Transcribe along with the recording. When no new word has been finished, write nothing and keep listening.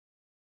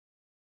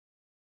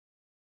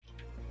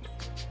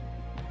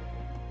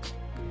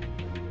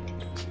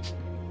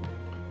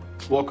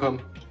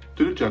Welcome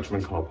to the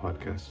Judgment Call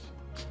podcast,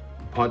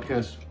 a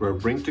podcast where I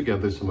bring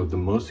together some of the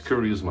most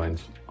curious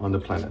minds on the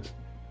planet.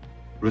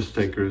 Risk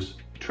takers,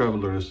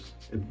 travelers,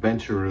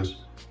 adventurers,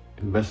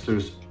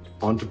 investors,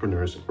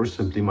 entrepreneurs, or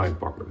simply mind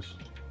bogglers.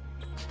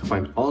 To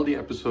find all the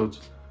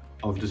episodes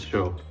of this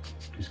show,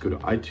 please go to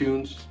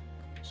iTunes,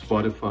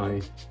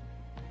 Spotify,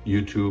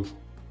 YouTube,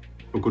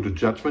 or go to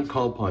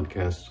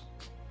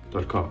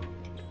judgmentcallpodcast.com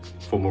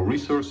for more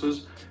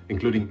resources,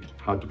 including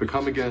how to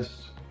become a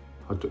guest,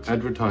 how to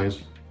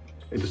advertise,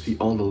 and to see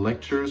all the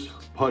lectures,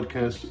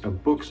 podcasts,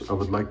 and books I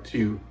would like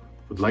you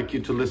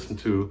to listen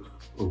to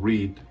or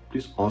read.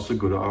 Please also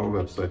go to our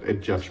website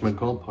at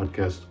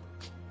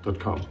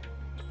judgmentcallpodcast.com.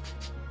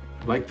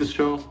 Like this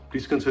show,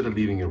 please consider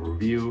leaving a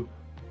review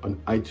on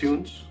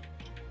iTunes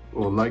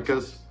or like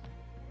us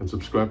and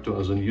subscribe to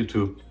us on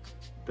YouTube.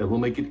 That will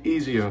make it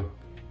easier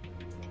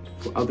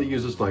for other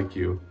users like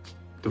you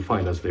to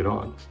find us later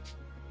on.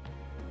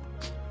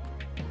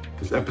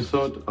 This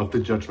episode of the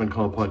Judgment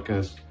Call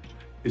podcast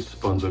is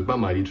sponsored by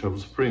Mighty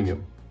Travels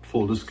Premium.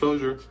 Full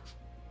disclosure,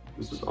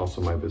 this is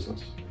also my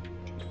business.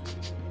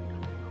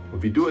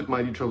 What we do at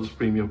Mighty Travels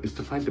Premium is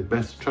to find the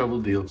best travel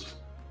deals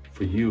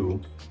for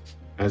you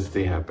as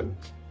they happen.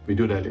 We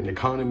do that in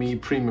economy,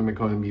 premium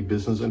economy,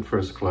 business, and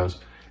first class,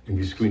 and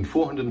we screen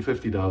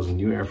 450,000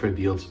 new airfare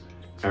deals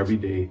every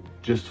day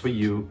just for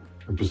you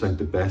and present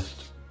the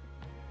best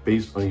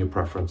based on your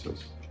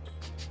preferences.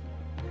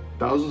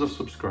 Thousands of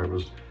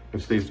subscribers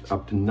have saved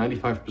up to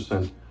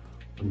 95%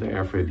 on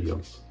their airfare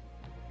deals.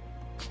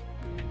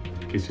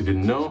 In case you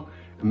didn't know,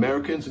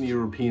 Americans and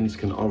Europeans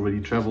can already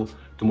travel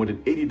to more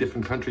than 80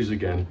 different countries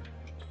again,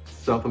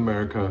 South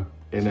America,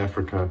 in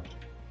Africa,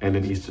 and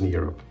in Eastern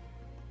Europe.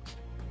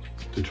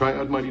 To try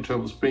out Mighty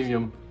Travels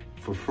Premium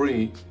for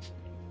free,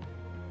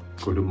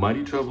 go to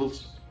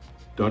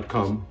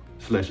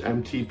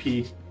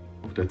mightytravels.com/MTP.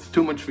 If that's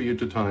too much for you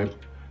to type,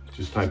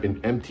 just type in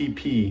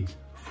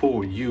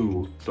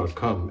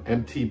MTP4U.com,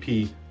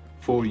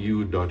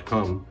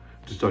 MTP4U.com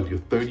to start your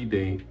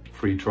 30-day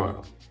free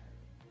trial.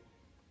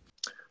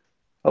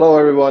 Hello,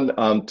 everyone.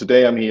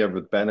 Today I'm here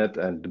with Bennet,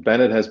 and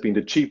Bennet has been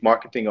the Chief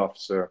Marketing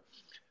Officer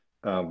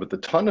with a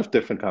ton of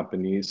different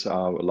companies, a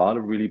lot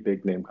of really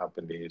big name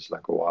companies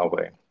like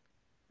Huawei.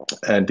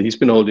 And he's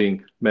been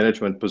holding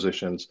management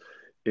positions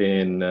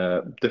in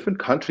different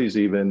countries,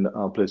 even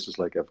places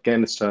like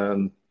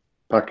Afghanistan,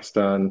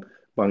 Pakistan,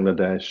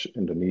 Bangladesh,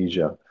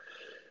 Indonesia.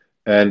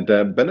 And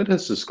Bennet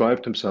has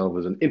described himself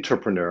as an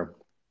intraprenuer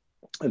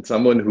and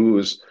someone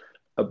who's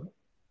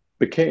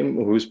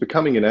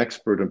becoming an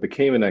expert and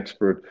became an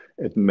expert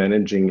at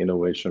managing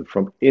innovation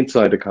from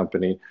inside a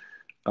company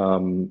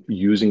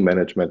using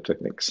management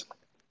techniques.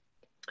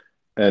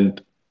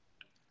 And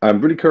I'm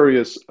really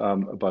curious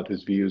about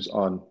his views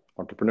on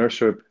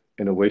entrepreneurship,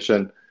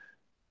 innovation,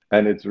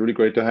 and it's really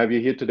great to have you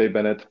here today,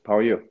 Bennet. How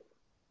are you?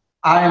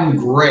 I'm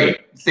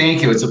great.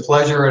 Thank you. It's a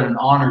pleasure and an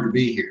honor to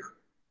be here.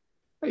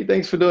 Hey,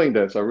 thanks for doing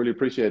this. I really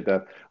appreciate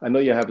that. I know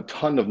you have a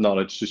ton of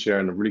knowledge to share,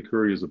 and I'm really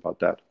curious about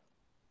that.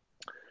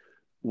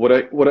 What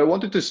I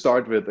wanted to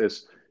start with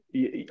is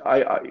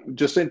I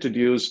just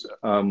introduced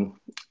a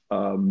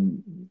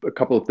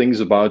couple of things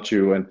about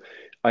you, and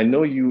I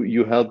know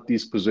you held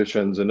these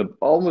positions in an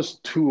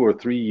almost 2 or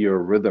 3 year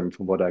rhythm,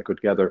 from what I could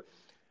gather,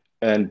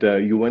 and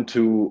you went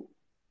to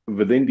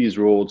within these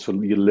roles, so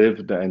you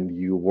lived and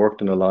you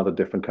worked in a lot of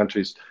different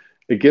countries.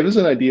 Give us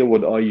an idea,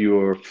 what are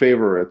your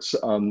favorites,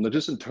 not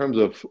just in terms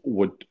of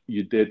what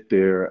you did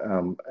there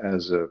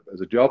as a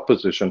job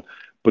position,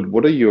 but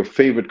what are your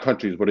favorite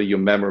countries? What are your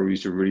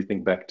memories you really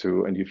think back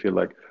to and you feel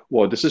like,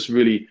 wow, this is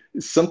really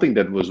something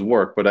that was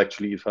work, but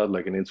actually it felt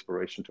like an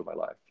inspiration to my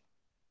life?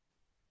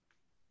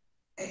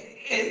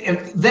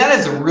 That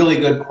is a really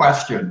good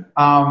question.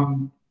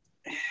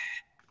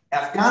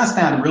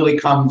 Afghanistan really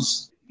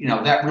comes,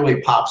 that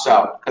really pops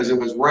out because it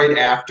was right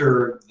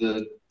after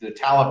the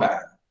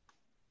Taliban.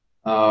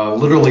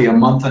 Literally a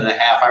month and a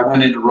half, I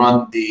went in to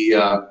run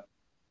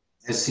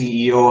as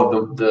CEO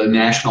of the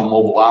national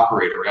mobile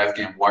operator,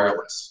 Afghan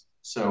Wireless.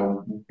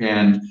 So,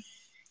 and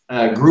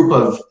a group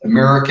of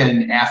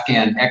American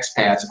Afghan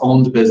expats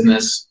owned the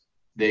business.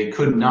 They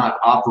could not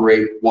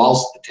operate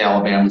whilst the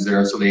Taliban was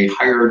there, so they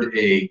hired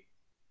a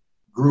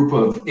group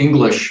of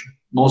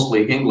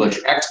mostly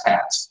English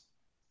expats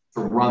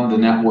to run the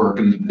network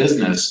and the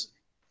business.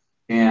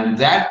 And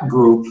that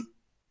group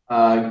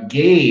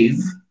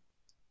gave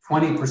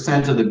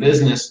 20% of the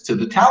business to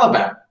the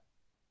Taliban.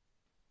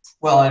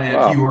 Well, and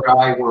if you or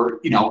I were,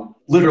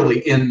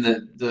 literally in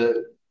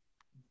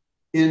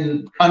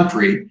in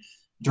country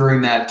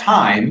during that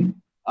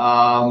time,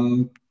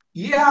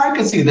 yeah, I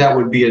could see that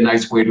would be a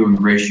nice way to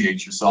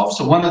ingratiate yourself.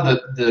 So one of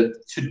the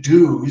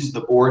to-dos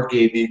the board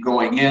gave me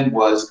going in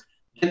was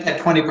get that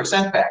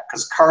 20% back,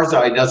 because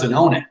Karzai doesn't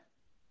own it.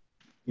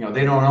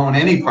 They don't own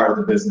any part of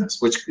the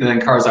business, which then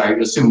Karzai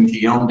assumed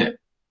he owned it.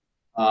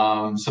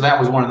 So that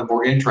was one of the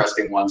more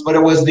interesting ones. But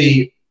it was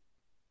being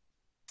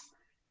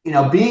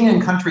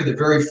in country the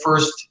very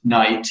first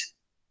night,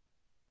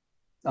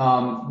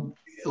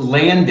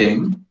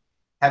 landing,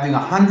 having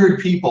 100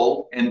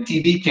 people and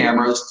TV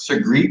cameras to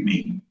greet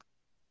me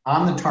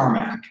on the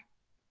tarmac.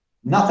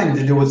 Nothing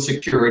to do with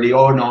security.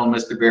 Oh no,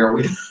 Mr. Bayer,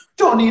 we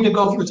don't need to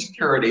go through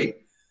security.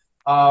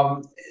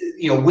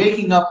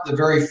 Waking up the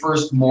very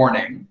first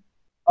morning.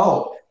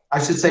 Oh,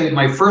 I should say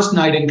my first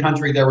night in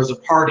country, there was a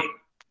party.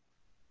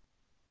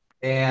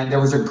 And there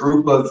was a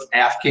group of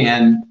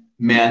Afghan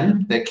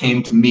men that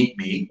came to meet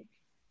me.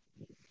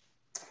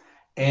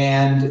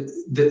 And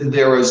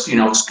there was,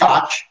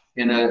 scotch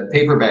in a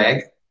paper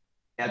bag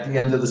at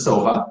the end of the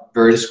sofa,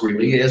 very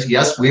discreetly.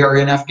 Yes, we are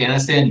in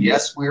Afghanistan.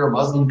 Yes, we are a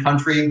Muslim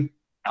country.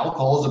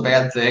 Alcohol is a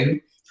bad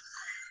thing.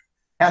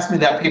 Pass me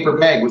that paper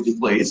bag, would you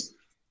please?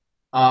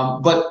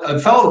 But a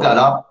fellow got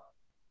up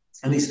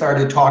and he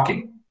started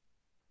talking.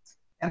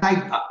 And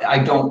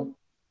I don't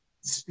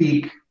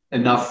speak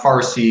enough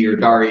Farsi or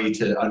Dari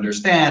to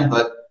understand,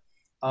 but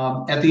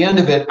at the end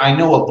of it, I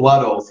know a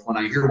blood oath when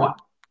I hear one.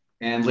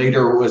 And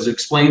later it was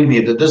explained to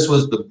me that this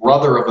was the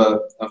brother of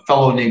a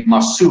fellow named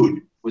Masood,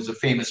 who was a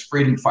famous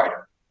freedom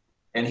fighter.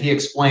 And he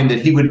explained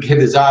that he would give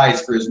his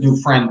eyes for his new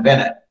friend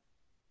Bennet,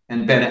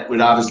 and Bennet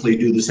would obviously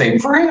do the same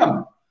for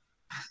him.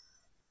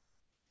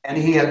 And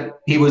he had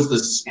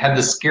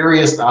the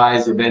scariest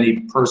eyes of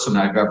any person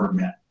I've ever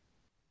met.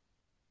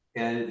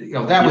 And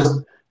that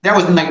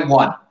was night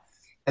one.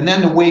 And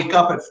then to wake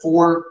up at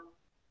 4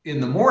 in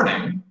the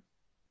morning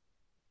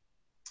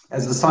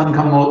as the sun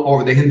come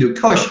over the Hindu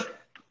Kush,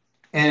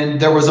 and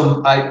there was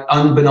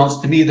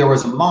unbeknownst to me, there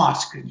was a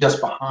mosque just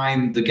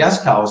behind the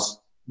guest house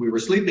we were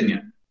sleeping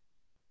in.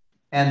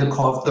 And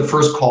the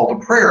first call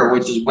to prayer,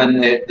 which is when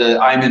the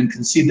Ayman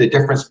can see the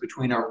difference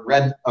between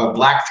a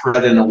black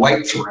thread and a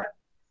white thread.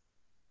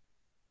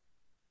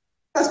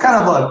 That's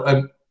kind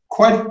of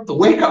quite the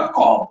wake-up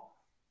call.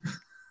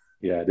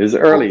 Yeah, it is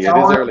early. It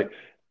is early.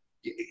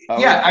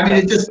 Yeah, I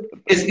mean,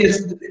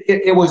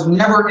 it was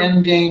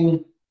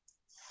never-ending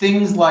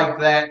things like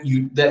that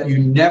you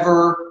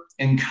never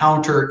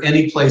encounter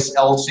anyplace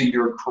else in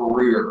your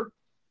career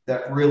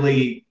that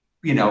really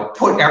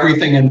put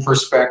everything in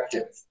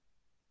perspective.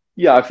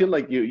 Yeah, I feel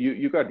like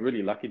you got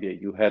really lucky there.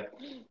 You had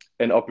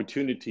an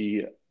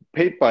opportunity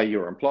paid by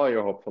your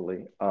employer,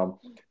 hopefully,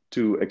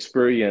 to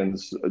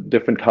experience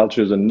different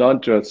cultures, and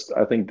not just.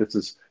 I think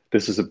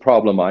this is a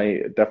problem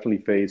I definitely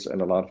face,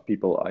 and a lot of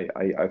people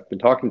I've been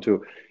talking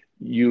to.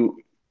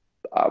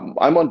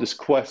 I'm on this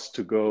quest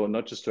to go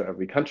not just to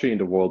every country in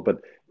the world,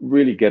 but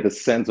really get a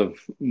sense of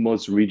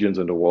most regions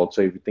in the world.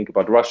 So if you think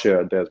about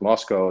Russia, there's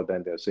Moscow,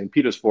 then there's St.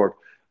 Petersburg,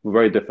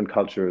 very different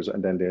cultures,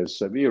 and then there's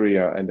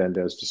Siberia, and then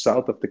there's the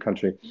south of the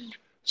country.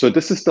 So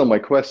this is still my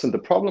quest, and the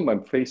problem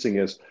I'm facing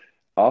is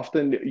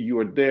often you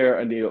are there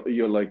and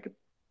you're like,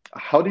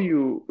 how do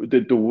you,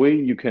 the way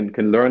you can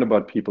learn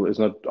about people is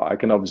not, I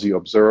can obviously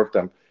observe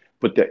them,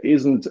 but there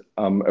isn't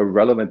a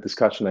relevant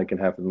discussion I can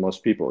have with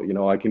most people.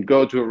 I can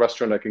go to a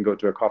restaurant, I can go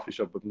to a coffee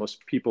shop, but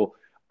most people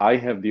I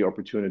have the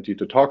opportunity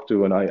to talk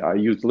to, and I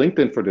use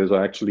LinkedIn for this.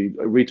 I actually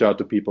reach out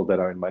to people that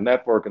are in my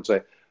network and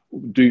say,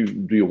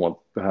 do you want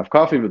to have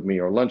coffee with me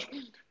or lunch?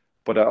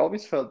 But I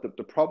always felt that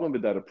the problem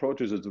with that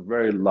approach is it's a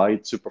very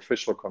light,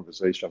 superficial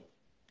conversation.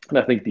 And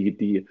I think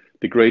the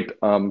great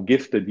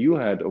gift that you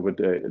had over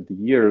the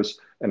years,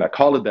 and I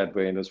call it that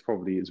way, and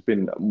it's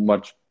been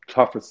much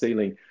tougher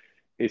sailing,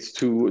 is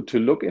to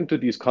look into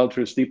these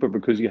cultures deeper,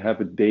 because you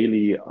have a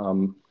daily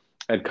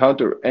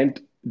encounter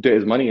and there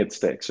is money at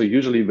stake. So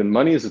usually when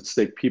money is at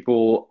stake,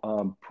 people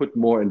put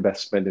more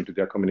investment into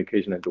their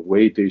communication and the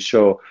way they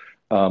show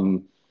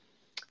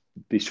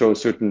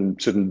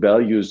certain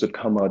values that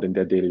come out in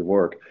their daily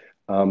work.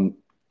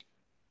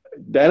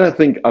 That I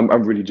think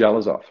I'm really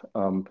jealous of.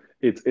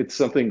 It's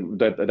something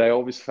that I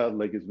always felt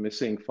like is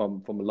missing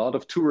from a lot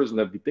of tourism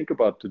that we think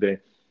about today.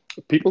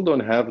 People don't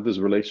have this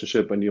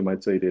relationship, and you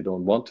might say they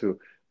don't want to,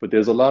 but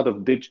there's a lot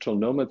of digital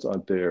nomads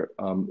out there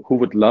who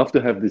would love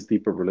to have this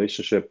deeper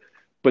relationship,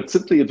 but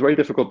simply it's very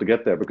difficult to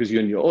get there because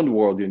you're in your own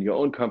world, you're in your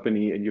own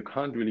company, and you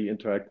can't really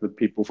interact with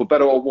people, for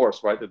better or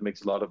worse, right? It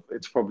makes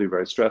it's probably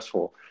very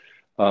stressful.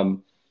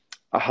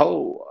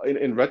 How,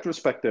 in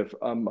retrospective,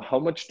 how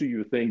much do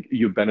you think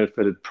you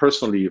benefited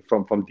personally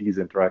from these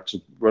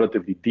interactions,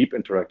 relatively deep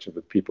interactions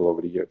with people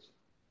over the years?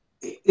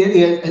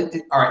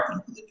 All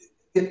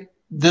right.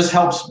 This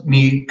helps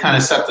me kind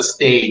of set the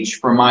stage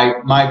for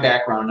my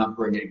background and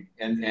upbringing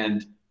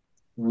and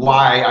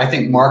why I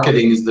think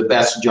marketing is the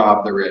best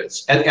job there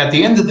is. At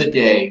the end of the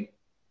day,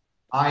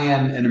 I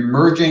am an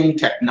emerging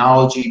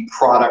technology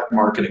product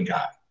marketing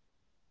guy.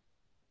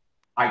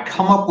 I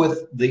come up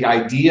with the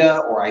idea,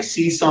 or I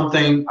see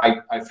something,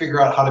 I figure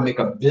out how to make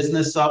a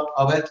business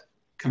of it,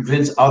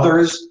 convince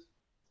others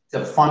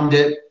to fund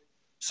it,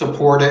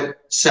 support it,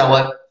 sell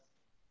it,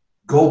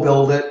 go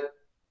build it.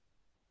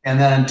 And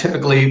then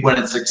typically when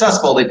it's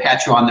successful, they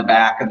pat you on the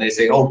back and they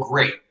say, oh,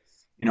 great,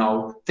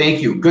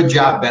 thank you, good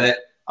job, Bennet.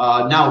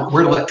 Now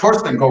we're gonna let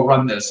Torsten go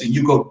run this and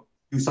you go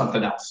do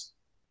something else.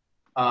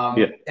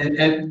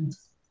 And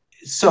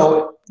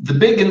so the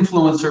big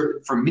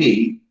influencer for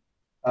me,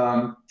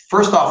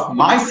 first off,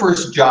 my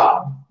first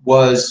job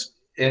was,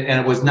 and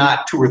it was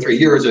not 2 or 3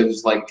 years, it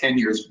was like 10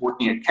 years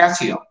working at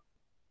Casio.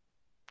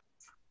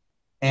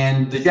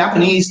 And the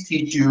Japanese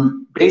teach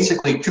you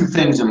basically two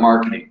things in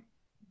marketing.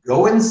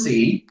 Go and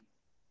see.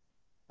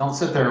 Don't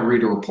sit there and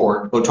read a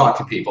report. Go talk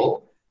to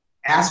people.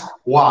 Ask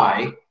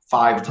why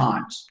 5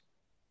 times.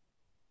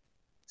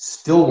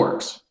 Still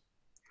works.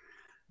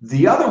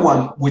 The other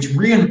one, which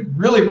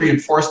really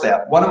reinforced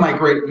that, one of my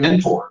great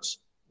mentors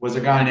was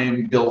a guy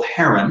named Bill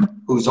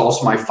Heron, who's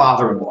also my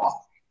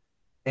father-in-law.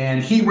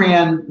 And he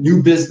ran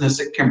new business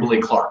at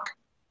Kimberly-Clark.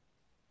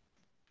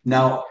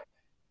 Now,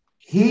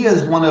 he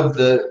is one of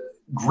the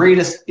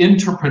greatest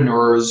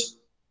intrapreneurs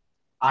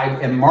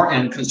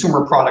and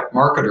consumer product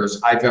marketers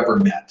I've ever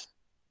met.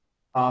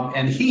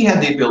 And he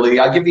had the ability,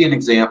 I'll give you an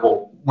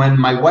example. When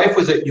my wife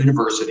was at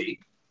university,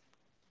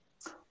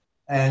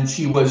 and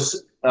she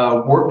was,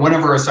 one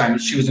of her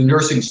assignments, she was a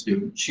nursing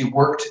student. She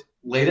worked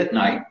late at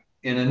night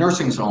in a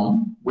nursing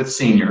home with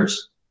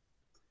seniors.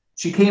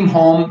 She came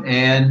home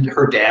and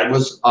her dad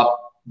was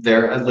up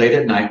there late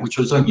at night, which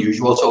was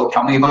unusual. So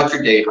tell me about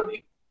your day,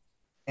 honey.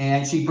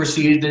 And she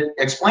proceeded to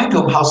explain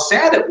to him how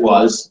sad it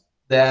was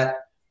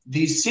that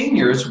these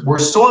seniors were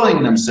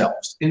soiling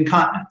themselves,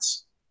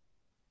 incontinence.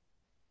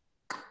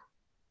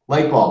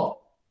 Light bulb,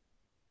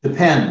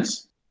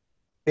 Depends,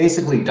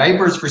 basically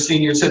diapers for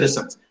senior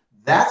citizens.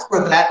 That's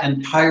where that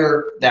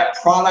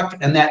product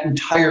and that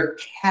entire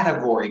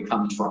category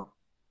comes from.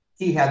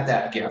 He had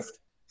that gift.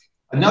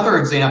 Another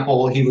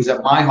example, he was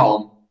at my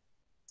home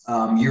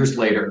years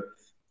later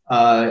for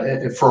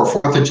a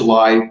 4th of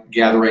July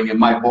gathering, and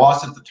my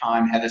boss at the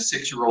time had a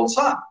 6-year-old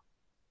son.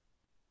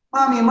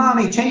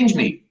 Mommy, change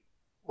me.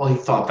 Well, he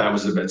thought that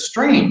was a bit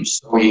strange,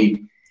 so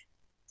he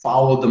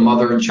followed the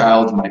mother and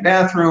child to my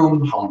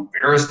bathroom, how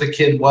embarrassed the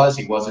kid was.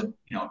 He wasn't,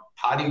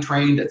 potty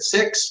trained at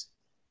 6.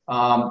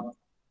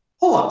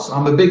 Pull-ups,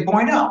 I'm a big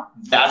boy now.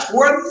 That's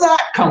where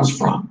that comes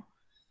from.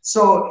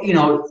 So,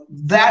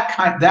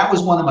 that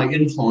was one of my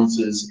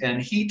influences,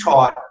 and he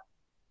taught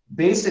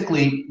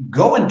basically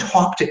go and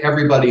talk to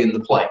everybody in the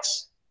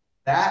place.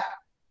 That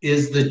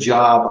is the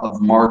job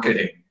of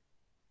marketing.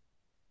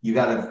 You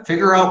got to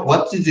figure out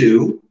what to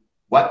do,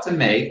 what to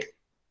make,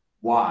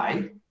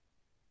 why.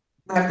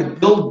 You have to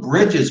build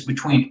bridges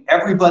between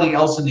everybody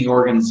else in the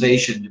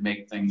organization to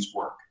make things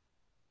work.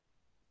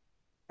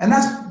 And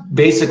that's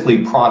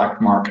basically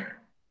product marketing.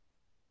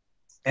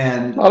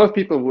 And a lot of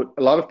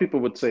people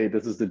would say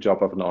this is the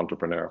job of an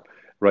entrepreneur,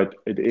 right?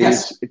 It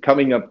is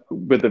coming up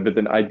with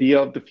an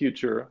idea of the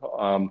future,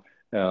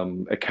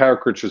 a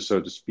caricature, so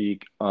to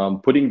speak,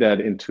 putting that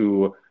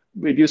into,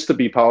 it used to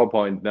be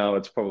PowerPoint, now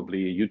it's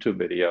probably a YouTube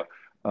video,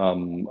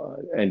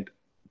 and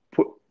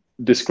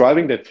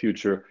describing that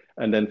future,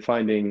 and then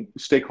finding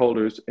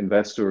stakeholders,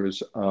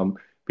 investors,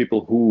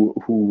 people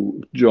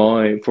who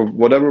join, for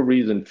whatever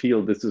reason,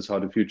 feel this is how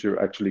the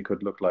future actually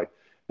could look like.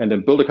 And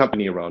then build a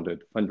company around it,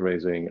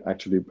 fundraising,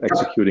 actually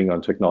executing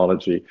on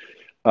technology.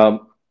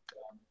 And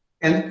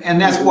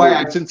that's why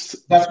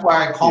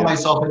I call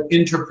myself an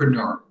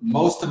intrapreneur.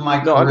 Most of my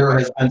career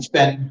has been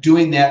spent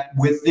doing that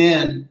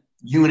within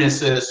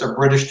Unisys or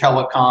British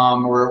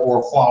Telecom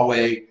or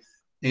Huawei,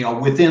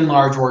 within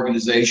large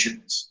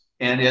organizations.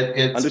 And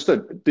it's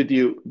understood. Did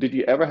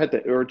you ever had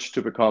the urge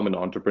to become an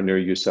entrepreneur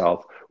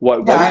yourself?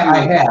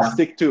 I have.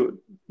 Stick to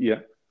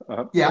Yeah,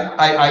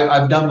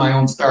 I've done my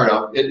own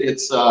startup.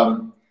 It's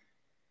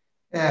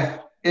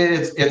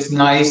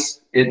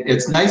nice.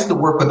 It's nice to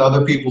work with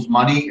other people's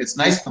money. It's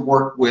nice to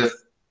work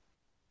with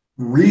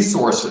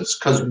resources,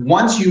 because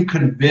once you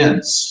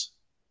convince,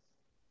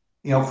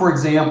 for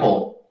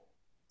example,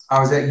 I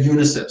was at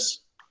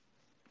Unisys,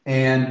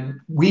 and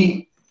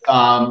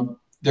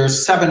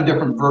there's 7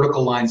 different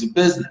vertical lines of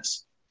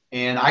business,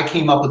 and I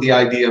came up with the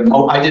idea.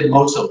 I did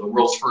Mozo, the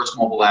world's first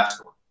mobile app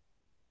store.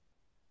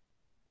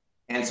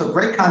 And so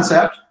great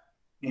concept,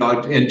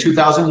 in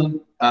 2000,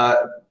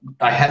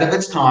 ahead of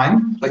its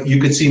time, but you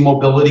could see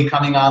mobility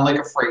coming on like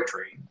a freight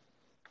train.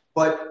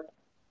 But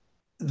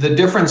the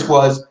difference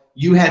was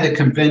you had to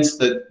convince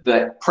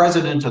the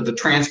president of the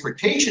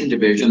transportation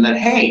division that,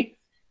 hey,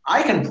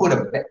 I can put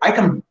an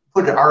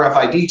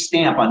RFID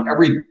stamp on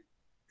every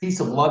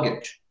piece of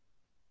luggage.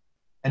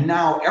 And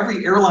now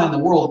every airline in the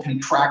world can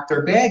track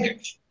their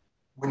baggage.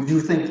 Would you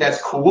think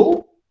that's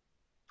cool?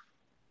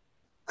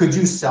 Could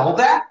you sell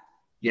that?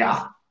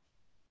 Yeah.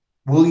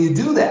 Will you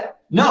do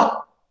that?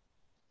 No.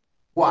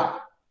 Why?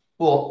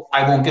 Well,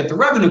 I won't get the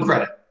revenue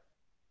credit.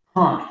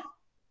 All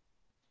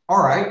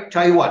right,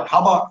 tell you what,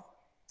 how about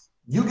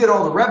you get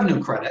all the revenue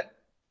credit?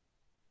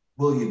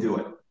 Will you do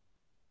it?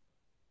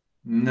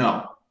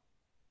 No.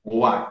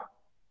 Why?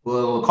 Well,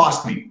 it'll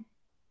cost me.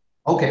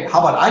 Okay,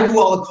 how about I do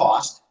all the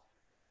cost,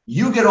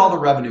 you get all the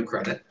revenue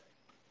credit,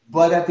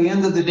 but at the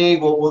end of the day,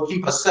 we'll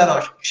keep a set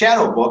of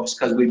shadow books,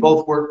 because we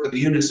both work for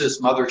the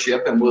Unisys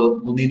mothership, and we'll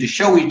need to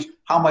show each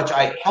how much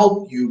I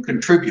help you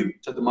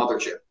contribute to the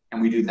mothership,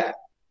 and we do that.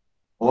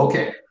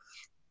 Okay,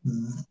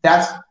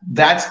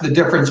 that's the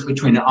difference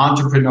between an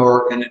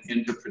entrepreneur and an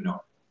intrapreneur.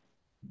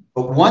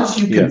 But once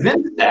you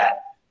convince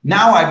that,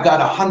 now I've got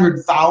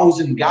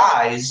 100,000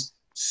 guys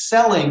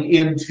selling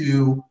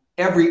into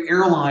every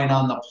airline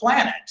on the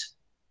planet.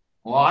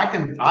 Well, I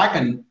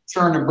can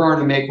churn and burn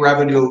and make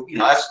revenue.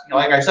 That's,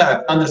 like I said,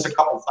 I've done this a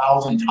couple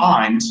thousand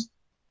times,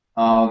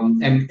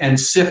 and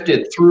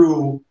sifted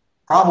through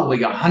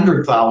probably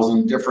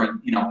 100,000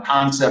 different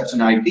concepts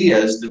and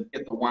ideas to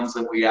get the ones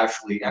that we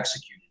actually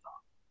executed on.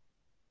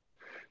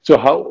 So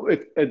how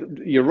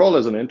your role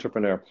as an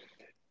entrepreneur,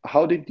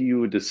 how did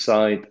you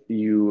decide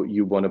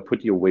you want to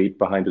put your weight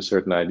behind a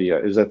certain idea?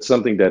 Is that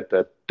something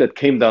that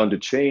came down the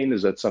chain?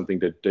 Is that something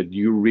that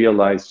you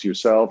realized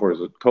yourself, or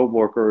is it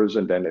coworkers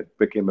and then it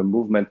became a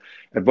movement?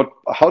 And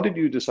how did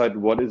you decide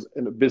what is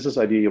a business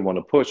idea you want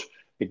to push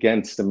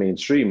against the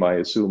mainstream, I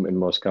assume, in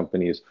most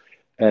companies?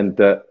 And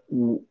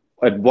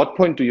at what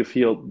point do you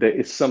feel there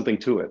is something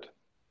to it?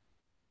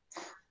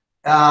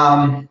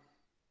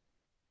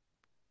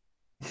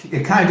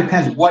 It kind of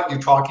depends what you're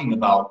talking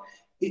about.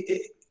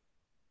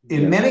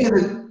 In many of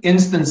the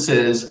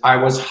instances, I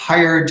was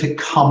hired to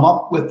come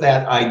up with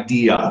that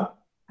idea,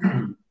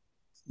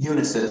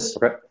 Unisys.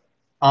 Okay.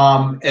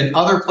 In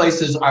other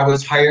places, I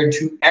was hired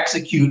to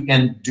execute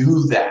and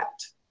do that.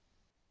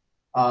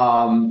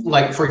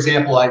 Like, for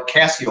example,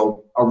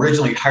 Casio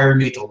originally hired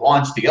me to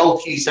launch the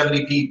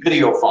LT70P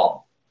video phone,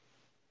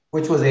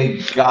 which was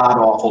a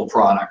god-awful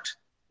product.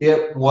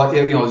 It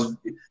was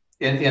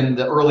in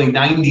the early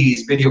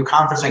 90s video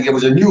conferencing, it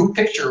was a new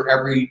picture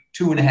every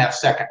 2.5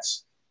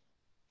 seconds.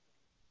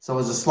 So it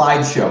was a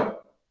slideshow.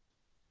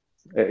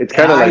 It's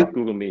kind of like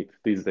Google Meet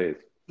these days.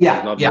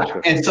 Yeah, yeah.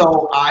 And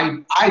so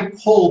I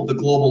pulled the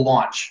global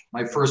launch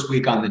my first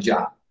week on the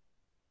job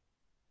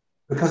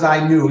because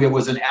I knew it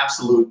was an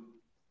absolute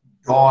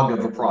dog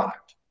of a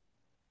product.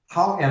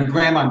 And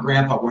grandma and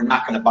grandpa were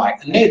not going to buy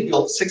it. And they had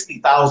built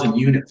 60,000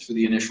 units for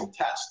the initial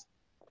test.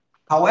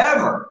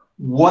 However,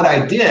 what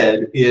I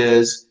did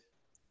is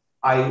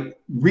I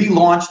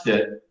relaunched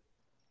it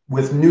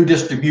with new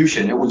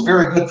distribution. It was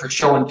very good for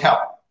show and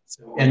tell.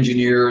 So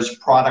engineers,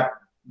 product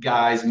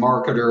guys,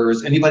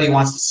 marketers, anybody who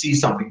wants to see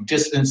something,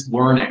 distance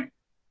learning.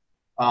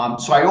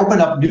 So I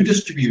opened up new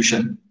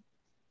distribution,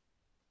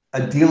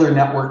 a dealer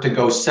network to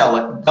go sell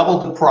it,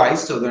 doubled the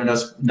price so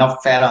there's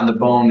enough fat on the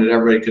bone that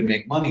everybody could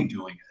make money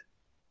doing it.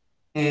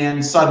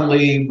 And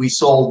suddenly we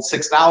sold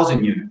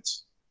 6,000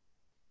 units.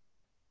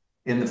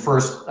 In the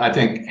first, I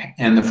think,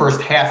 in the first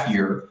half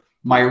year,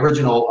 my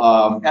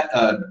original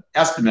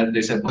estimate,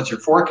 they said, what's your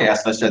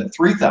forecast? I said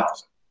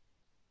 3,000.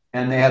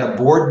 And they had a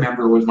board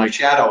member with my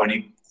shadow, and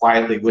he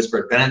quietly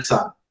whispered, Bennet,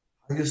 son,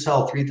 how do you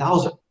sell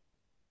 3,000?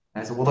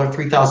 I said, well, there are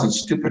 3,000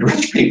 stupid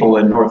rich people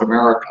in North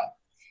America.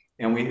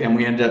 And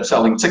we ended up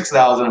selling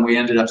 6,000, and we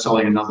ended up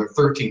selling another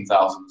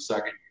 13,000 the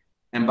second year.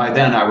 And by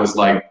then I was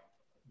like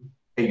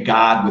a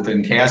god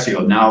within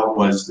Casio. Now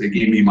they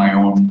gave me my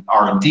own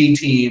R&D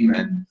team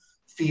and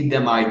feed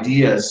them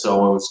ideas.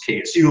 So it was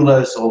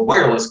KSU-less or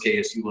wireless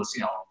KSU-less,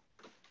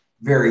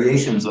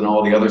 variations and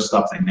all the other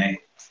stuff they made.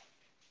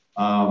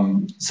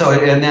 And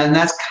then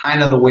that's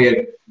kind of the way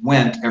it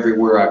went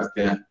everywhere I've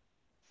been.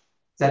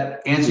 Does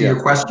that answer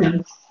your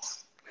question?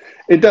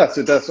 It does.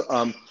 It does.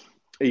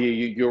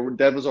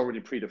 That was already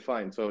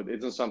predefined, so it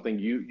isn't something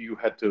you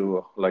had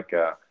to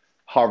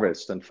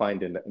harvest and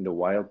find in the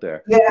wild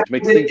there. Yeah, which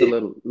makes things a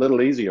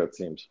little easier, it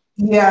seems.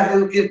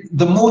 Yeah,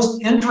 the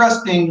most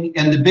interesting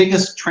and the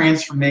biggest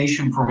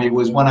transformation for me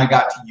was when I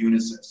got to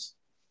Unisys.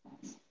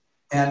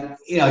 And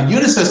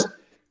Unisys,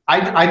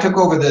 I took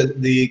over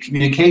the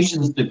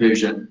communications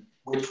division,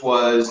 which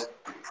was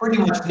pretty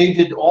much, they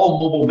did all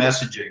mobile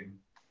messaging,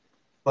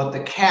 but the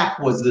cap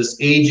was this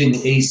aging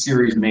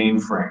A-series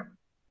mainframe.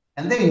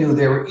 And they knew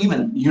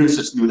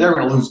Unisys knew they were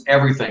going to lose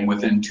everything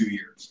within 2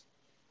 years.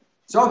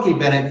 So, okay,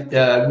 Bennet,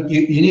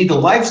 you need to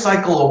life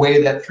cycle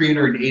away that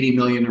 $380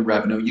 million in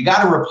revenue. You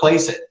got to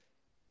replace it.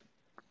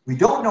 We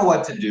don't know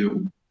what to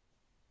do.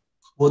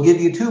 We'll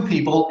give you 2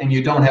 people and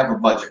you don't have a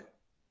budget.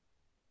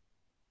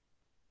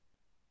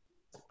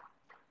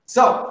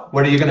 So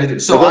what are you going to do?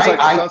 So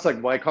sounds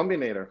like Y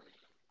Combinator.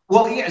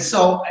 Well, yeah.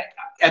 So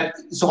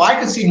I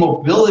could see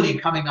mobility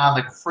coming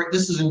on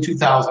this is in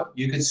 2000.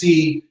 You could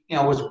see,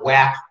 it was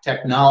WAP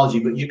technology,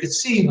 but you could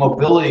see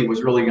mobility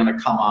was really going to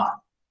come on.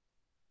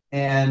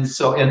 And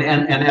so, and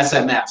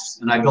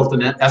SMS, and I built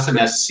an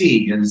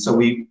SMSC, and so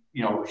we,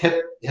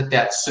 hit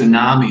that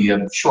tsunami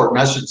of short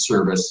message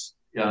service,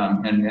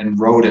 and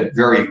rode it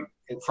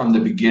from the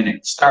beginning,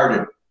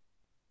 started.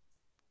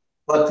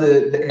 But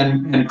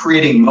and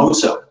creating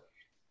MOSO.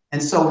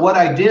 And so what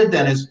I did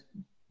then is,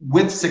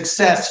 with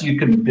success, you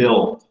can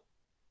build.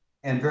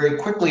 And very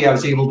quickly, I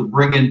was able to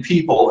bring in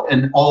people,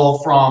 and all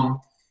from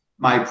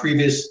my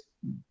previous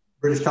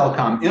British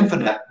Telecom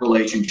Infinite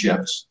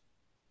relationships.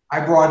 I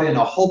brought in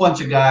a whole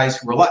bunch of guys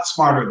who were a lot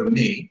smarter than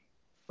me,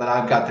 but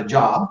I've got the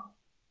job.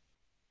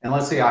 And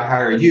let's say I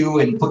hire you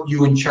and put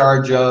you in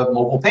charge of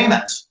mobile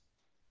payments,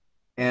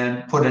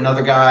 and put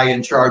another guy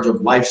in charge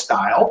of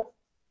lifestyle,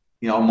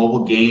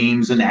 mobile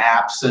games and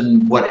apps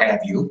and what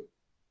have you.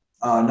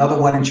 Another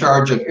one in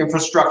charge of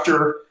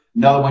infrastructure,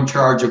 another one in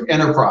charge of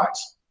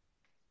enterprise.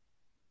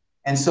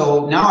 And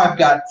so now I've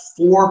got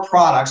 4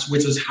 products,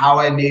 which is how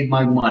I made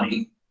my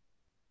money.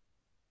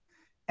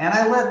 And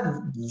I let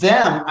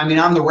them, I mean,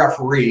 I'm the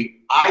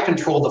referee. I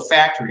control the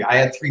factory. I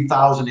had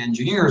 3,000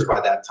 engineers by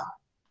that time.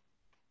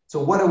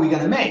 So what are we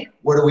going to make?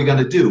 What are we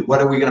going to do?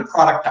 What are we going to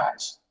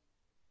productize?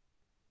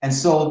 And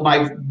so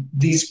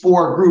these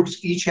four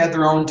groups each had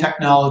their own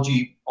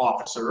technology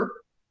officer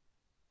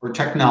or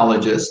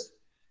technologist,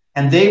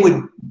 and they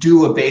would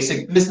do a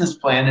basic business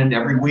plan. And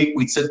every week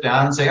we'd sit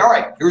down and say, all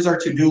right, here's our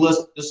to-do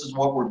list. This is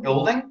what we're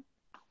building.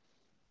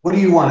 What do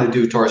you want to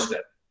do, Torsten?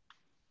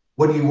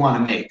 What do you want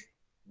to make?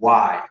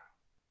 Why?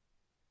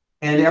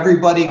 And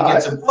everybody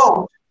gets a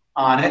vote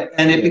on it,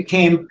 and it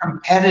became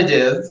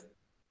competitive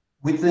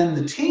within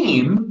the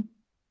team.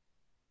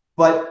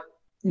 But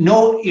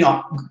no,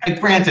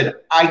 granted,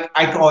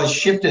 I always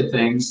shifted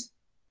things,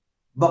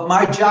 but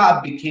my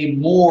job became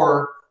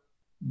more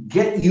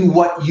get you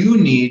what you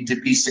need to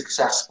be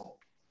successful.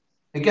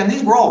 Again,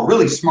 these were all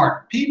really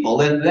smart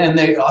people, and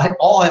they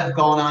all have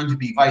gone on to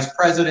be vice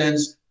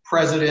presidents,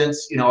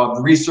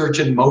 of Research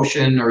in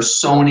Motion or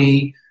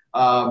Sony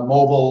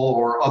Mobile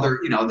or other,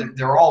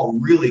 they're all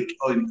really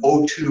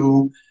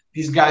O2.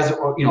 These guys,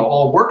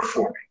 all work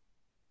for me.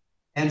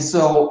 And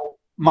so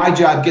my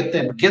job, get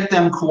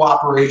them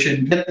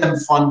cooperation, get them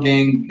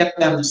funding, get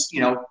them,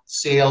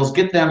 sales,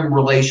 get them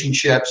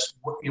relationships.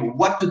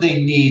 What do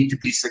they need to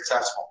be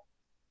successful?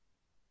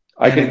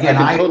 I can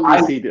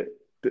totally see that.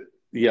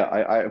 Yeah,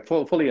 I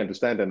fully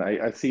understand, and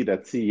I see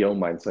that CEO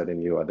mindset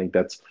in you. I think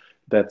that's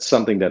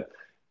something that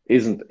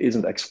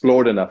isn't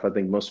explored enough. I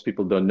think most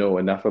people don't know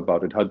enough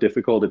about it, how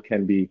difficult it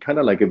can be, kind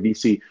of like a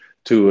VC,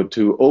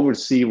 to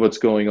oversee what's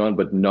going on,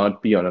 but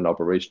not be on an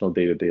operational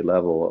day-to-day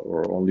level,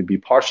 or only be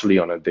partially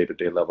on a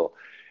day-to-day level.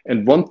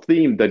 And one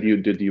theme that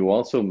you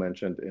also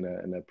mentioned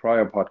in a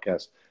prior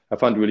podcast, I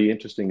found really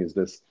interesting is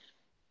this,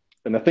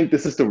 and I think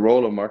this is the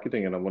role of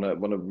marketing, and I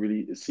want to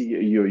really see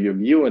your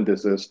view on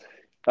this is,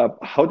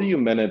 how do you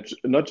manage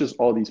not just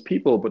all these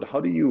people, but how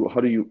do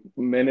you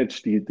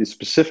manage the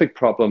specific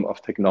problem of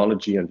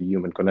technology and the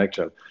human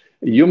connection?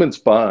 Humans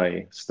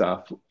buy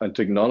stuff, and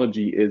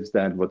technology is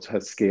that what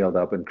has scaled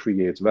up and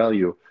creates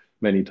value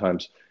many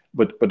times.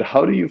 But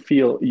how do you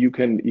feel you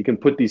can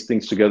put these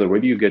things together? Where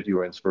do you get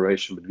your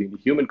inspiration between the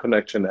human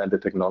connection and the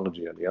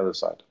technology on the other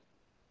side?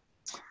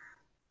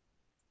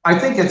 I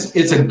think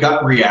it's a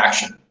gut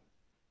reaction.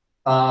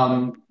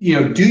 Do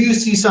you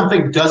see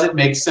something? Does it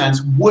make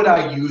sense? Would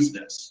I use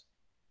this?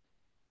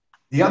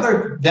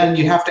 Then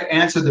you have to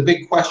answer the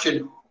big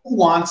question: who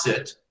wants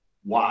it?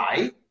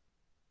 Why?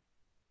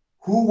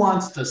 Who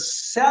wants to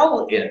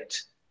sell it?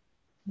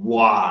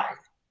 Why?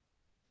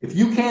 If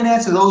you can't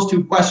answer those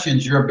two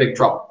questions, you're in big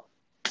trouble.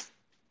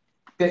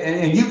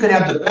 And you could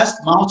have the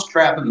best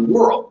mousetrap in the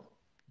world,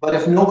 but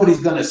if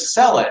nobody's going to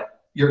sell it,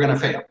 you're going to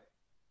fail.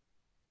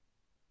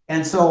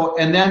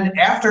 And then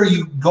after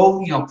you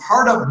go,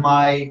 part of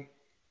my,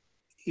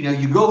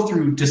 you go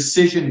through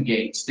decision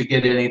gates to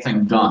get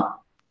anything done.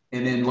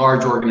 And in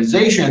large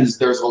organizations,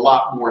 there's a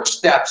lot more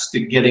steps to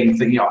getting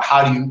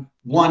how do you,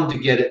 one, to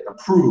get it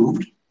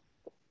approved,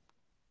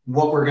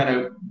 what we're going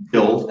to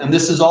build. And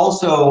this is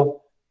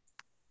also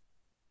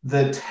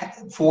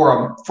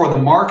for the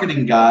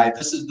marketing guy,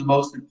 this is the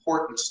most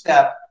important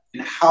step in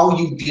how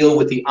you deal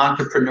with the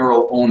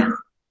entrepreneurial owner.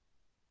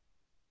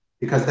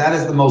 Because that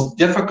is the most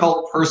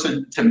difficult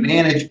person to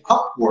manage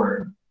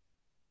upward,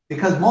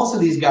 because most of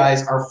these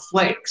guys are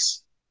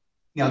flakes.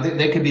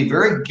 They can be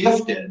very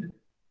gifted,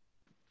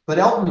 but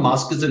Elon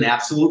Musk is an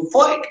absolute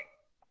flake.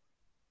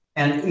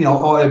 And,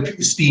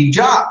 Steve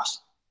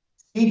Jobs.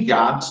 Steve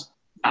Jobs,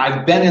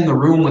 I've been in the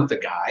room with the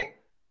guy,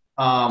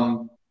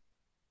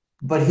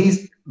 but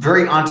he's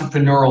very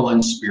entrepreneurial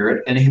in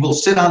spirit, and he will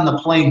sit on the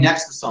plane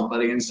next to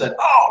somebody and say,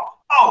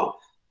 oh,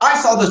 I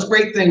saw this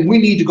great thing. We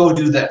need to go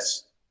do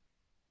this.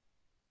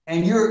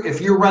 And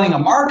if you're running a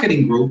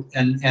marketing group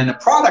and a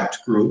product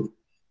group,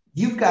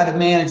 you've got to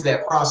manage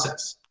that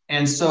process.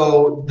 And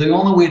so the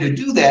only way to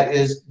do that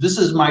is, this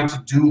is my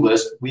to-do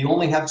list. We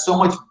only have so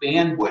much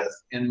bandwidth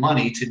and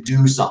money to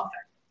do something.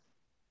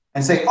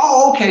 And say,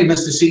 oh, okay,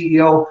 Mr.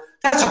 CEO,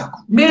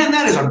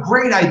 that is a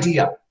great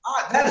idea.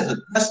 That is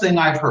the best thing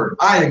I've heard.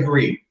 I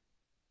agree.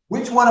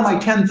 Which one of my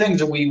 10 things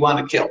do we want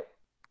to kill?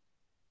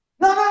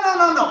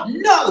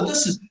 No,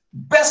 this is the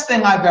best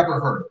thing I've ever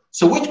heard.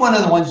 So which one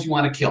of the ones you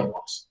want to kill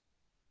most?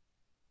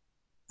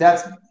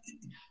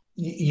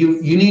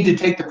 You need to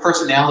take the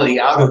personality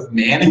out of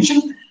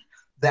managing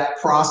that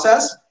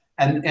process,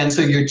 and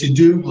so your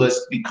to-do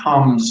list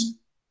becomes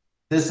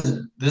this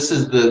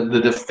is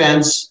the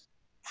defense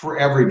for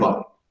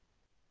everybody.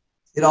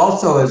 It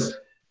also is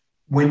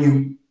when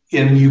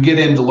you get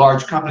into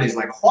large companies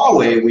like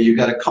Huawei, where you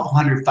got a couple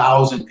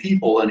 100,000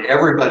 people and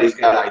everybody's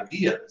got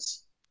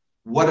ideas.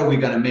 What are we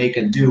going to make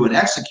and do and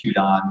execute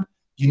on?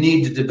 You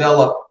need to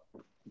develop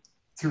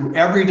through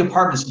every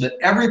department so that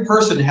every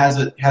person has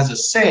a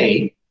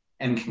say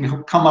and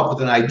can come up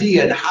with an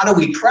idea. And how do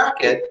we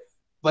track it?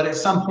 But at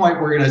some point,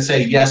 we're going to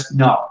say yes,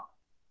 no.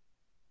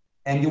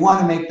 And you want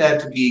to make that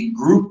to be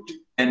grouped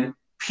and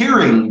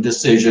peering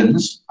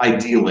decisions,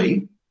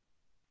 ideally.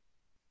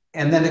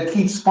 And then it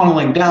keeps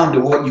funneling down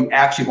to what you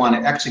actually want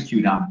to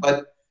execute on.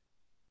 But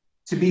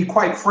to be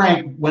quite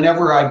frank,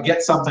 whenever I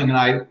get something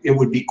and it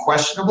would be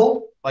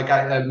questionable, like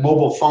I had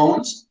mobile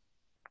phones,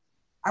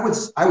 I would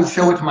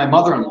show it to my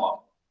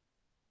mother-in-law.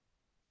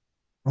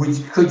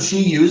 Could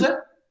she use it?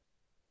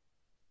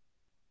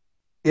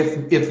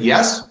 If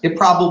yes, it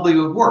probably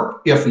would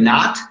work. If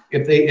not,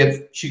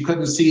 if she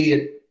couldn't see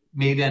it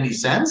made any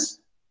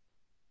sense,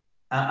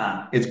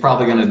 it's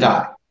probably going to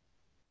die.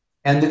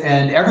 And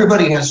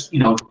everybody has,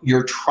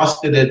 your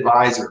trusted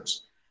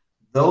advisors.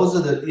 Those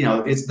are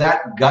the, it's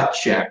that gut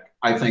check,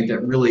 I think, that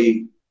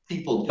really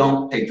people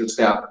don't take the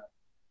step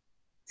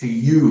to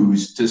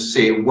use to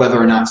say whether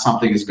or not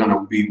something is going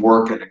to be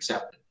work and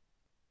accepted.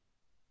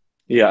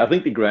 Yeah, I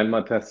think the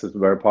grandma test is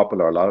very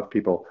popular. A lot of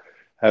people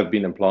have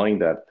been employing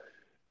that.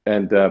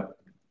 And the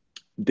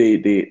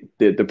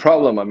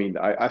problem, I mean,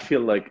 I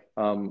feel like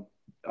I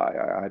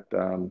had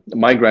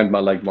my grandma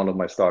liked one of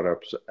my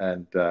startups,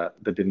 and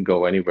that didn't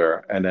go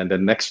anywhere. And then the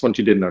next one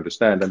she didn't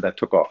understand, and that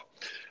took off.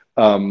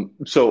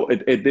 So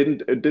it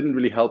didn't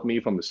really help me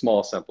from a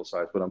small sample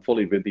size, but I'm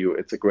fully with you.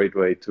 It's a great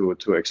way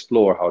to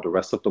explore how the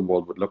rest of the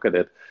world would look at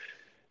it.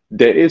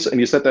 There is, and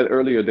you said that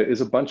earlier, there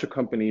is a bunch of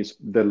companies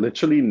that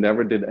literally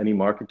never did any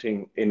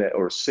marketing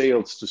or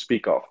sales to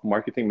speak of.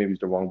 Marketing maybe is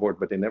the wrong word,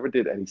 but they never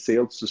did any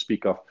sales to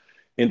speak of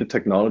in the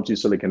technology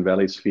Silicon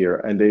Valley sphere.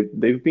 And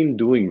they've been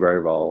doing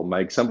very well. My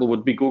example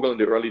would be Google in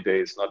the early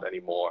days, not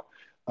anymore.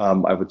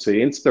 I would say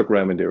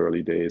Instagram in the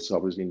early days,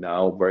 obviously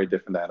now very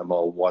different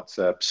animal,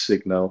 WhatsApp,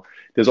 Signal.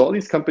 There's all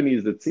these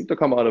companies that seem to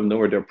come out of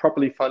nowhere. They're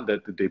properly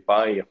funded. They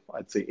buy,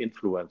 I'd say,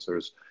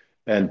 influencers.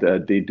 And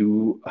they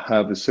do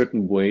have a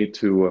certain way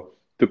to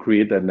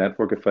create that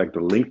network effect,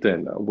 or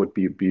LinkedIn would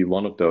be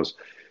one of those.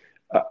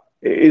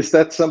 Is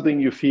that something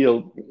you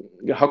feel,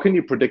 how can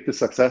you predict the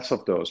success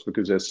of those?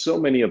 Because there's so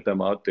many of them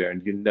out there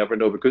and you never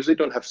know, because they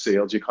don't have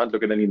sales. You can't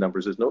look at any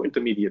numbers. There's no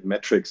intermediate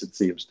metrics, it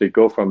seems. They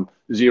go from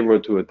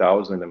 0 to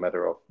 1,000 in a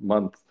matter of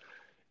months.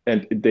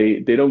 And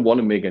they don't want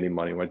to make any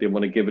money, right? They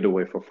want to give it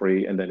away for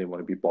free, and then they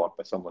want to be bought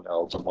by someone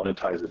else and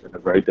monetize it in a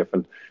very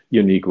different,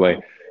 unique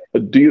way.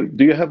 Do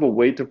you have a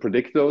way to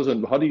predict those,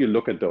 and how do you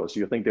look at those?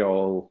 Do you think they're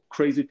all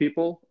crazy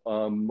people,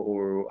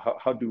 or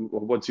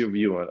what's your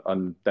view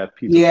on that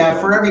piece? Yeah,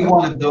 for every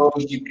one of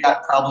those, you've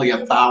got probably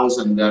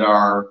 1,000 that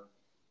are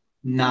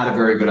not a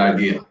very good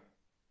idea.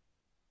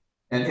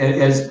 And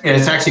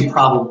it's actually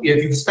probably,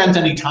 if you've spent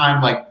any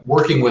time like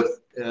working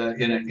with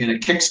in a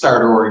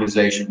Kickstarter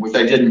organization, which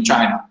I did in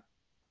China,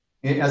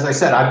 as I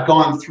said, I've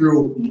gone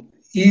through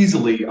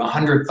easily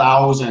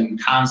 100,000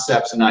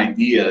 concepts and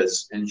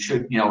ideas, and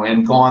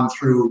gone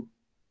through,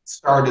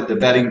 started the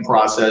vetting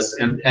process,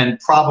 and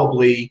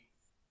probably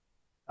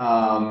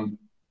 5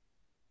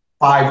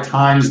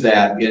 times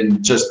that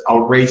in just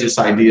outrageous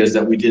ideas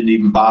that we didn't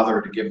even bother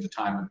to give the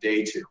time of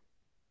day to.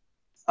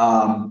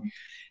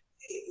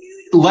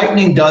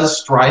 Lightning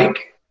does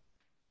strike,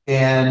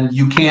 and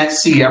you can't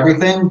see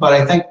everything, but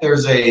I think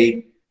there's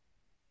again,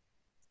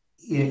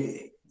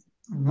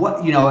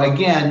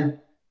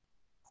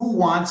 who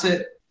wants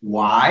it,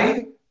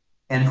 why,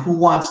 and who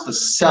wants to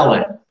sell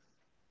it,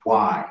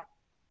 why.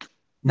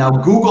 Now,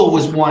 Google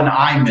was one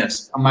I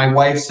missed. My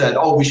wife said,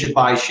 oh, we should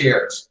buy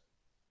shares.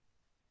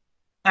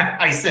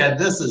 I said,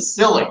 this is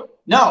silly.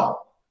 No.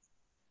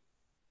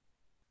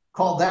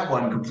 Called that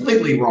one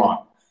completely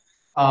wrong.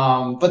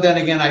 But then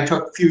again, I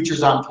took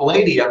futures on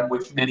Palladium,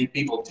 which many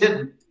people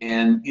didn't,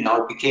 and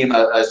it became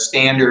a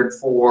standard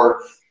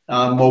for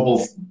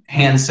mobile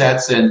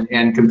handsets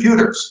and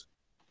computers.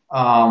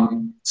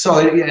 So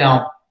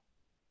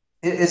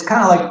it's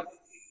kind of like,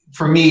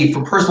 for me,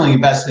 for personally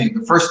investing,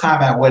 the first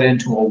time I went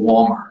into a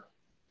Walmart,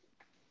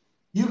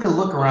 you can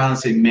look around and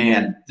say,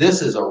 man,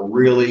 this is a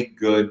really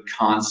good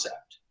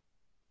concept.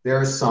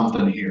 There's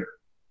something here.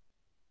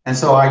 And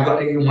so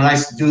when I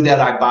do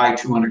that, I buy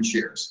 200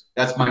 shares.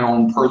 That's my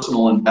own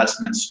personal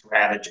investment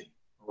strategy,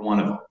 or one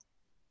of them.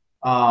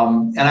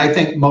 And I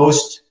think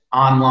most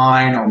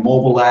online or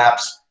mobile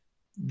apps,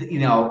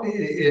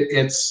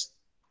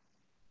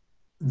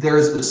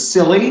 there's the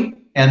silly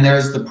and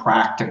there's the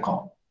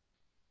practical.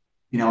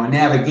 A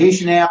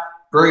navigation app,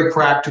 very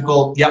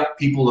practical. Yep,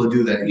 people will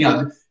do that.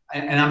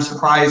 And I'm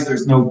surprised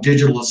there's no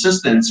digital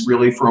assistance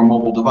really for a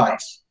mobile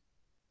device.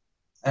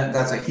 And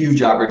that's a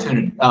huge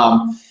opportunity.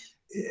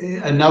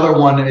 Another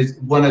one is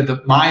one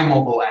of my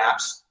mobile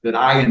apps that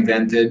I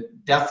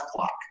invented, Death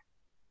Clock.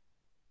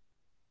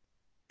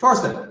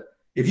 Torsten,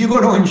 if you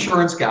go to an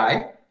insurance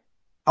guy,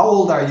 how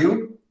old are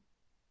you?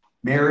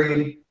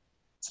 Married,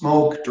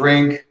 smoke,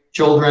 drink,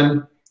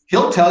 children.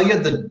 He'll tell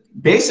you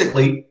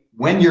basically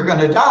when you're going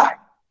to die.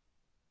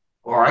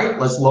 All right,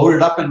 let's load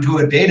it up into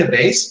a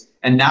database,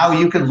 and now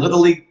you can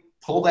literally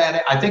pull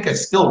that. I think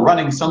it's still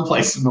running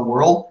someplace in the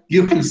world.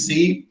 You can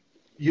see,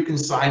 you can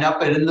sign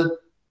up, and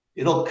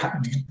it'll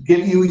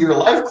give you your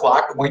life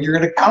clock when you're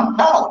going to count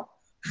down.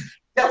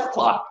 Death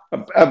clock.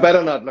 I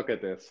better not look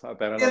at this. I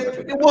better not look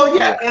at this. Well,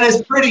 yeah, and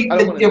it's pretty.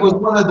 It was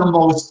one of the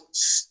most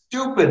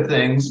stupid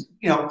things,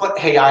 But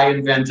hey, I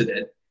invented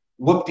it.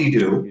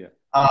 Whoop-de-doo. Yeah.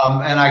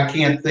 And I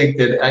can't think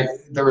that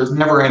there was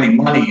never any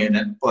money in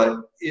it,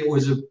 but it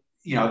was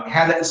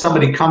had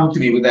somebody come to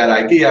me with that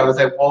idea, I was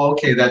like, well,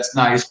 okay, that's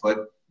nice,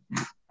 but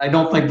I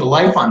don't think the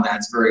life on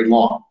that's very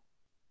long.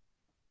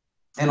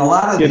 And a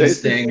lot of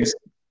these things,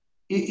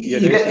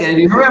 and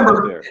you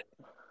remember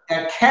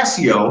at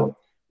Casio,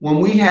 when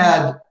we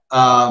had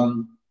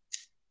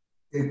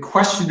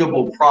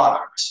questionable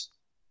products,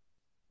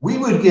 we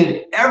would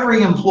get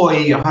every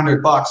employee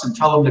 $100 and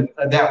tell them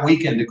that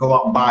weekend to go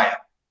out and buy it.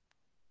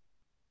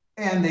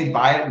 And they'd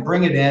buy it and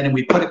bring it in, and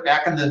we put it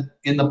back in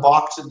the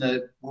box in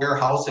the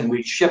warehouse, and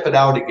we'd ship it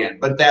out again.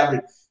 But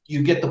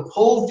you get the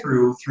pull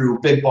through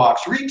big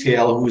box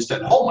retail who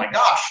said, "Oh my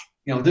gosh,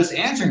 this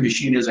answering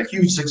machine is a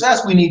huge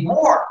success. We need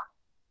more."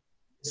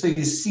 So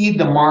you seed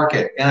the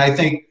market, and I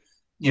think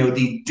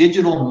the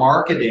digital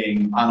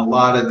marketing on a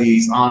lot of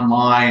these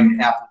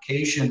online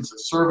applications or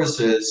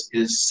services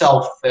is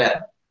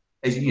self-fed.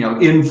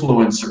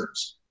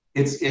 Influencers.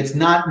 It's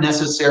not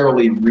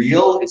necessarily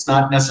real. It's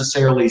not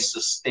necessarily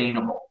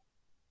sustainable.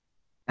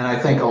 And I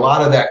think a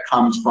lot of that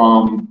comes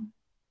from,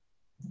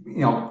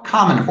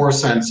 common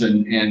horse sense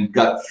and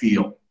gut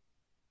feel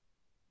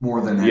more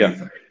than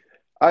anything.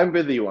 I'm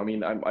with you. I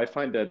mean, I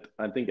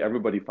think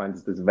everybody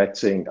finds this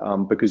vexing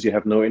because you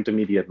have no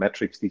intermediate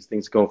metrics. These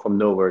things go from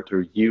nowhere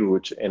to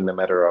huge in a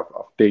matter of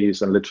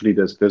days, and literally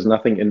there's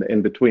nothing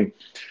in between.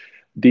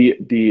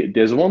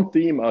 There's one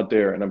theme out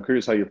there, and I'm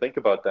curious how you think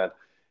about that,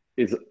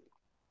 is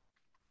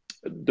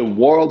the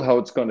world, how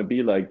it's going to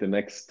be like the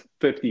next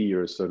 50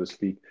 years, so to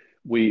speak.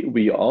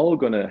 We all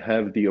going to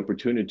have the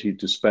opportunity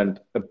to spend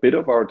a bit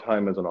of our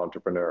time as an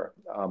entrepreneur.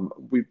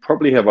 We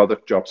probably have other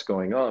jobs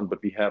going on,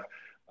 but we have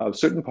a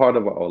certain part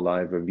of our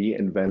life where we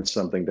invent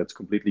something that's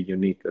completely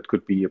unique. That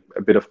could be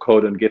a bit of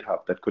code on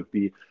GitHub. That could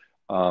be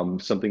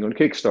something on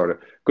Kickstarter.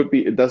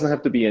 It doesn't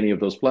have to be any of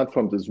those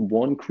platforms. There's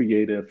one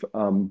creative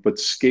but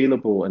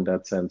scalable in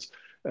that sense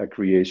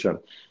creation.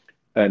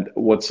 And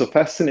what's so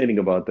fascinating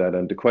about that,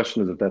 and the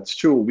question is if that's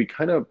true, we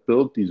kind of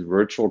build these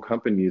virtual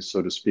companies,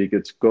 so to speak.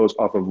 It goes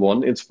off of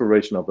one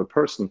inspiration of a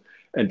person,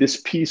 and this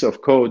piece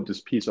of code,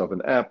 this piece of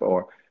an app,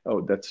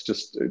 that's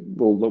just, it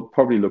will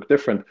probably look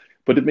different,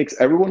 but it makes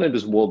everyone in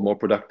this world more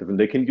productive, and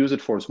they can use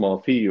it for a small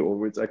fee,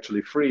 or it's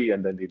actually free,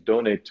 and then they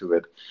donate to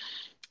it.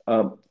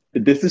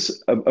 This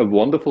is a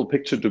wonderful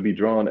picture to be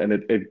drawn, and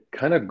it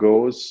kind of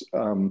goes,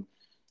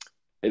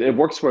 it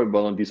works very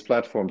well on these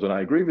platforms. And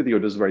I agree with you,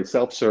 it is very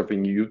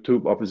self-serving.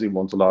 YouTube obviously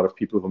wants a lot of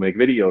people who make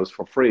videos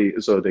for free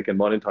so they can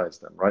monetize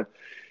them, right?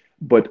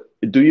 But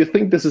do you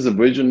think this is a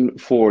vision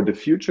for the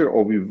future,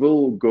 or we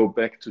will go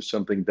back to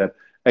something that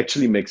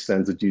actually makes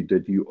sense, that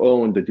you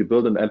own, that you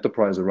build an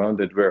enterprise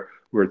around it,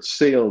 where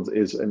sales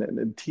is, and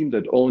a team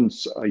that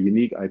owns a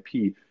unique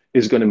IP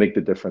is going to make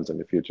the difference in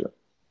the future?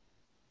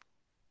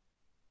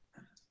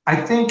 I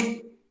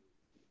think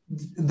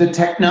the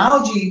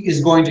technology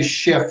is going to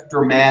shift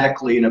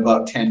dramatically in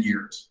about 10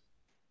 years.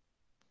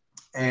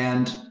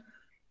 And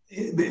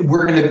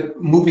we're going to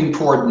moving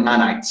toward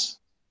nanites.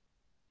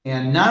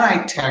 And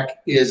nanite tech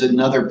is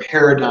another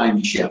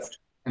paradigm shift.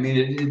 I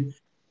mean,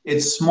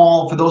 it's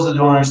small, for those that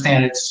don't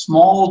understand, it's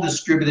small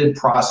distributed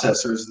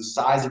processors the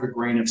size of a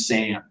grain of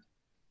sand.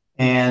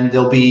 And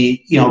they'll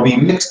be, be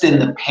mixed in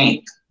the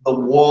paint. The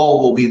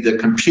wall will be the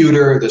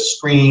computer, the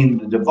screen,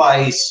 the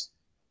device,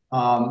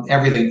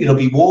 everything. It'll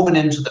be woven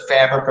into the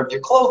fabric of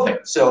your clothing.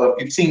 So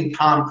if you've seen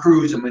Tom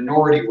Cruise in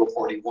Minority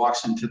Report, he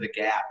walks into the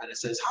Gap and it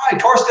says, "Hi,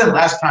 Torsten,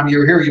 last time you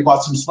were here, you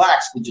bought some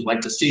slacks. Would you like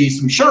to see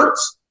some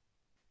shirts?"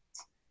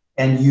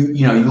 And you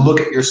look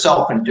at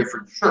yourself in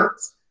different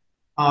shirts.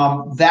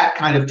 That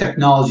kind of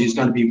technology is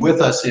going to be with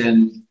us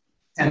in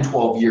 10,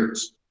 12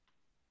 years.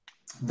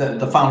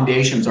 The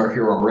foundations are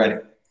here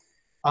already.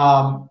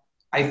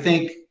 I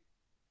think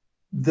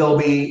there'll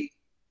be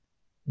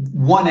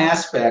one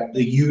aspect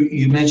that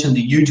you mentioned,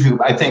 the YouTube.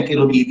 I think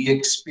it'll be the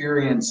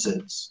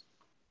experiences,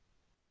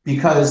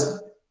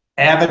 because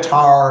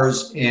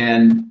avatars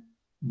and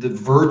the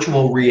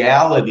virtual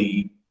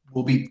reality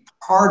will be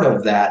part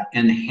of that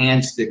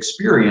enhanced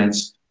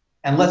experience.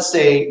 And let's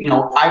say,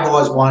 I've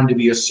always wanted to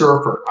be a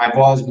surfer. I've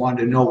always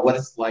wanted to know what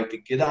it's like to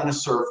get on a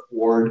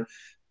surfboard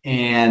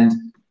and,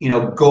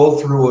 go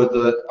through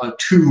a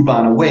tube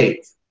on a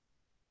wave.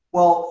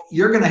 Well,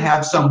 you're going to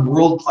have some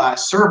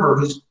world-class surfer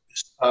who's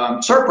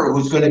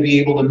going to be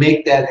able to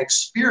make that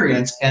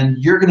experience, and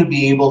you're going to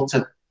be able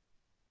to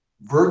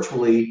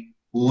virtually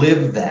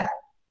live that.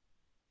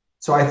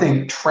 So I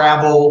think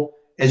travel,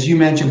 as you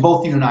mentioned,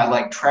 both you and I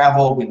like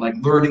travel. We like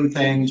learning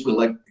things. We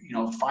like,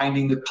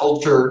 finding the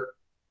culture.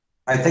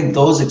 I think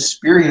those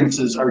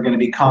experiences are going to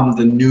become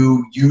the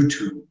new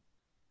YouTube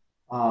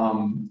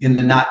in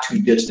the not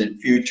too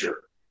distant future.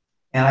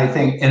 And I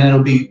think, and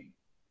it'll be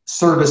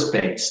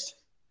service-based.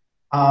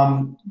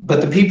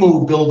 But the people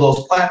who build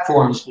those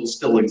platforms will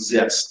still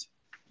exist,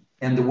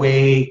 and the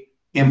way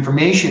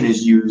information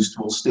is used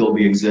will still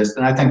exist.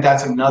 And I think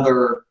that's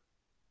another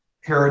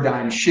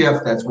paradigm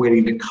shift that's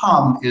waiting to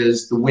come,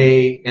 is the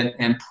way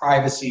and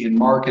privacy and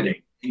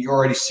marketing. And you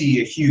already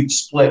see a huge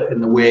split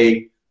in the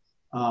way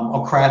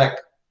autocratic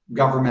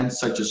governments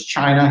such as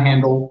China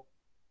handle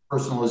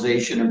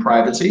personalization and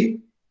privacy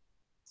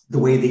the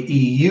way the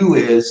EU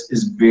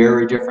is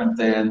very different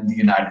than the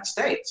United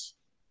States.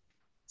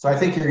 So I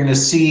think you're going to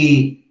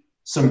see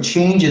some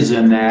changes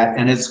in that,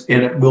 and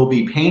it will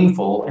be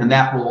painful, and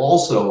that will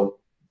also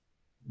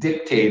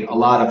dictate a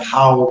lot of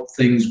how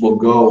things will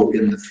go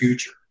in the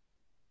future.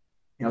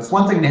 You know, it's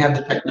one thing to have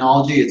the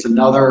technology; it's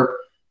another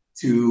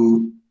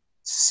to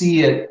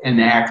see it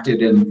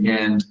enacted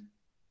and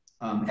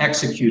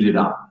executed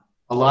on.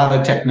 A lot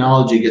of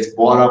technology gets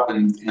bought up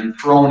and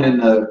thrown in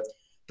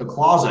the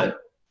closet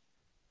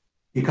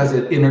because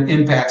it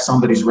impacts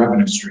somebody's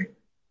revenue stream.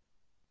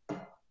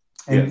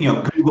 And you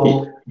know,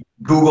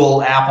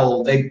 Google,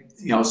 Apple,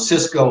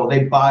 Cisco,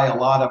 they buy a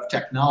lot of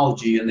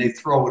technology and they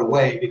throw it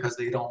away because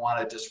they don't want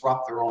to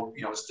disrupt their own,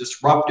 it's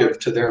disruptive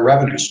to their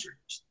revenue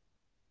streams.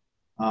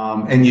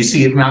 And you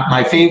see,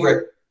 my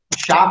favorite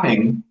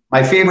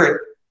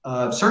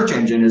search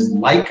engine is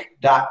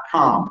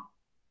like.com.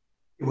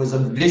 It was a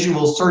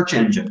visual search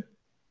engine.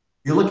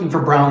 You're looking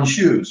for brown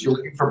shoes. You're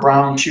looking for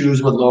brown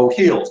shoes with low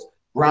heels.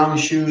 Brown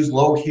shoes,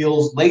 low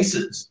heels,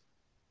 laces.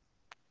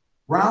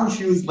 Brown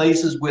shoes,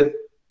 laces with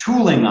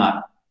tooling on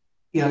it.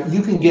 You know,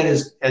 you can get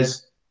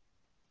as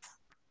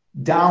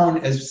down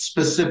as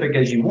specific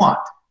as you want.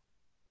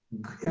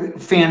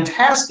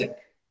 Fantastic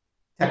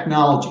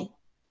technology.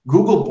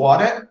 Google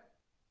bought it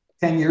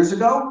 10 years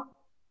ago.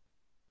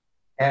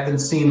 Haven't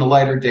seen the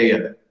lighter day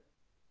of it.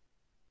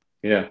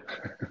 Yeah.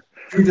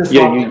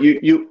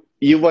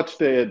 You watched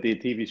the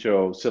TV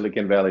show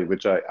Silicon Valley,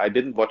 which I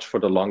didn't watch for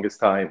the longest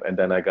time, and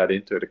then I got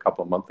into it a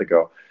couple of months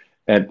ago,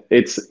 and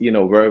it's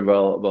very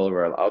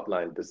well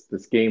outlined,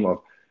 this game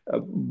of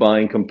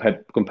buying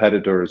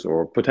competitors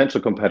or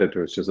potential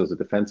competitors just as a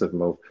defensive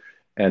move,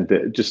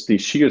 and just the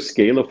sheer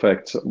scale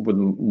effects with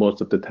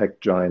most of the tech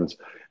giants.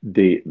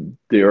 They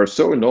are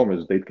so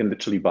enormous they can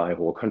literally buy a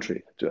whole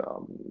country. The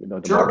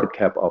Sure. market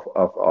cap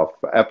of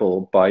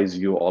Apple buys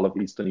you all of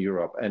Eastern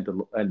Europe,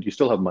 and you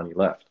still have money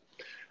left.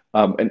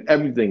 And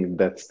everything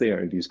that's there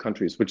in these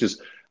countries, which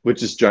is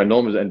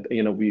ginormous, and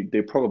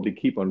they probably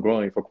keep on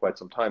growing for quite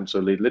some time.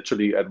 So they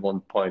literally at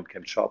one point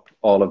can shop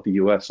all of the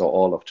US or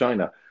all of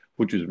China,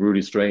 which is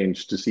really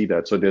strange to see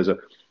that. So there's a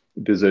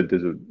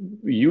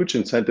huge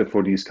incentive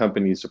for these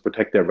companies to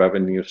protect their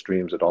revenue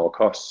streams at all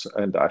costs,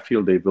 and I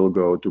feel they will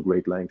go to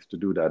great lengths to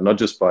do that, not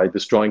just by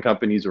destroying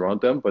companies around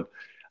them, but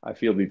I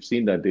feel we've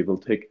seen that they will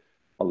take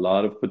a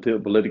lot of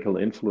political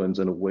influence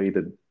in a way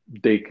that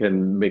they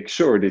can make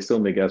sure they still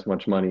make as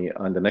much money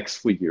on the next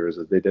 3 years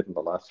as they did in the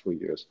last 3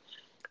 years.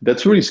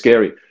 That's really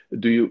scary.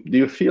 Do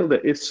you feel there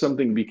is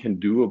something we can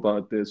do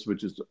about this,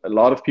 which is a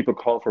lot of people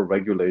call for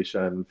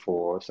regulation,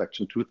 for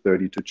Section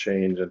 230 to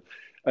change, and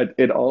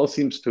it all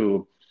seems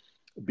to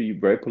be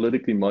very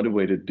politically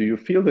motivated. Do you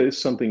feel there is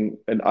something,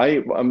 and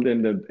I'm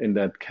in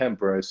that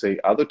camp where I say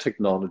other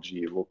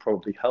technology will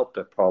probably help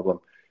that problem.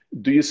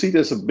 Do you see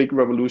there's a big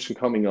revolution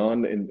coming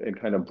on in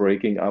kind of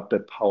breaking up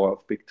that power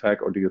of big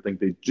tech, or do you think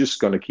they're just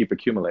going to keep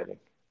accumulating?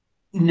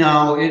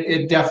 No,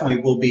 it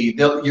definitely will be.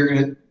 You're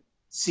going to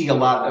see a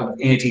lot of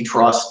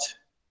antitrust.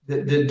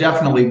 There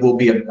definitely will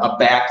be a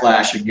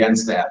backlash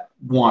against that.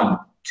 One.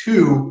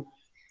 Two,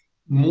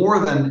 more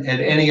than at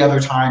any other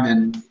time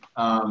in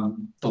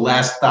the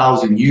last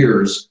 1,000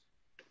 years,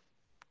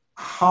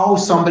 how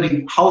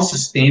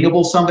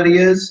sustainable somebody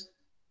is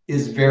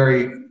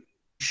very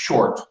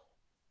short.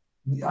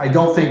 I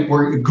don't think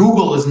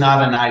Google is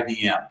not an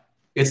IBM.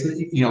 It's,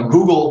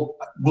 Google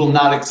will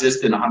not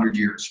exist in 100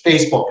 years.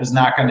 Facebook is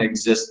not going to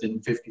exist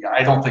in 50.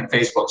 I don't think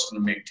Facebook's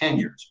going to make 10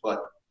 years,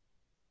 but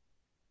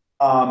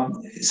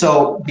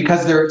so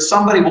because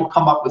somebody will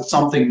come up with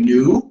something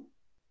new.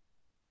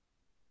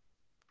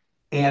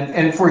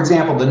 And for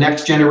example, the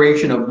next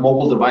generation of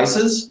mobile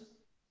devices,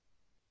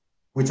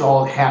 which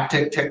all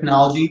haptic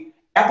technology,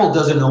 Apple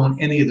doesn't own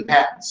any of the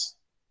patents.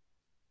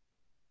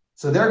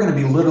 So they're going to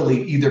be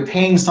literally either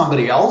paying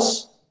somebody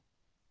else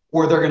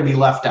or they're going to be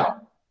left out.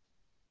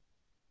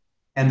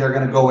 And they're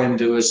going to go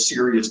into a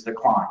serious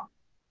decline.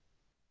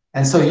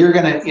 And so you're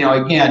going to,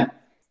 again,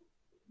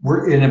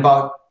 we're in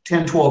about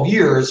 10, 12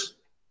 years,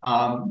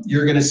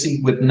 you're going to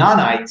see with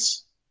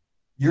nanites,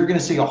 you're going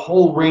to see a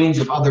whole range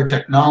of other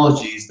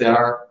technologies that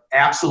are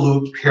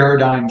absolute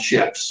paradigm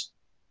shifts.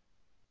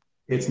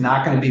 It's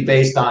not going to be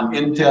based on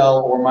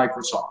Intel or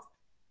Microsoft.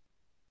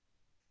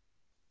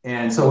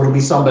 And so it'll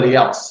be somebody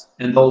else,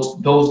 and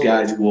those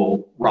guys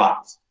will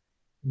rise.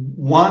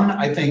 One,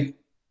 I think,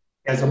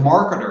 as a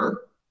marketer,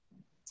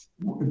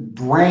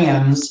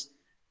 brands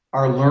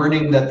are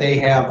learning that they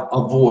have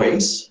a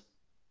voice,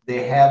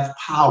 they have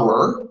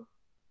power,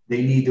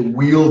 they need to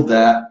wield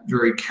that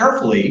very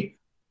carefully,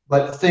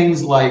 but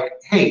things like,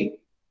 hey,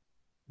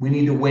 we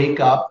need to wake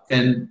up,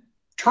 and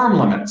term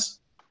limits.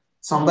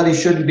 Somebody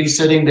shouldn't be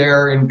sitting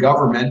there in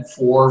government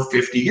for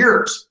 50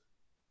 years.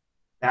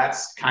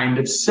 That's kind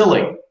of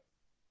silly.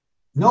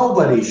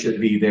 Nobody should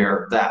be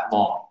there that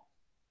long.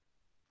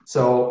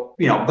 So,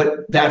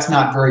 but that's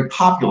not very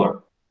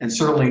popular, and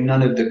certainly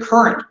none of the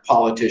current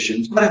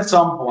politicians. But at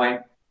some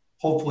point,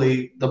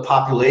 hopefully the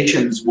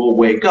populations will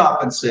wake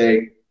up and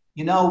say,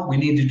 we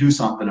need to do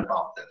something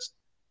about this.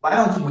 Why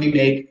don't we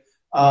make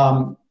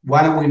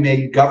why don't we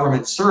make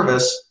government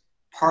service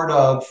part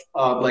of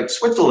like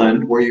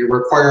Switzerland, where you're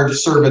required to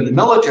serve in the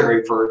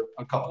military for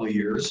a couple of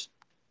years?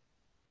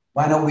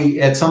 Why don't we,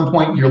 at some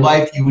point in your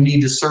life, you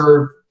need to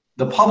serve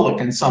the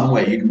public in some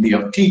way? You can be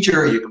a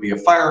teacher, you can be a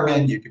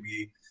fireman, you can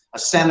be a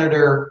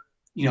senator.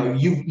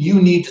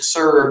 You need to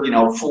serve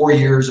 4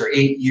 years or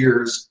 8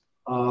 years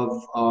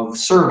of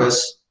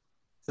service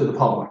to the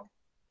public.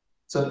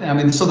 So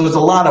so there's a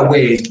lot of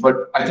ways,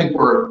 but I think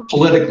we're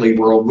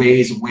a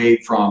ways away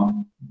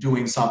from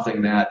doing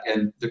something that,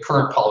 and the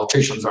current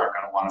politicians aren't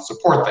going to want to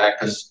support that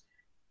because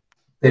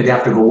they'd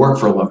have to go work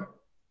for a living.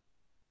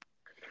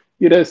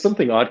 There's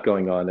something odd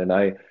going on,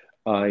 and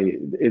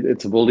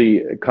it's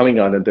really coming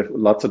on in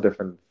lots of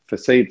different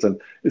facades, and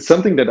it's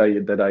something that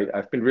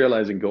I've been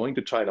realizing going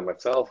to China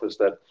myself is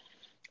that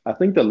I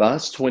think the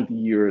last 20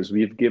 years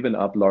we've given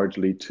up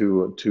largely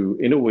to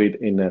innovate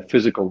in a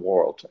physical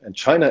world, and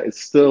China is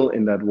still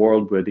in that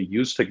world where they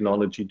use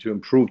technology to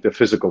improve the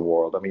physical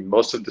world. I mean,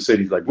 most of the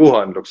cities like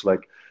Wuhan looks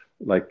like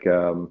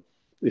a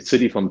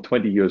city from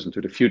 20 years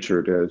into the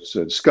future. There's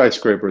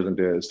skyscrapers, and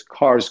there's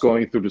cars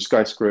going through the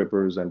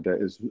skyscrapers, and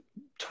there is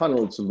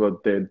tunnels,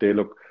 but they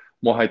look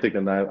more high tech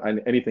than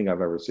anything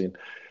I've ever seen.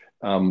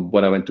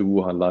 When I went to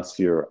Wuhan last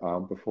year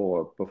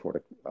before the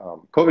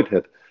COVID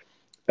hit.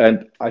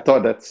 And I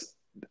thought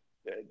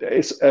there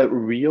is a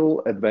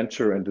real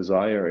adventure and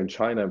desire in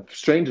China,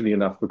 strangely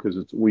enough,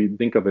 because we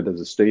think of it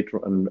as a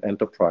state-run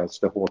enterprise,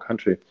 the whole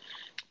country.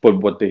 But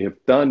what they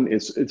have done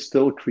is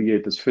still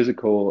create this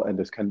physical, and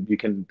you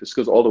can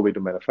discuss all the way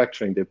to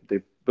manufacturing.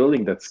 They're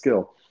building that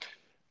skill.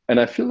 And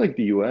I feel like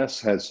the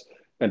US has,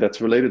 and that's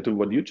related to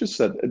what you just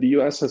said, the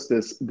US has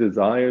this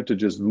desire to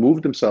just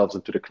move themselves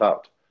into the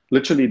cloud.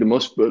 Literally,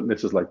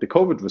 this is like the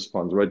COVID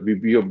response, right?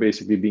 We are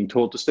basically being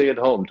told to stay at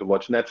home, to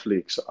watch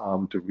Netflix,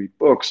 to read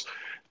books,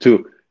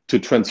 to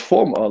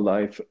transform our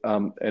life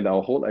and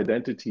our whole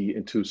identity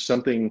into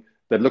something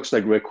that looks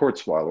like Ray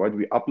Kurzweil, right?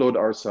 We upload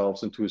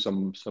ourselves into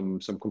some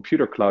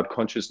computer cloud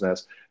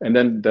consciousness, and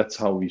then that's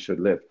how we should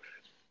live.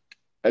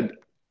 And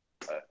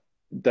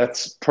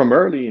that's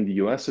primarily in the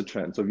US a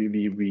trend. So we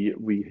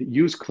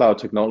use cloud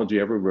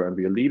technology everywhere, and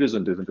we are leaders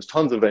in this, and there's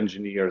tons of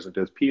engineers, and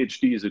there's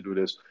PhDs who do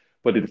this.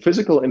 But the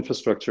physical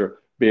infrastructure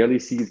barely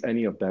sees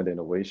any of that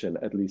innovation,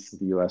 at least in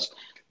the US.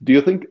 Do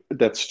you think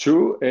that's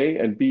true, A?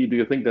 And B, do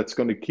you think that's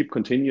going to keep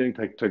continuing?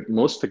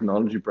 Most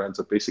technology brands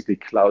are basically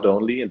cloud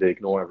only and they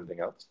ignore everything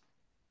else?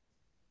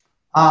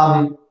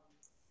 I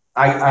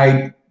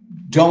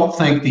don't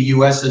think the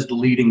US is the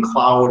leading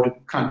cloud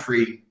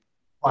country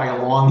by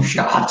a long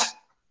shot.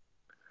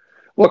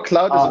 Well,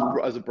 cloud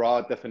is as a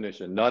broad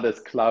definition, not as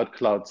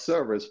cloud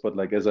service, but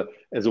like as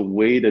a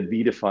way that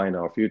we define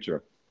our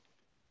future.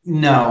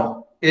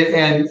 No,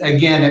 and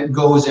again, it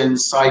goes in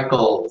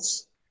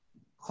cycles.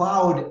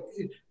 Cloud,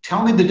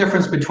 tell me the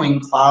difference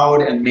between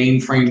cloud and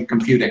mainframe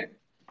computing.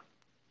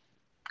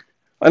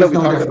 I know we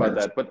talked about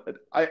that, but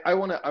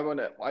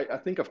I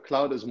think of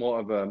cloud as more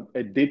of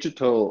a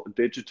digital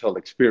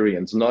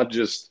experience, not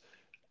just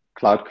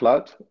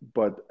cloud,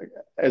 but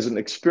as an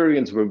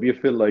experience where we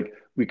feel like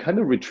we're kind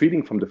of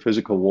retreating from the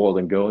physical world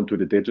and go into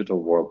the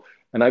digital world.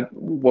 And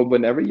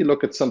whenever you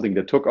look at something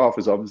that took off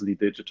is obviously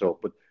digital,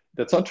 but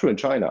that's not true in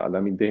China. I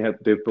mean,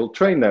 they've built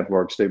train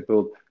networks, they've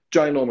built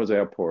ginormous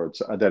airports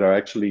that are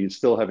actually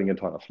still having a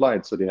ton of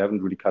flights, so they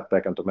haven't really cut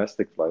back on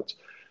domestic flights.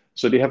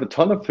 So they have a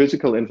ton of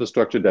physical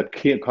infrastructure that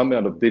can't come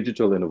out of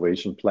digital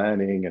innovation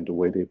planning and the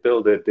way they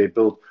build it. They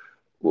build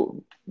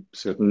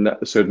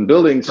certain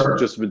buildings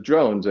just with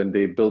drones, and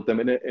they built them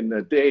in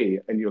a day,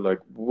 and you're like,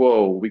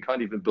 whoa, we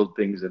can't even build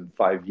things in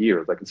 5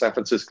 years. Like in San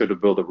Francisco, to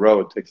build a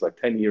road takes like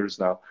 10 years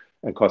now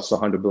and costs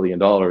 $100 billion,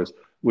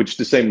 which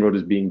the same road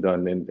is being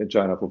done in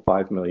China for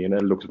 $5 million,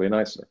 and it looks way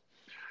nicer.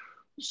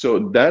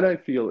 So that I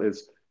feel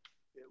is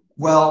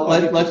well.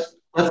 Let's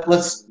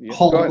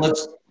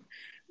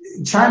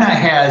China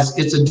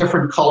it's a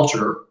different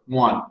culture.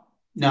 One.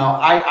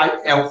 Now,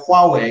 at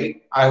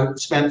Huawei, I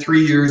spent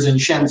 3 years in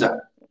Shenzhen,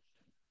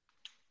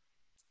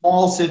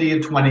 small city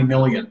of 20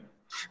 million.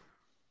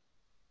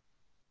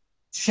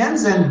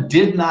 Shenzhen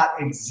did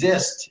not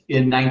exist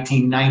in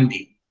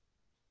 1990.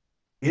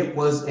 It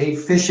was a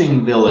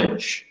fishing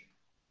village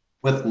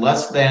with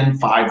less than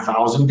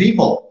 5,000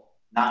 people,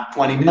 not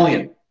 20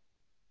 million.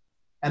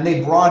 And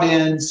they brought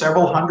in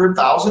several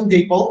 100,000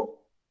 people.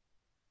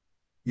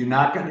 You're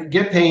not going to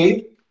get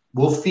paid.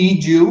 We'll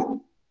feed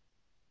you.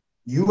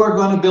 You are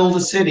going to build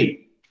a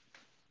city.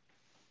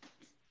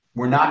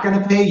 We're not going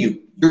to pay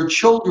you. Your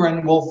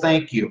children will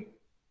thank you.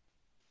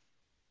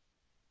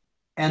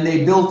 And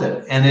they built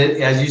it. And it,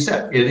 as you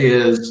said, it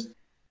is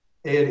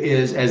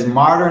as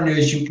modern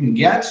as you can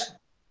get,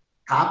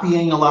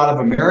 copying a lot of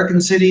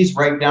American cities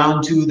right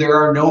down to there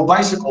are no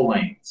bicycle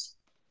lanes.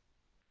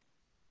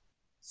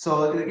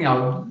 So, you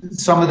know,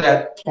 some of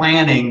that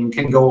planning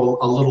can go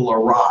a little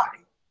awry.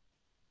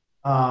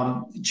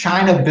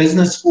 China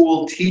Business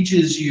School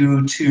teaches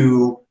you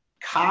to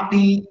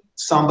copy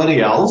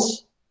somebody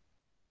else,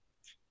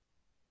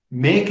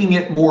 making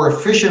it more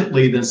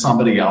efficiently than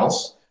somebody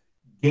else,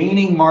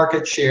 gaining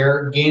market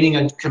share, gaining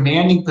a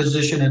commanding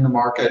position in the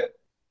market,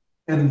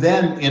 and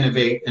then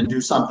innovate and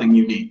do something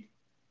unique.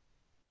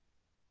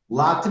 A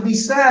lot to be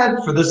said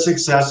for the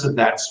success of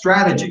that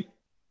strategy.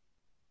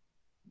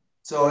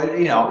 So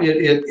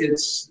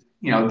it's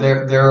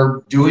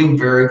they're doing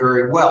very,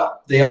 very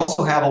well. They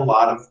also have a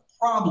lot of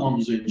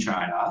problems in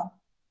China,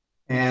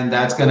 and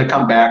that's going to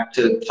come back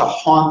to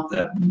haunt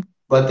them.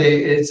 But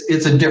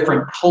it's a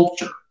different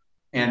culture,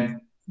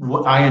 and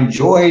what I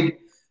enjoyed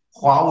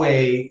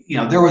Huawei.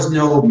 There was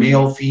no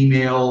male,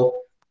 female.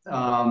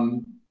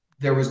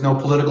 There was no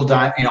political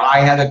I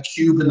had a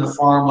cube in the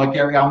farm like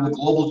I'm the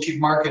global chief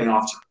marketing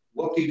officer.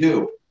 What do you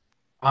do?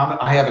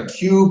 I have a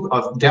cube,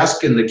 a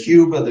desk in the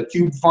cube of the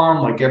cube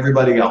farm like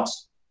everybody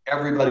else.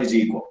 Everybody's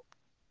equal,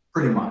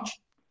 pretty much.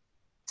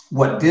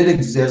 What did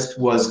exist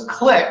was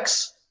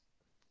cliques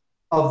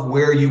of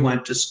where you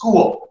went to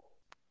school.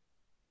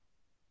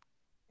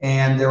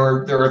 And there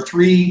are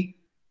 3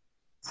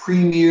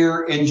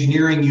 premier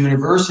engineering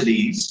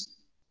universities,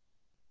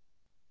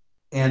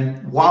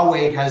 and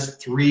Huawei has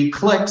 3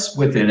 cliques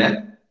within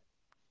it.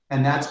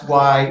 And that's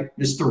why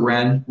Mr.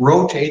 Ren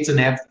rotates and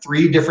have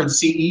 3 different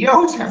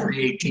CEOs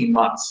every 18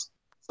 months,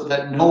 so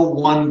that no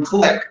one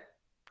clique.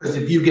 Because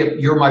if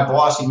you're my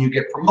boss and you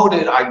get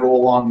promoted, I go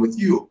along with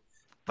you.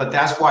 But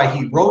that's why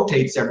he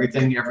rotates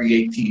everything every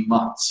 18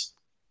 months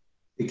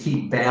to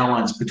keep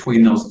balance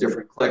between those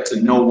different cliques,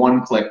 and no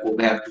one clique will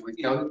have to,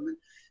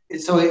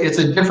 So it's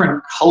a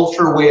different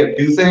culture way of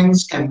do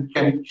things.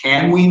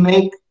 Can we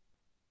make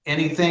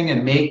anything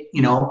and make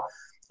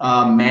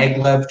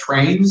maglev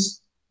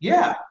trains?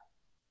 Yeah.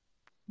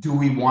 Do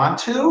we want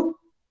to?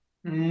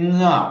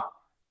 No.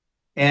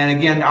 And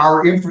again,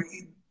 our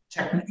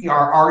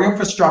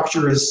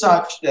infrastructure is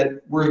such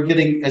that we're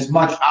getting as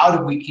much out as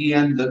we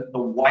can, the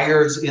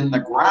wires in the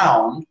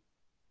ground,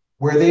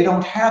 where they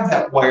don't have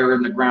that wire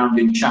in the ground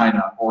in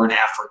China or in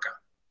Africa.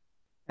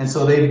 And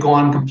so they've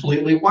gone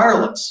completely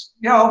wireless.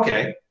 Yeah,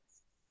 okay.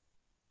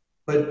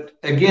 But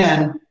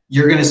again,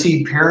 you're going to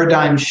see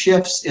paradigm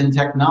shifts in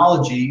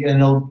technology,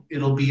 and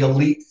it'll be a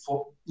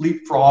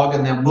leapfrog,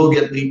 and then we'll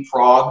get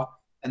leapfrog.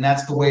 And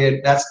that's the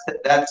way that's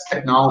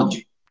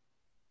technology.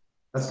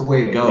 That's the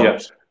way it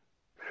goes.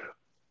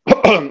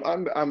 Yeah.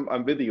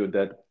 I'm with you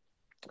that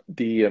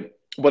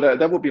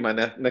that would be my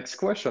next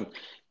question.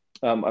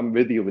 I'm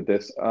with you with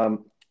this.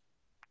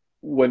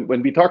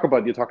 When we talk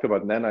about, you talked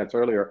about nanites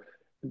earlier.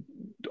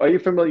 Are you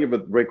familiar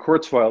with Ray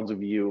Kurzweil's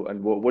view,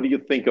 and what do you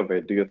think of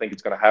it? Do you think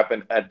it's going to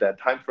happen at that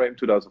time frame,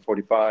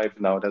 2045?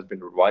 Now it has been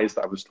revised,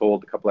 I was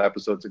told a couple of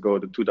episodes ago,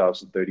 to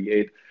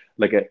 2038,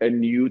 like a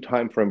new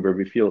time frame where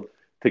we feel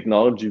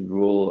technology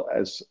will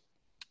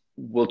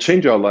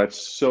change our lives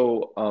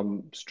so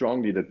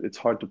strongly that it's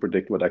hard to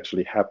predict what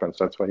actually happens.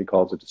 That's why he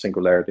calls it a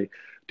singularity.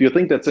 Do you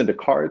think that's in the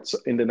cards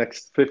in the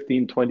next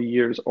 15, 20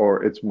 years,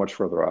 or it's much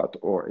further out,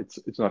 or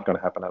it's not going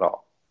to happen at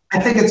all? I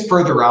think it's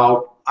further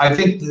out. I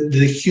think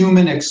the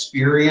human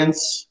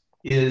experience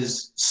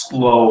is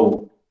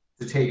slow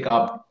to take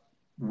up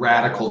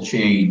radical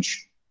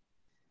change.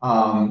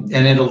 And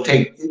it'll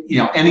take,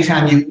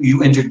 anytime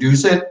you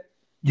introduce it,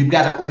 you've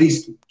got at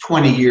least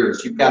 20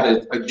 years. You've got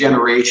a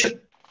generation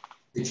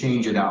to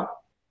change it out.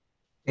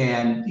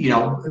 And,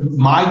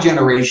 my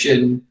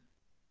generation,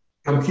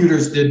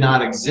 computers did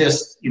not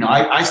exist.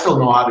 I still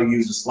know how to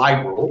use a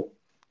slide rule.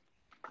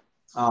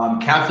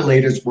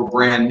 Calculators were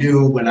brand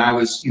new when I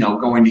was,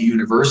 going to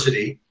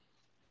university.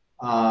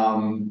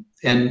 And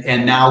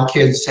now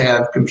kids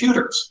have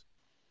computers.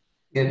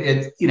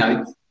 It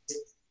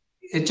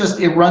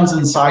runs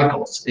in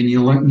cycles, and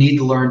you need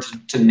to learn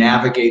to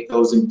navigate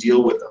those and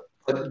deal with them.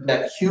 But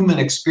that human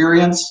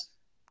experience,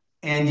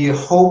 and you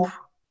hope,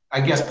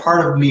 I guess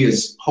part of me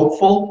is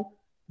hopeful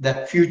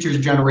that future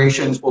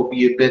generations will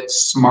be a bit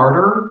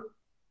smarter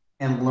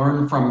and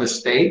learn from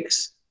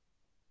mistakes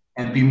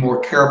and be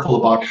more careful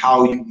about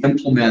how you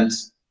implement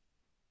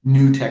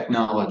new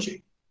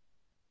technology.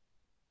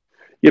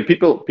 Yeah,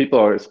 people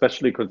are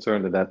especially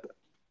concerned in that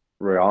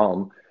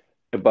realm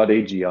about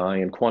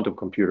AGI and quantum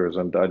computers,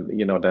 and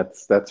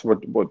that's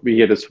what we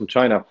hear this from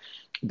China.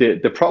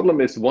 The problem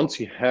is, once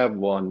you have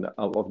one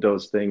of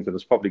those things, and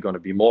there's probably going to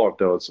be more of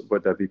those,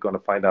 but that we're going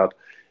to find out.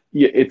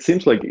 It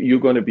seems like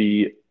you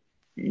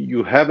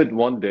have it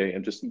one day,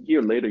 and just a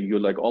year later, you're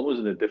like almost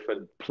in a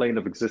different plane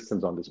of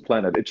existence on this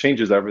planet. It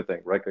changes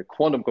everything, right? A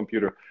quantum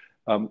computer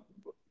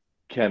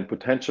can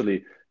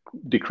potentially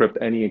decrypt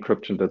any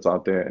encryption that's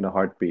out there in a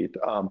heartbeat.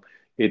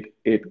 It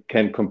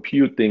can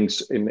compute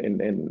things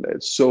in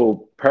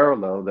so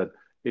parallel that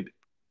it.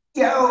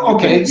 Yeah.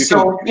 Okay.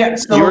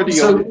 You're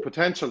the only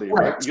potentially,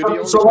 right? You're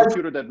the only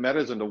computer that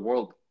matters in the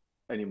world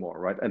anymore,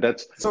 right? And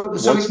that's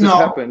once this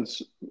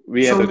happens,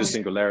 we enter the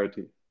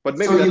singularity. But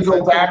maybe you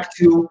go back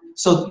to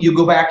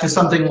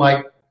something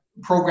like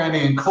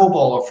programming in COBOL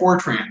or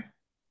Fortran,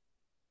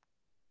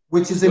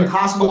 which is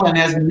impossible and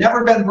has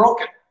never been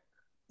broken.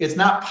 It's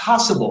not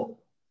possible.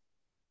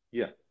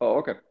 Yeah. Oh,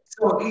 okay.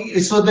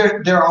 So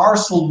there are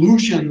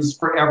solutions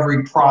for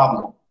every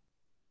problem,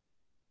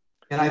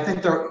 and I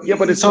think there. Yeah,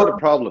 but it's not a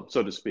problem,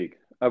 so to speak.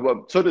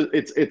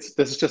 This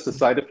is just a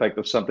side effect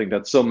of something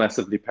that's so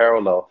massively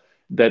parallel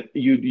that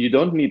you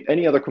don't need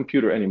any other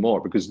computer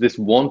anymore, because this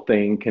one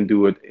thing can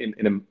do it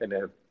in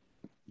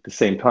the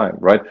same time,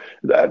 right?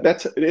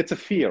 It's a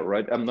fear,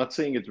 right? I'm not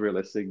saying it's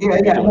realistic. Yeah,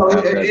 You yeah, don't no,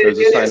 have that. There's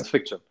a science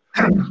fiction.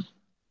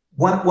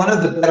 One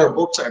of the better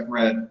books I've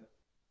read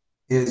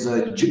is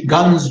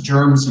Guns,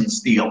 Germs, and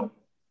Steel,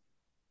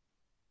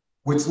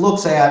 which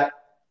looks at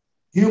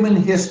human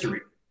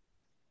history,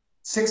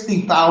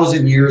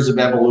 60,000 years of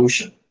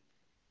evolution.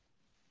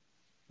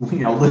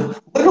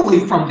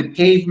 Literally from the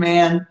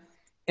caveman,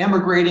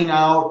 emigrating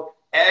out,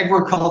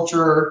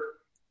 agriculture,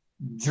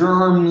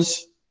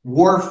 germs,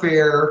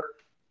 warfare,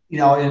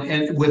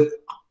 and with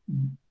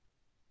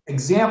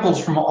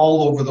examples from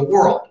all over the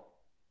world.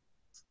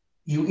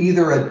 You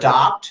either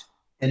adopt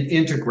and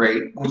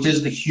integrate, which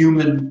is the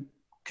human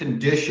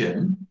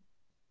condition,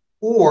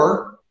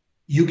 or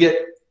you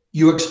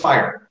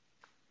expire.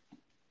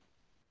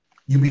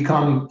 You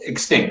become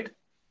extinct.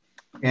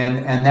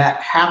 And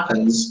that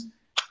happens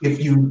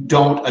if you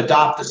don't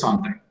adopt to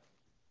something.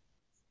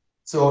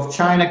 So if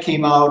China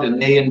came out and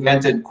they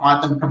invented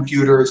quantum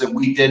computers and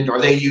we didn't,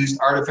 or they used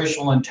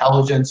artificial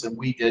intelligence and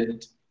we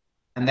didn't,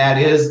 and that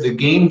is the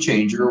game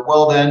changer,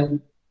 well,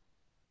 then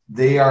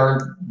they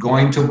are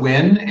going to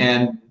win,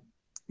 and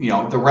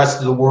the rest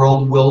of the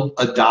world will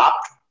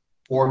adopt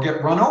or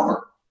get run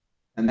over.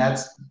 And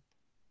that's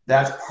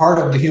part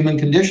of the human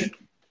condition.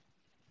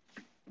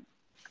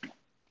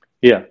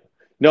 Yeah.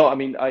 No, I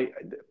mean,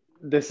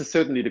 this is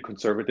certainly the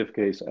conservative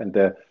case, and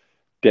there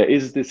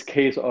is this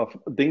case of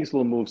things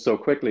will move so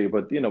quickly,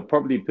 but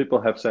probably people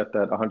have said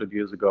that 100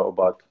 years ago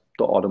about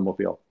the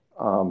automobile,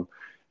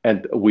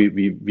 and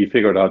we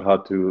figured out how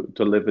to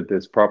live with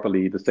this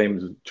properly. The same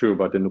is true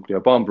about the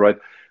nuclear bomb, right?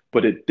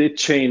 But it did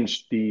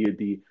change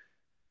the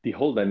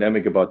whole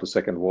dynamic about the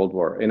Second World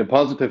War in a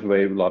positive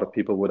way. A lot of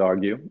people would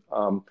argue,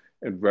 and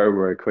very,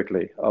 very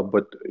quickly.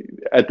 But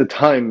at the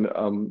time,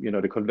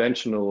 the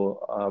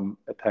conventional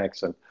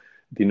attacks and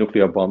the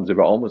nuclear bombs, they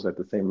were almost at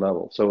the same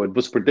level. So it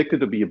was predicted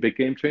to be a big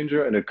game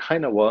changer, and it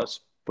kind of was,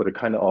 but it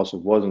kind of also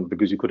wasn't,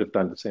 because you could have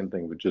done the same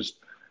thing with just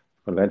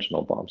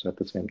conventional bombs at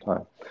the same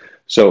time.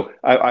 So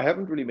I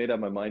haven't really made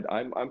up my mind.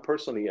 I'm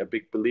personally a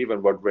big believer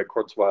in what Ray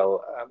Kurzweil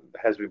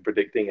has been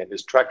predicting, and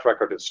his track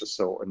record is just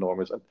so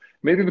enormous. And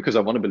maybe because I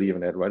want to believe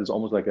in it, right? It's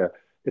almost like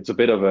it's a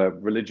bit of a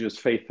religious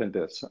faith in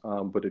this,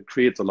 but it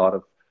creates a lot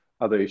of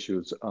other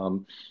issues.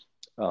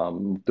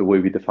 The way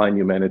we define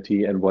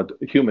humanity and what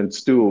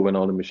humans do when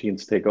all the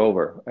machines take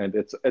over, and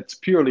it's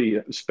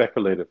purely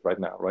speculative right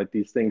now, right?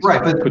 These things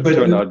could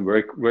turn out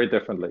very, very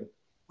differently.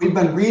 We've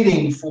been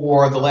reading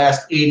for the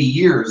last 80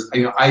 years.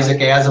 Isaac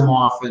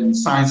Asimov and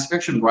science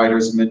fiction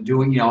writers have been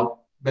doing,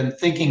 been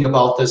thinking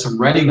about this and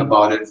writing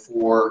about it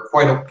for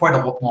quite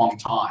a long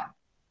time.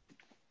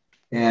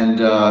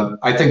 And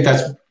I think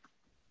that's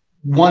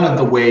one of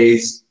the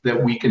ways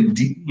that we can,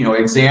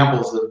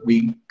 examples that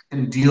we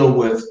can deal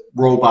with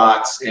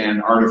robots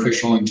and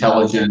artificial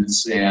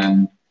intelligence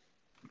and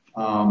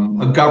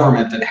a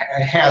government that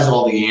has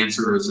all the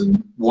answers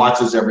and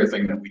watches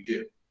everything that we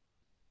do.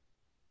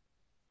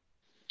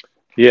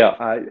 Yeah,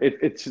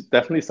 it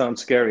definitely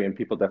sounds scary, and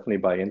people definitely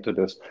buy into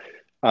this.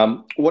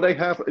 What I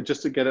have,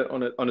 just to get it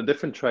on a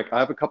different track, I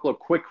have a couple of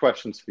quick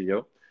questions for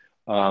you,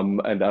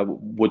 and I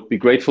would be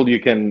grateful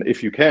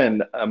if you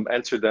can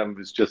answer them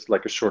with just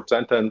like a short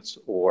sentence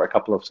or a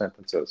couple of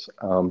sentences.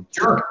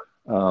 Sure.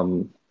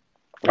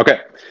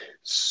 Okay,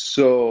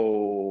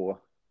 so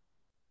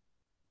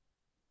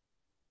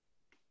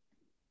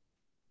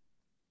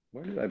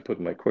where did I put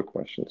my quick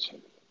questions?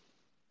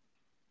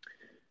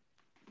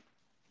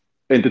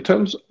 In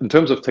terms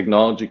of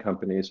technology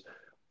companies,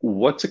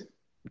 what's a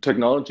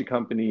technology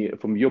company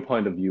from your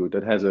point of view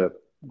that has a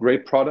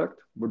great product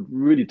but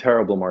really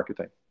terrible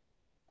marketing?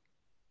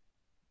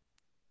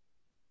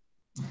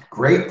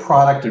 Great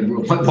product,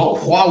 and well,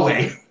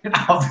 Huawei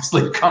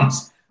obviously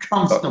comes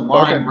to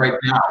mind right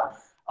now.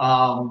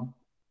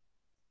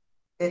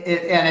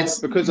 And it's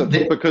because of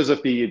the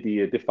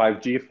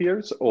 5G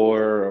fears,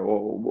 or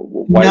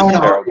why is it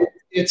terrible?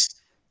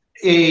 It's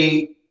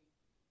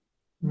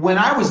when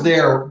I was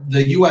there,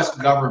 the U.S.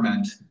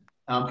 government,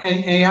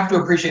 and you have to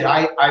appreciate,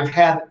 I've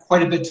had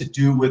quite a bit to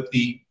do with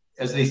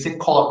as they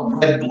call it,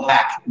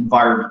 red-black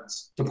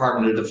environments,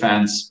 Department of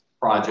Defense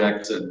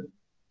projects, and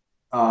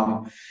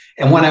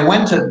when I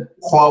went to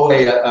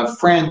Huawei, a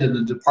friend in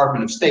the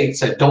Department of State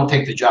said, "Don't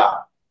take the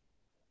job."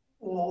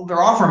 Well,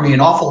 they're offering me an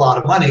awful lot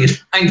of money,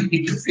 and I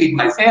need to feed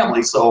my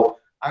family, so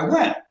I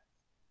went.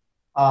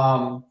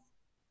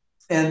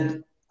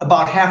 And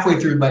about halfway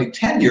through my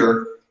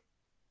tenure,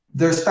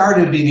 there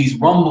started to be these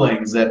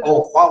rumblings that,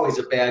 Huawei's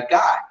a bad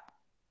guy.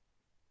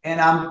 And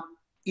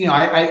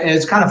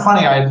it's kind of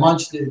funny. I had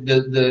lunch.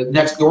 The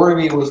next door to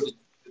me was the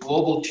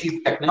global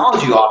chief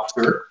technology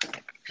officer,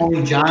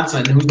 Tony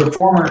Johnson, who's a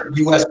former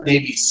U.S.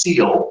 Navy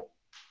SEAL.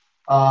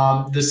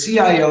 The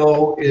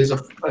CIO is a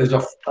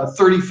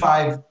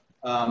 35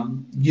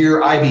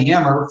 year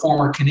IBMer,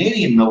 former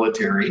Canadian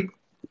military,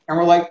 and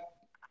we're like,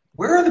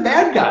 where are the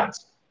bad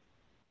guys?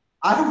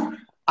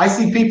 I I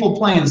see people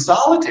playing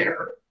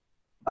solitaire.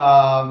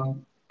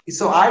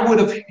 So I would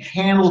have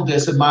handled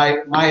this, and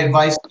my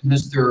advice to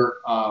Mr.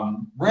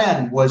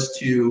 Wren was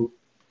to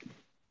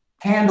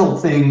handle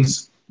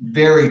things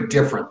very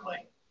differently,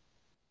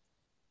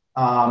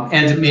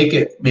 and to make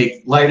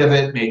light of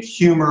it, make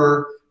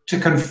humor, to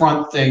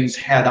confront things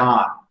head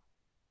on.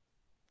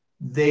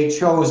 They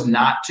chose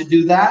not to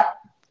do that,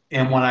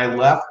 and when I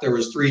left, there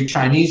was 3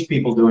 Chinese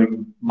people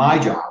doing my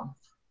job,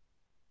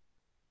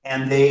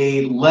 and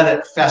they let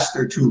it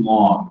fester too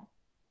long.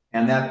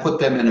 And that put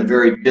them in a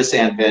very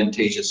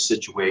disadvantageous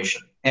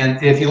situation.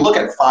 And if you look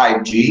at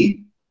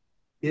 5G,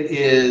 it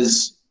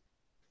is,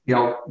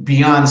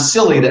 beyond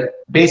silly that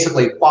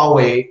basically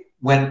Huawei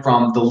went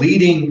from the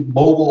leading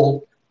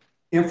mobile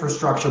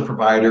infrastructure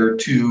provider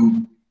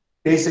to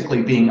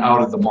basically being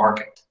out of the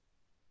market.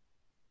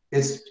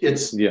 That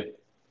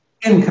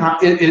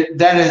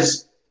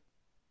is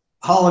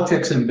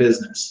politics and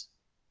business,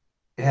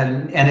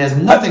 and has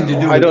nothing to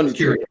do with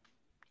security.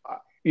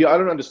 Yeah, I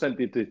don't understand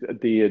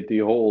the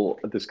whole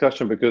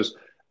discussion, because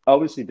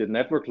obviously the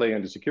network layer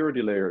and the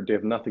security layer, they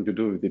have nothing to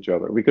do with each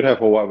other. We could have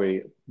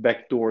Huawei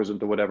backdoors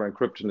into whatever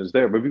encryption is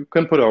there, but we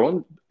can put our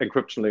own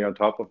encryption layer on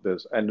top of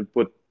this, and it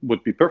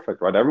would be perfect,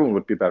 right? Everyone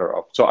would be better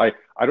off. So I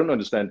don't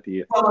understand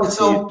the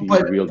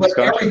real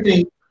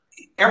discussion.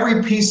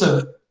 Every piece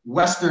of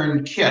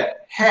Western kit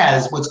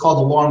has what's called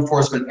the Law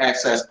Enforcement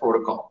Access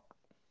Protocol,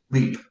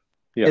 LEAP.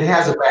 Yeah. It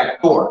has a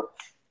backdoor.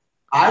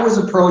 I was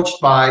approached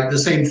by the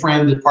same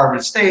friend, the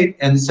Department of State,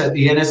 and said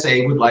the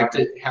NSA would like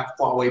to have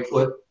Huawei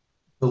put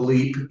the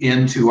LEAP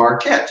into our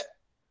kit.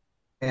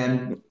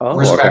 And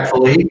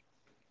respectfully,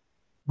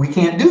 we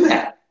can't do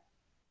that,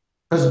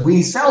 because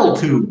we sell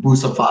to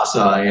Burkina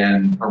Faso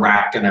and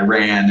Iraq and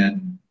Iran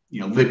and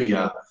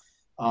Libya,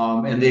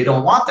 and they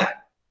don't want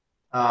that.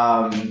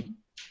 And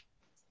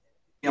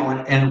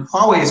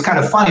Huawei is kind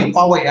of funny.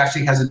 Huawei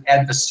actually has an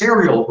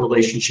adversarial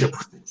relationship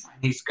with the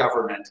Chinese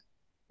government.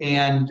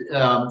 And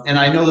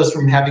I know this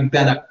from having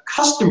been a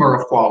customer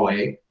of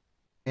Huawei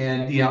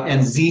and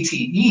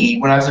ZTE.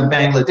 When I was in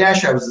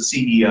Bangladesh, I was the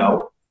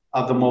CEO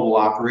of the mobile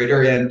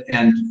operator, and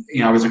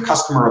I was a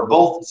customer of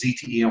both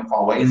ZTE and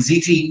Huawei. And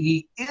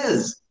ZTE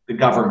is the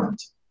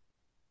government.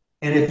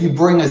 And if you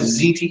bring a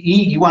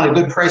ZTE, you want a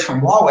good price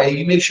from Huawei,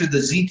 you make sure the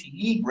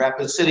ZTE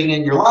rep is sitting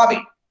in your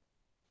lobby,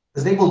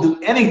 because they will do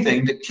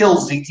anything to kill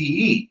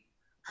ZTE.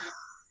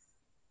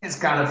 It's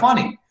kind of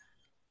funny.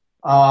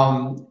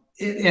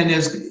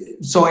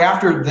 So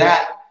after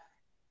that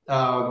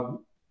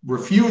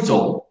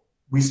refusal,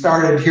 we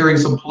started hearing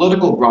some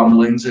political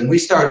grumblings, and we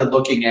started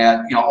looking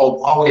at,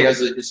 Huawei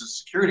is a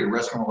security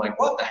risk, and we're like,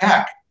 what the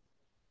heck?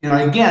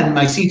 Again,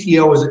 my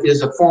CTO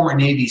is a former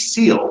Navy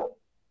SEAL,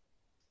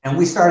 and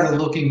we started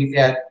looking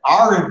at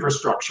our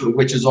infrastructure,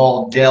 which is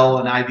all Dell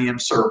and IBM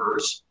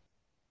servers,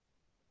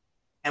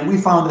 and we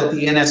found that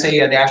the NSA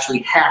had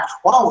actually hacked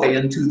Huawei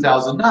in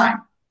 2009.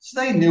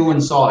 So they knew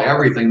and saw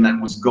everything that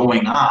was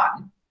going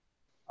on.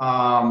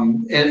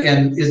 And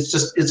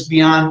it's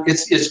beyond,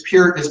 it's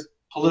pure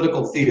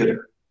political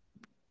theater.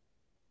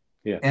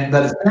 Yeah. And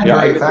that is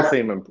very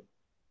effective.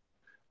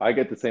 I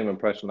get the same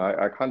impression.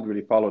 I can't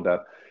really follow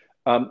that.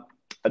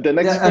 The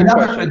next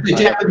question.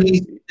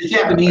 The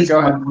Japanese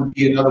one would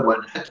be another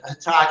one.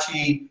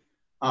 Hitachi,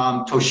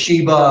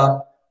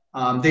 Toshiba,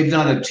 they've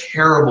done a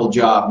terrible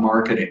job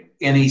marketing.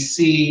 NEC,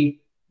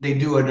 they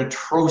do an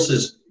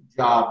atrocious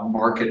job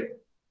marketing.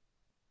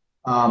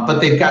 But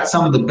they've got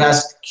some of the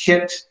best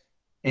kit.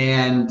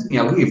 And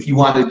if you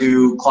want to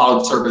do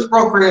cloud service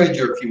brokerage,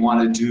 or if you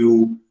want to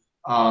do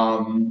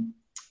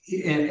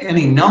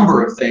any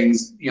number of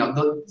things,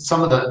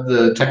 some of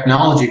the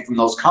technology from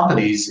those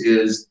companies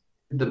is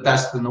the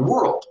best in the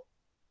world.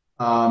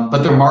 But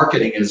their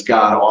marketing is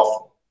god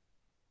awful.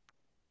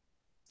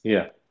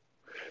 Yeah.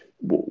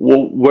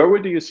 Well, where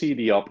do you see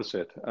the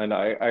opposite? And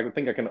I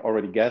think I can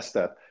already guess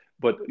that.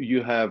 But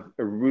you have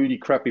a really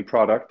crappy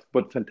product,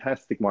 but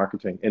fantastic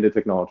marketing in the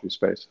technology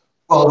space.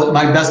 Well,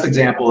 my best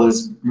example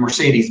is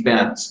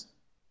Mercedes-Benz.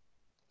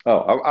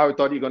 Oh, I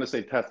thought you were going to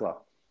say Tesla.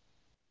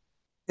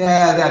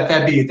 Yeah,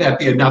 that'd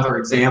be another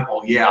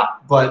example. Yeah,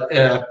 but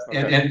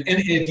and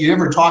if you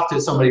ever talk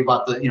to somebody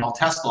about the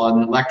Tesla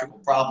and the electrical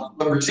problem,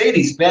 but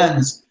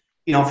Mercedes-Benz,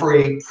 for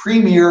a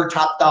premier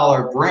top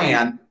dollar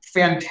brand,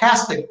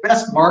 fantastic,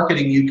 best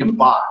marketing you can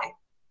buy.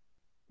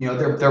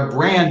 Their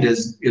brand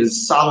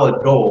is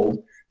solid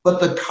gold. But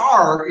the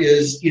car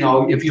is,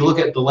 if you look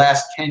at the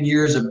last 10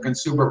 years of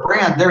consumer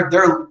brand,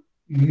 they're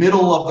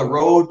middle of the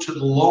road to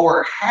the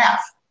lower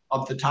half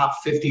of the top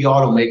 50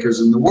 automakers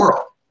in the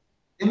world.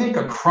 They make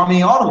a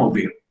crummy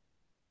automobile,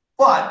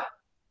 but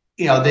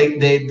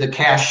the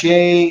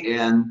cachet,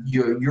 and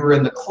you're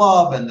in the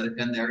club,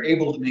 and they're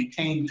able to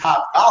maintain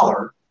top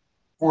dollar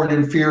for an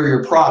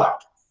inferior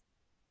product,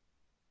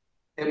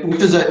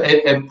 which is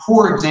a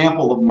poor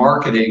example of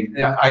marketing.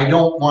 I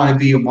don't want to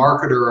be a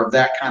marketer of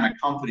that kind of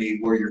company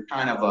where you're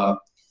kind of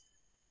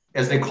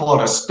as they call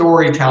it, a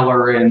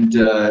storyteller, and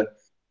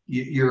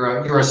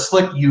you're a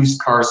slick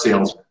used car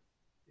salesman.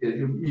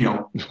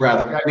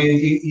 rather, I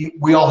mean,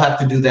 we all have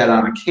to do that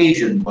on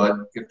occasion, but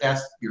if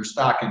that's your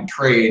stock in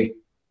trade,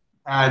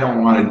 I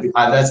don't want to,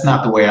 that's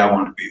not the way I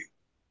want to be.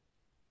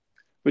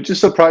 Which is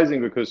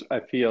surprising because I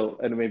feel,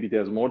 and maybe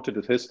there's more to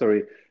this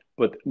history,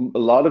 but a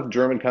lot of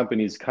German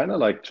companies, kind of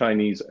like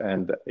Chinese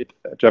and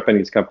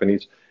Japanese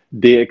companies,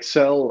 they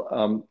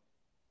excel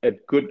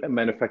at good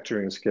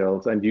manufacturing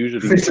skills, and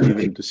usually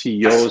even the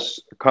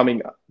CEOs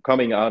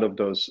coming out of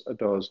those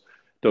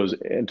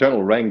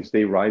internal ranks,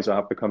 they rise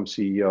up, become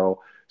CEO.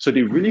 So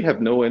they really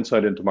have no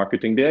insight into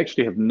marketing. They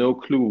actually have no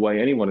clue why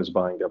anyone is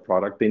buying their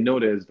product. They know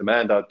there's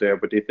demand out there,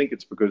 but they think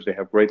it's because they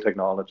have great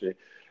technology.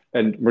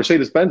 And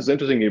Mercedes-Benz is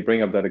interesting you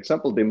bring up that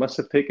example. They must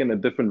have taken a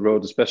different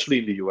road, especially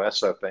in the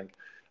US, I think.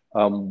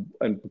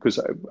 And because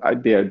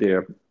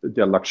their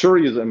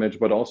luxurious image,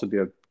 but also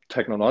their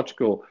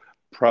technological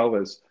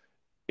prowess,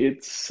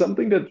 it's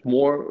something that's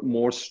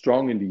more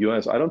strong in the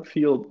US. I don't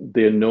feel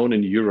they're known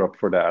in Europe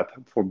for that,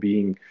 for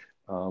being,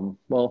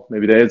 well,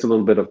 maybe there is a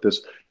little bit of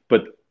this,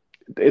 but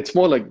it's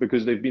more like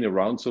because they've been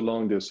around so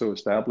long, they're so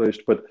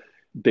established, but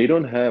they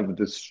don't have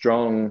this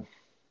strong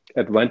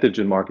advantage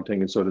in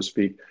marketing, and so to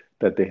speak,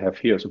 that they have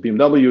here. So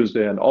BMW is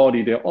there and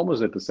Audi, they're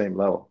almost at the same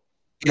level.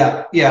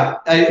 Yeah, yeah.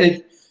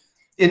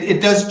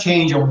 It does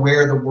change on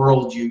where the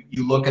world you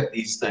look at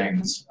these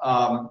things,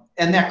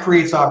 and that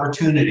creates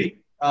opportunity.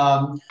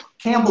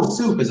 Campbell's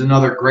Soup is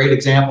another great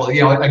example.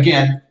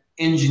 Again,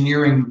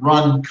 engineering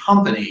run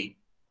company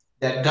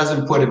that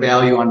doesn't put a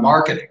value on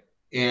marketing,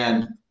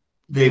 and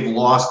they've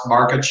lost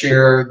market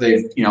share.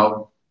 They've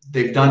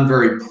done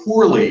very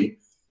poorly.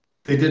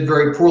 They did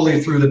very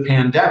poorly through the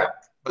pandemic,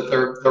 but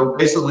they're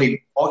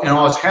basically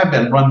always have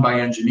been run by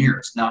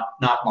engineers, not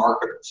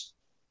marketers.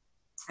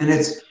 And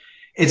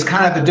it's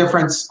kind of the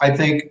difference, I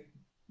think,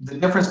 the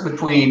difference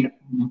between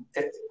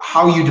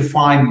how you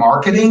define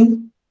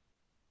marketing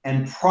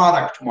and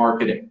product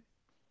marketing.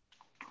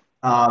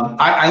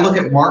 I look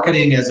at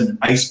marketing as an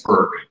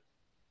iceberg.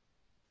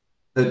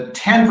 The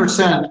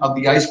 10% of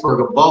the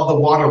iceberg above the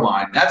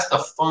waterline, that's the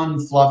fun,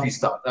 fluffy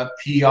stuff, the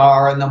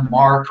PR and the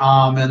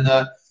Marcom and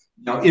the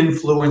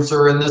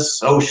influencer and the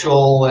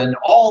social and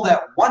all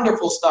that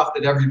wonderful stuff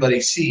that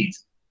everybody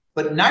sees.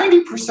 But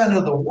 90%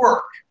 of the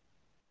work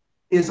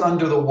is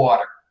under the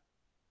water.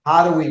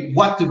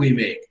 What do we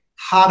make?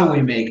 How do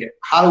we make it?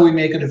 How do we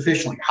make it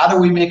efficiently? How do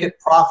we make it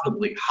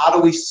profitably? How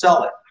do we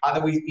sell it? How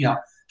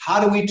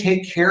do we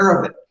take care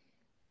of it?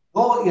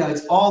 Well,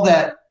 it's all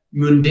that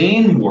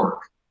mundane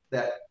work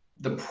that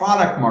the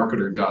product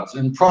marketer does,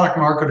 and product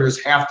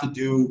marketers have to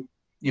do,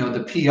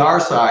 the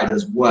PR side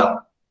as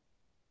well.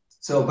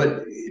 So,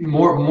 but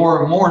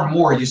more and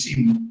more, you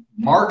see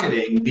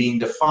marketing being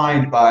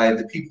defined by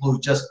the people who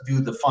just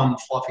do the fun,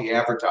 fluffy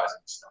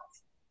advertising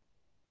stuff,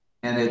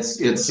 and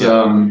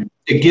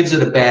it gives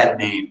it a bad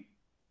name.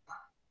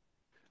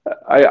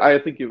 I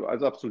think you are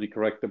absolutely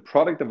correct. The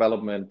product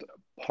development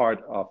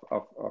part of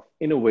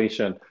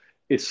innovation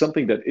is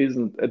something that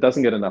it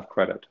doesn't get enough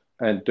credit.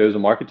 And there's a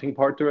marketing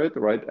part to it,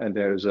 right? And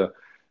there's a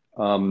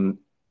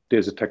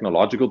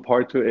technological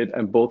part to it,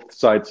 and both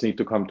sides need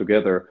to come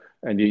together.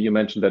 And you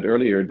mentioned that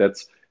earlier.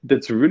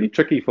 That's really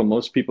tricky for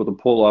most people to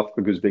pull off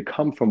because they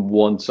come from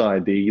one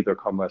side. They either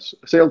come as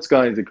sales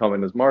guys, they come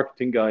in as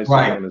marketing guys,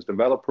 right, they come in as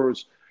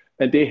developers,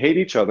 and they hate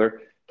each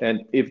other.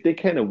 And if they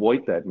can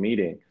avoid that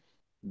meeting,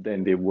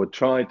 then they would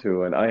try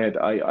to. And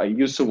I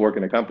used to work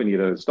in a company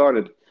that had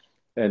started,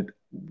 and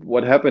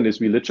what happened is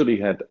we literally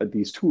had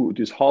this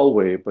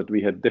hallway, but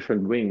we had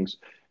different wings.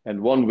 And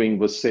one wing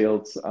was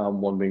sales,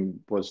 one wing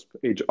was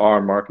HR,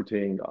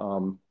 marketing,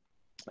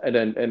 and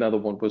then another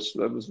one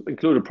was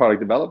included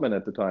product development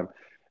at the time,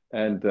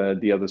 and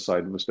the other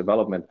side was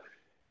development,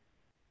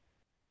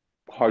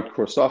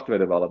 hardcore software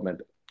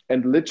development.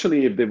 And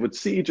literally, if they would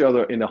see each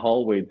other in the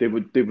hallway, they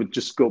would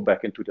just go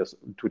back into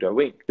their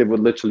wing. They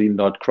would literally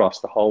not cross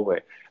the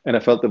hallway. And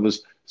I felt it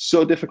was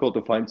so difficult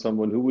to find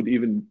someone who would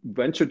even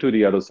venture to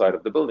the other side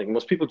of the building.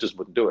 Most people just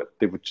wouldn't do it.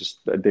 They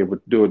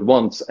would do it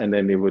once, and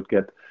then they would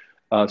get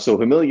so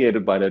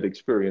humiliated by that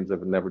experience they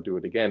would never do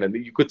it again. And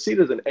you could see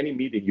this in any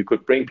meeting. You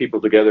could bring people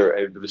together,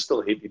 and they would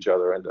still hate each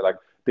other. And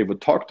they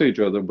would talk to each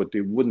other, but they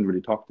wouldn't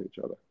really talk to each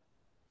other.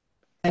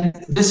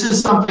 And this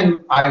is something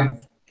I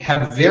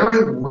have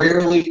very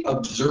rarely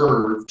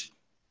observed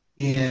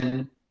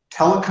in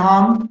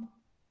telecom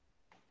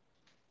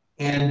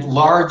and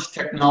large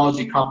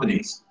technology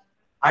companies.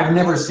 I've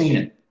never seen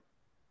it.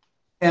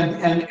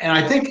 And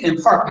I think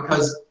in part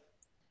because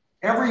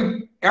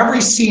every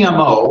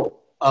CMO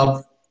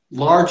of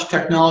large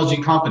technology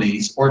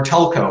companies or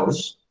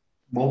telcos,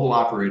 mobile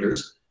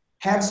operators,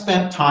 have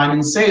spent time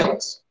in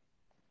sales.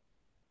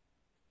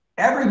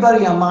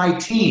 Everybody on my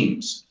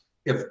teams,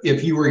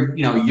 if you were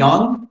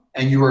young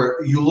and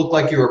you look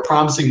like you're a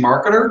promising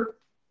marketer,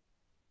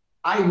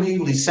 I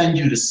immediately send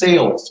you to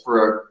sales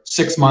for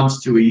 6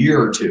 months to a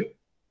year or two.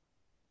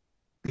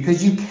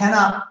 Because you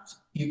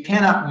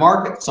cannot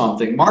market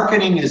something.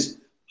 Marketing is,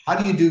 how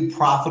do you do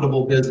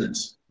profitable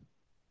business?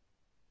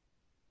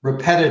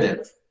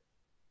 Repetitive.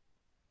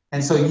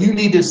 And so you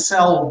need to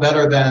sell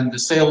better than the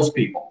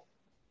salespeople.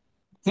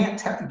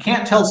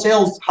 can't tell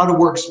sales how to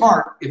work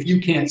smart if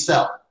you can't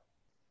sell.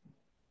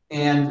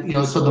 And, you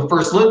know, so the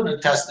first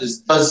litmus test is,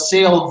 does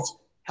sales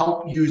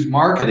help use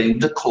marketing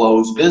to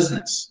close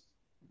business?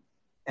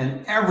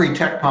 And every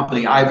tech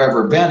company I've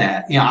ever been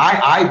at, you know,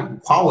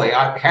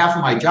 half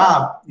of my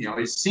job, you know,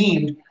 it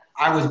seemed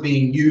I was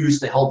being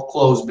used to help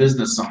close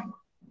business somewhere.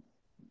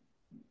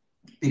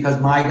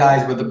 Because my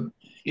guys were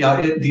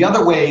the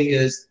other way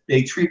is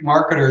they treat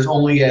marketers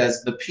only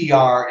as the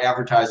PR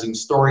advertising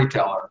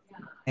storyteller.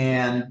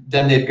 And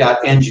then they've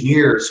got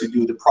engineers who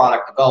do the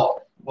product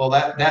development. Well,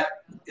 that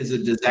is a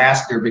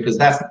disaster, because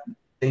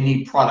they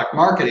need product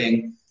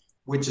marketing,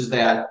 which is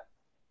that,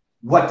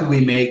 what do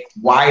we make,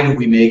 why do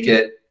we make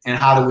it, and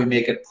how do we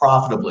make it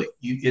profitably?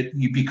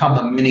 You become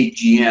a mini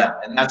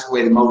GM, and that's the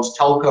way most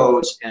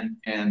telcos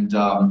and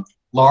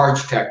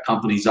large tech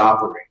companies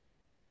operate.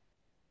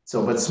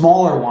 So, but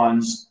smaller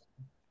ones,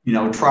 you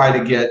know,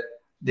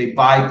 they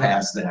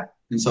bypass that,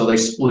 and so they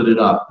split it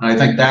up. And I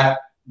think that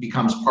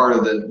becomes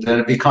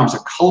it becomes a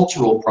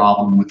cultural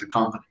problem with the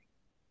company.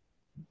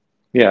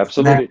 Yeah,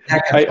 absolutely.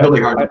 That gets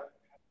really hard.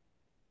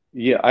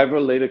 I have a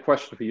related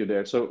question for you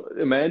there. So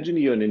imagine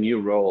you're in a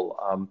new role.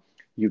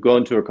 You go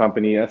into a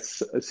company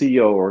as a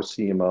CEO or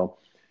CMO,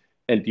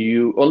 and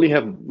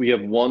we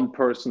have one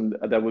person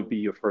that would be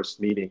your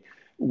first meeting.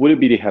 Would it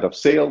be the head of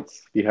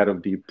sales, the head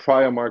of the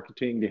prior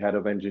marketing, the head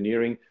of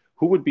engineering?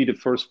 Who would be the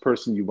first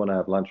person you want to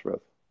have lunch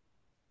with?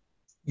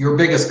 Your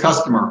biggest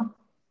customer.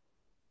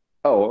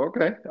 Oh,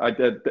 okay.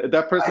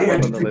 That person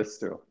was on the list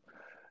too.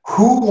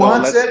 Who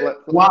wants it?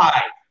 Why?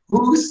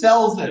 Who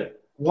sells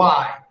it?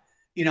 Why?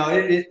 You know,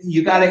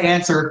 you got to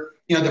answer,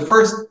 you know, the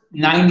first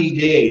 90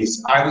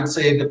 days, I would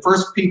say the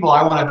first people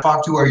I want to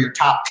talk to are your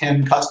top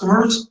 10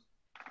 customers.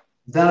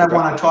 Then I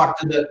want to talk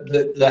to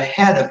the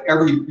head of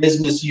every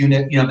business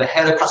unit, you know, the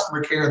head of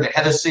customer care, the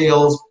head of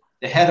sales,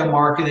 the head of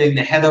marketing,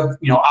 the head of,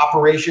 you know,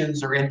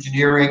 operations or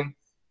engineering.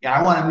 Yeah,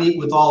 I want to meet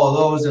with all of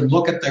those and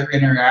look at their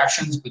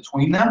interactions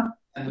between them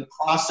and the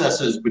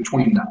processes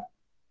between them.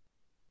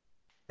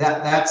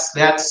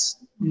 That's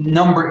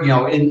number, you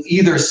know, in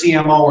either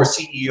CMO or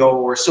CEO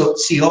or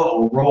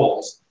COO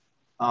roles.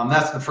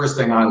 That's the first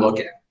thing I look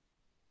at.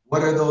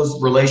 What are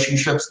those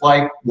relationships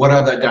like? What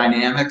are the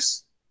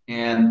dynamics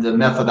and the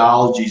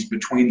methodologies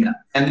between them?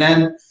 And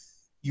then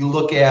you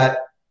look at,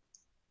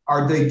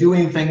 are they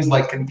doing things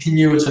like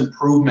continuous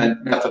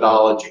improvement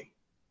methodology,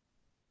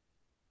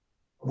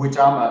 which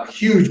I'm a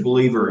huge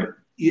believer in.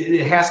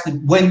 It has to,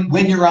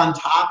 when you're on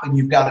top and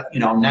you've got, you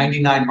know,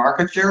 99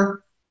 market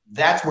share,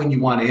 that's when you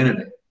want to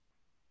innovate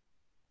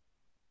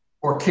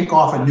or kick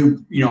off a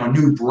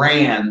new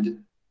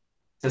brand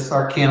to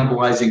start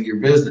cannibalizing your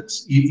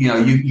business.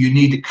 You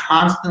need to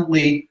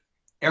constantly,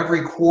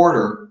 every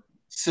quarter,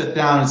 sit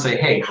down and say,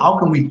 hey, how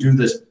can we do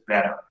this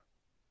better?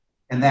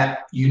 And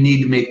that you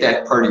need to make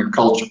that part of your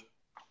culture.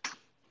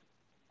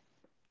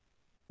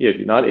 Yeah, if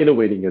you're not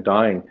innovating, you're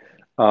dying,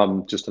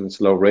 just on a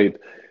slow rate.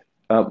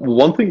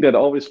 One thing that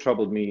always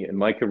troubled me in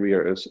my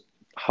career is,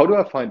 how do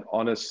I find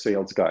honest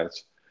sales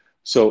guys?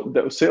 So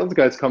the sales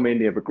guys come in,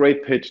 they have a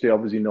great pitch, they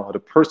obviously know how to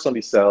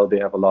personally sell, they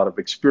have a lot of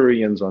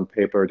experience on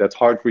paper. That's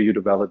hard for you to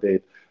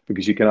validate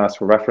because you can ask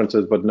for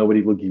references, but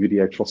nobody will give you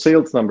the actual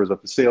sales numbers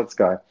of the sales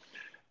guy.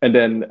 And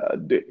then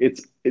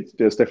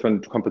there's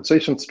different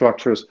compensation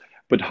structures.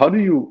 But how do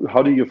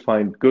you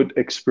find good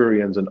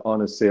experience and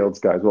honest sales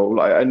guys?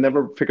 Well, I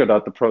never figured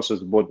out the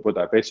process. What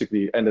I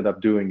basically ended up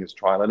doing is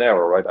trial and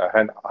error, right?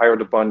 I hired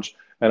a bunch,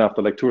 and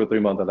after like 2 or 3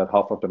 months, I let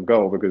half of them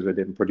go because they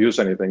didn't produce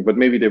anything. But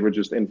maybe they were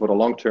just in for the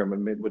long term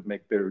and would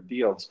make better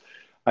deals.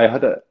 I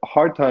had a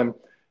hard time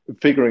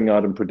figuring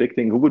out and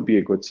predicting who would be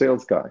a good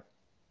sales guy.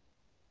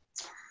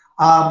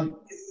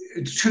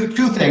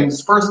 Two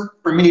things. First,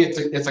 for me,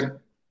 it's a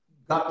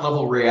gut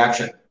level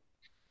reaction.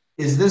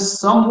 Is this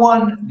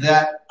someone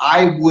that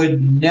I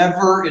would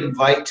never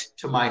invite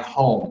to my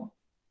home?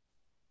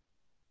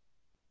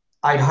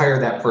 I'd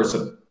hire that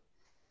person.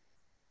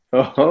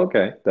 Oh,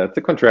 okay. That's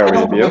a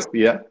contrarian view.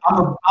 Yeah.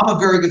 I'm a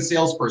very good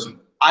salesperson.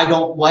 I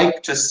don't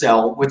like to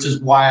sell, which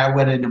is why I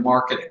went into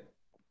marketing.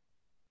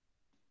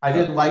 I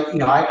didn't like,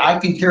 I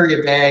can carry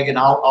a bag and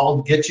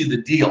I'll get you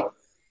the deal.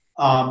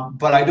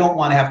 But I don't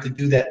want to have to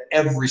do that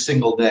every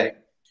single day.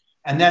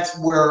 And that's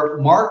where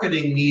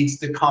marketing needs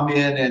to come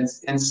in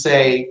and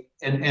say,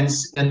 and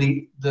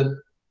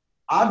the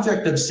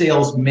object of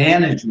sales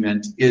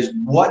management is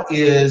what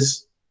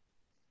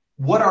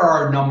are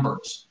our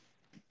numbers?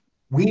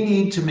 We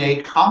need to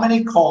make how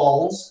many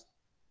calls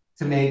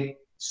to make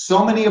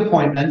so many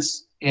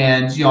appointments.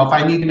 And, if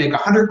I need to make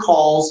 100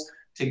 calls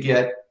to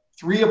get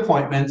 3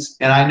 appointments,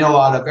 and I know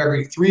out of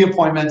every 3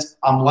 appointments,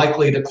 I'm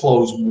likely to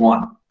close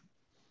 1.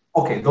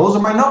 Okay, those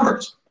are my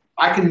numbers.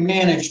 I can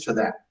manage to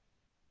that.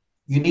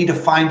 You need to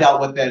find out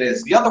what that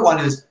is. The other one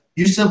is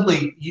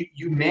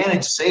you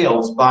manage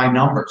sales by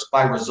numbers,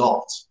 by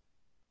results.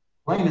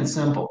 Plain and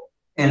simple.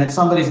 And if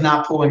somebody's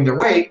not pulling their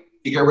weight,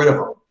 you get rid of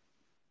them.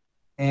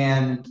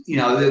 And,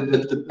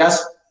 the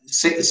best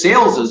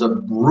sales is a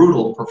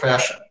brutal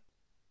profession.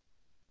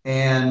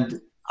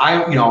 And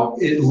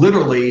it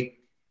literally,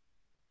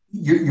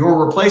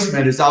 your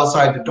replacement is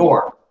outside the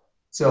door.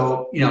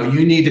 So,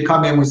 you need to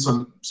come in with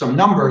some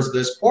numbers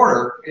this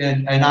quarter.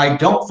 And I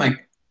don't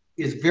think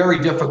it's very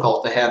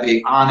difficult to have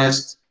a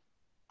honest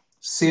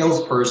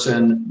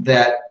salesperson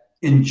that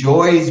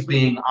enjoys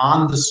being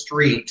on the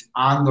street,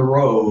 on the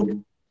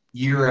road,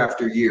 year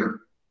after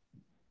year.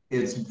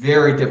 It's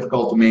very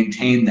difficult to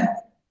maintain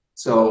that.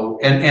 So,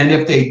 and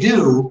if they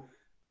do,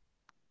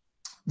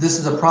 this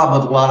is a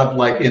problem with a lot of,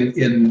 like,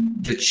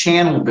 in the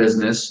channel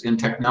business, in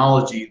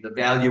technology, the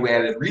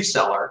value-added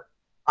reseller.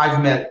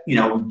 I've met,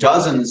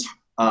 dozens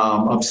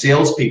of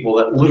salespeople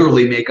that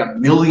literally make $1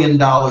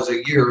 million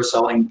a year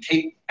selling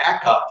tape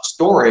backup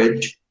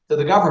storage to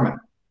the government.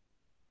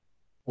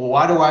 Well,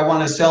 why do I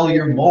want to sell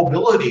your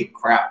mobility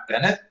crap,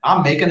 Bennett?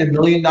 I'm making $1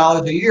 million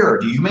a year.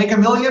 Do you make $1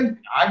 million?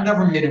 I've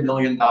never made $1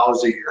 million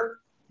a year.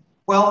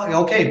 Well,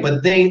 okay,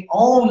 but they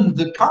own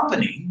the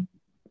company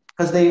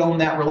because they own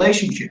that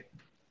relationship.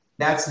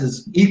 That's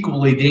as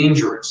equally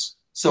dangerous.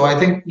 So I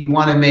think you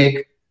want to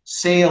make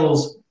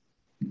sales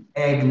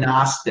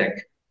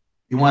agnostic.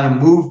 You want to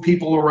move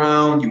people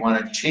around. You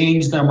want to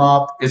change them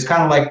up. It's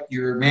kind of like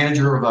you're a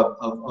manager of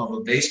a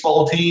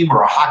baseball team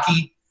or a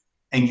hockey,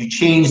 and you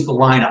change the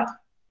lineup.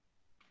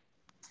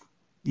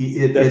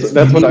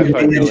 That's what I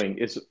try doing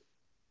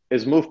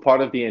is move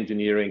part of the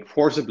engineering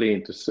forcibly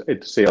into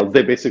sales.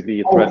 They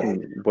basically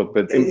threaten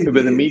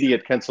with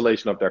immediate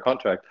cancellation of their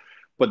contract.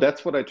 But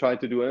that's what I tried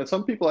to do. And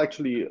some people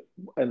actually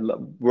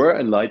were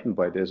enlightened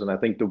by this. And I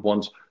think the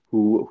ones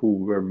who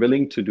were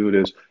willing to do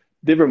this,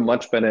 they were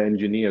much better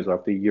engineers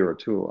after a year or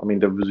two. I mean,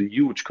 there was a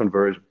huge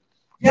conversion.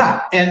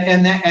 Yeah,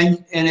 and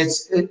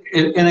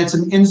it's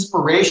an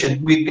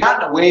inspiration. We've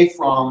gotten away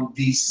from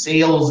the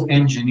sales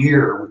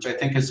engineer, which I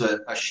think is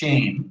a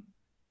shame,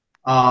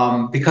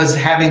 because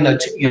having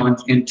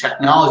in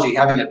technology,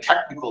 having a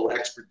technical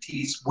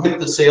expertise with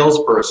the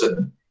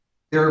salesperson,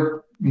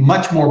 they're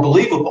much more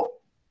believable.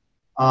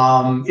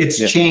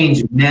 It's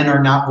changed. Men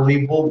are not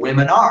believable.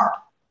 Women are.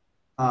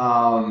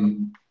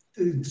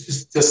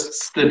 Just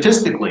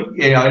statistically,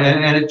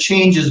 and it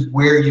changes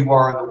where you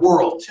are in the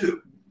world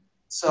too.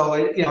 So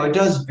it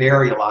does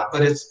vary a lot,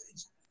 but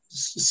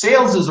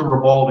sales is a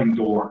revolving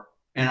door,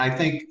 and I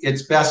think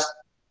it's best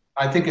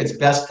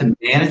to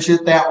manage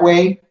it that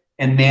way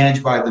and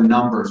manage by the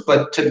numbers,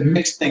 but to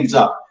mix things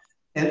up.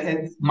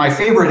 And my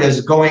favorite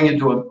is going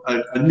into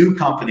a new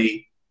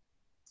company.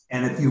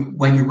 And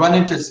when you run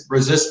into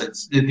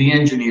resistance, the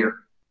engineer,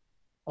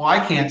 well, I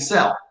can't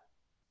sell.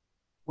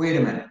 Wait a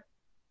minute.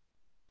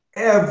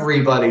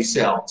 Everybody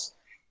sells.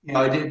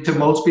 To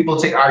most people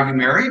say, are you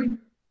married?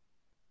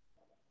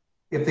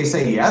 If they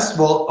say yes,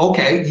 well,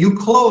 okay, you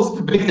closed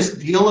the biggest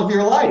deal of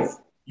your life.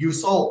 You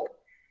sold.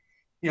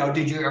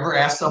 Did you ever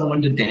ask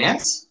someone to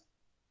dance?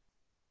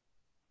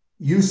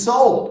 You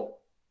sold.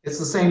 It's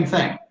the same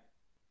thing.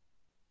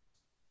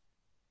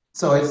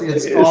 So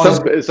it's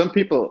always... Some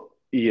people...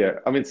 Yeah,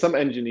 I mean, some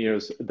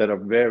engineers that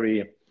are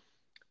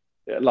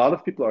a lot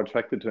of people are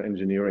attracted to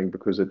engineering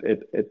because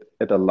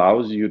it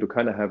allows you to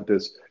kind of have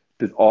this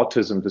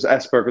autism, this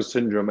Asperger's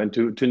syndrome, and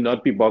to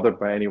not be bothered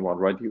by anyone,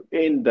 right? You're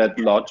in that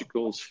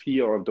logical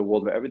sphere of the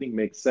world where everything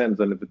makes sense,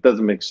 and if it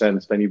doesn't make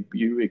sense, then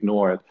you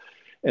ignore it.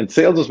 And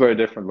sales is very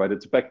different, right?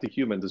 It's back to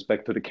humans, it's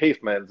back to the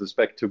caveman, it's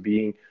back to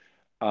being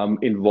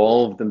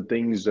involved in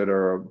things that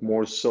are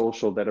more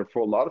social, that are for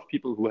a lot of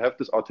people who have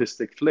this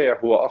autistic flair,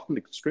 who are often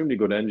extremely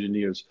good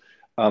engineers.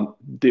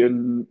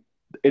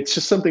 It's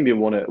just something they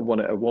want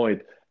to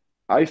avoid.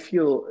 I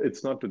feel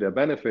it's not to their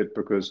benefit,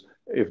 because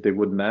if they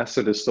would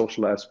master this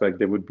social aspect,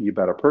 they would be a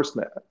better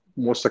person,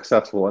 more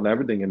successful in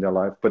everything in their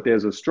life. But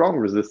there's a strong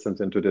resistance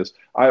into this.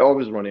 I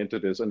always run into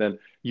this, and then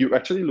you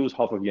actually lose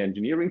half of your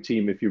engineering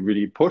team if you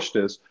really push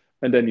this.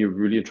 And then you're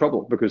really in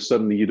trouble, because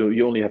suddenly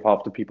you only have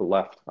half the people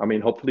left. I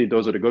mean, hopefully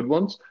those are the good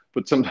ones,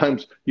 but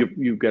sometimes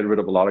you get rid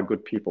of a lot of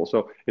good people.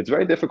 So it's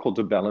very difficult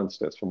to balance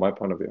this from my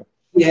point of view.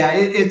 Yeah,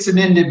 it's an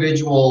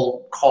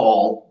individual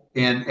call,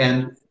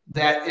 and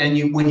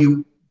when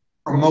you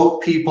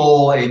promote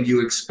people and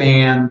you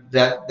expand,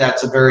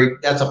 that's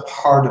a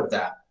part of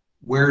that.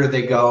 Where do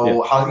they go?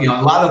 Yeah. How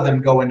a lot of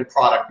them go into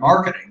product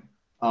marketing.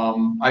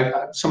 Some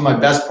of my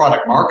best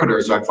product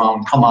marketers I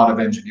found come out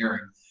of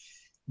engineering.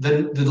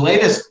 The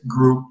latest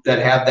group that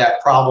have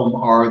that problem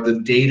are the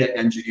data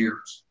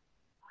engineers.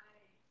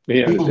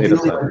 Yeah, People data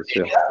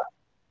scientists,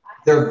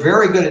 they're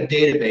very good at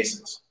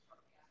databases.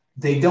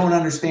 They don't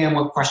understand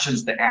what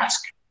questions to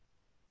ask.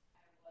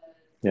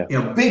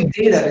 Yeah. Big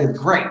data is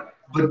great,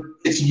 but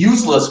it's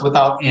useless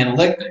without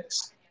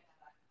analytics.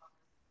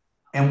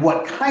 And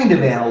what kind of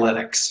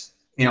analytics?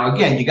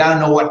 Again, you got to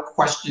know what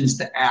questions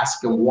to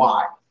ask and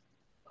why.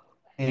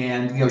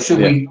 And this is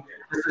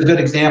a good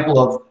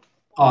example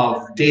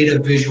of data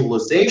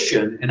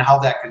visualization and how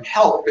that can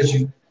help, because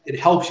it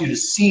helps you to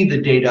see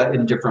the data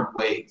in different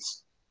ways.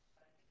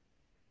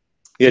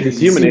 Yeah, this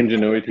human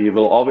ingenuity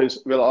will always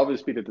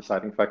be the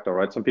deciding factor,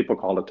 right? Some people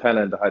call it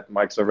talent,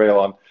 Mike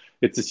Surveil on.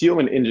 It's this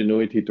human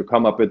ingenuity to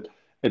come up with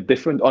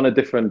on a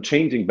different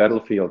changing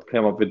battlefield,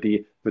 come up with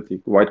the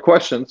right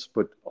questions,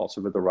 but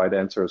also with the right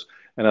answers.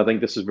 And I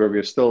think this is where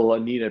we're still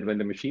needed when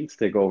the machines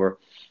take over.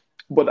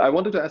 But I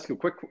wanted to ask you a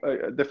quick,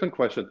 different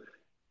question.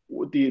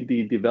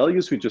 The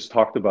values we just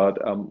talked about,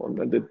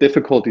 the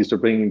difficulties to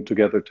bringing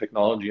together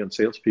technology and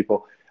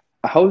salespeople.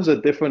 How is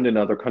it different in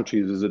other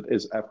countries?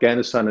 Is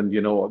Afghanistan, and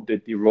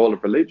the role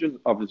of religion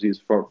obviously is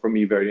for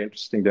me very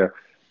interesting there.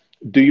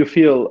 Do you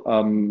feel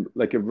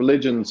like a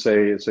religion,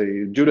 say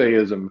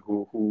Judaism,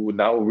 who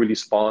now really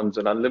spawns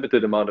an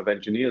unlimited amount of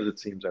engineers, it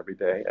seems, every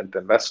day, and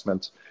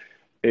investments,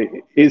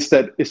 is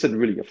that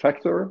really a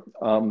factor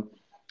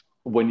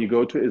when you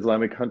go to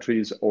Islamic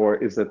countries, or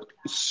is that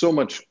so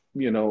much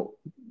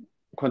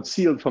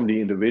concealed from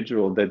the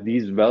individual that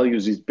these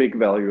values, these big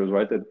values,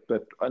 right,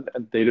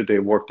 that day-to-day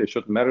work, they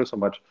shouldn't matter so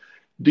much?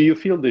 Do you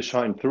feel they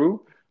shine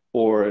through,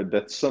 or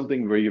that's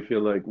something where you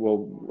feel like,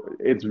 well,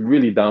 it's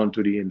really down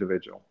to the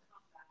individual?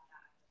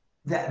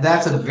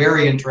 That's a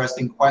very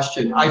interesting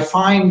question. I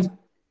find,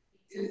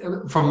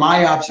 from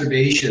my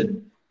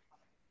observation,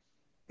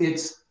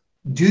 it's,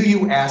 do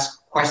you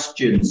ask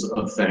questions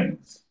of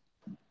things?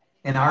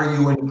 And are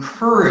you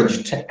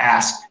encouraged to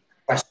ask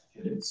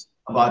questions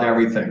about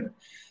everything?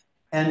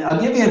 And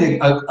I'll give you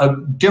a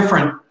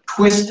different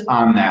twist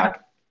on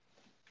that.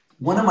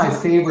 One of my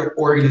favorite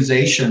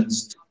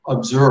organizations to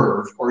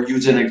observe or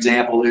use an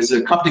example is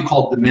a company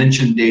called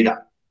Dimension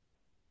Data.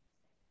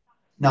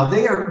 Now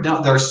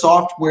they're a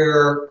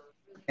software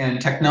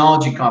and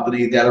technology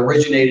company that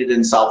originated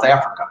in South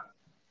Africa.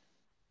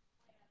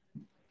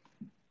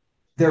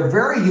 They're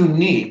very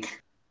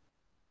unique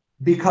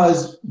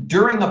because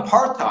during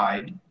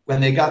apartheid, when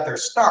they got their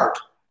start,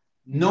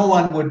 no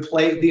one would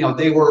play,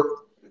 they were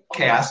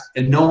cast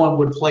and no one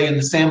would play in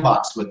the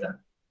sandbox with them.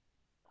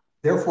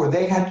 Therefore,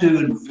 they had to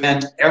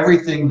invent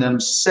everything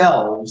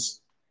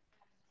themselves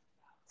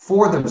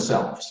for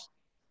themselves.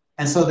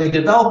 And so they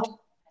developed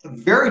a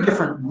very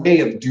different way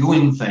of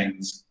doing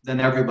things than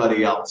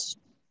everybody else.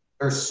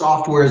 Their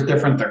software is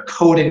different, their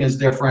coding is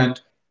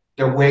different,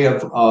 their way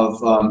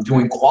of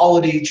doing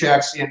quality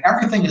checks,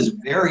 everything is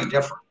very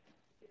different.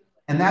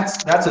 And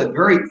that's a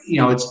very,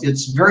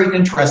 it's very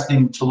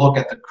interesting to look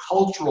at the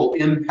cultural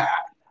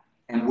impact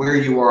and where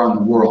you are in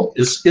the world.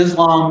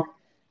 Islam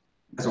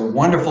has a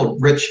wonderful,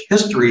 rich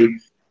history,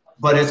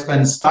 but it's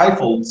been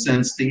stifled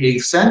since the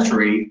 8th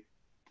century.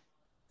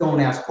 Don't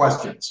ask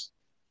questions.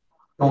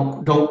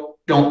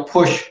 Don't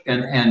push,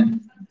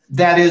 and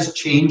that is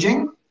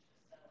changing.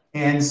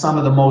 And some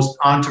of the most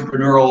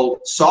entrepreneurial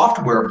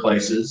software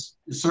places,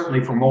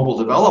 certainly for mobile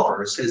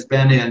developers, has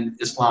been in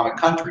Islamic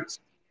countries.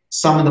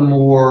 Some of the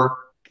more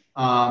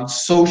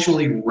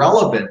socially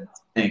relevant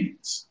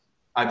things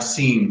I've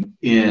seen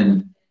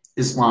in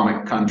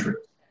Islamic countries.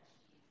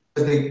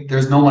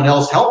 There's no one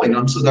else helping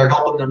them, so they're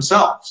helping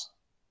themselves.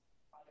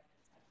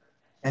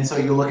 And so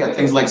you look at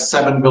things like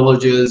 7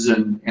 villages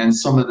and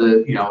some of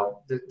the,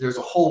 there's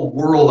a whole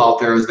world out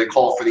there, as they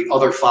call, for the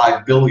other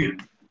 5 billion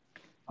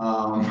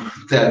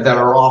that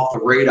are off the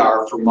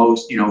radar for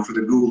most, for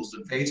the Googles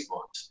and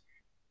Facebooks.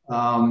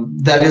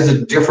 That is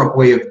a different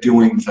way of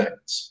doing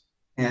things.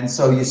 And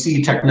so you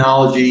see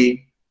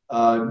technology,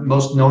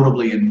 most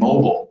notably in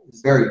mobile,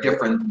 is very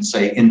different than,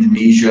 say,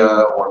 Indonesia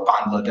or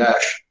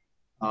Bangladesh,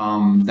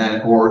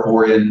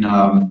 or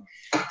in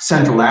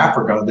Central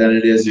Africa than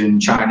it is in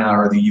China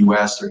or the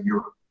US or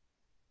Europe.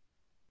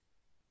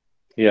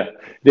 Yeah,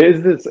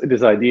 there's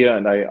this idea,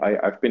 and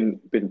I've been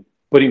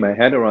putting my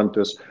head around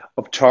this,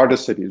 of charter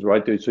cities,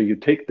 right? So you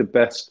take the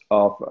best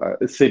of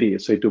a city,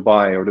 say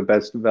Dubai, or the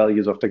best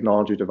values of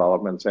technology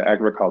development, say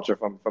agriculture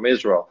from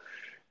Israel,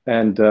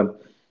 and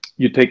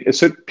you take a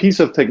certain piece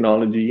of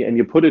technology and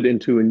you put it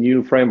into a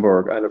new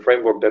framework, and a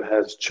framework that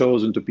has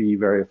chosen to be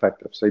very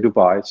effective, say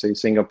Dubai, say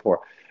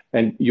Singapore,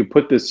 and you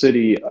put this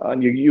city,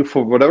 and you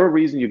for whatever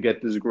reason, you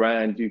get this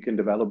grant, you can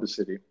develop a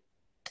city,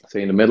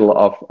 say in the middle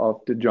of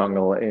the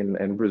jungle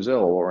in Brazil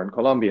or in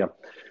Colombia.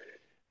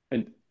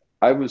 And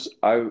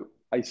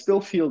I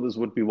still feel this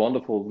would be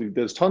wonderful.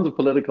 There's tons of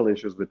political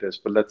issues with this,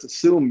 but let's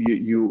assume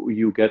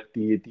you get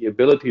the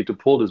ability to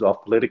pull this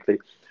off politically,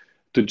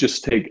 to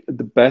just take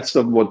the best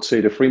of what,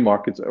 say, the free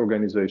markets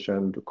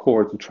organization, the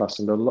courts, the trust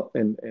in the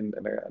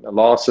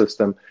law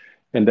system,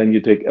 and then you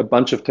take a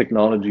bunch of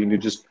technology and you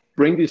just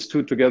bring these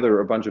two together,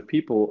 a bunch of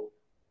people.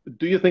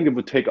 Do you think it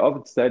would take off?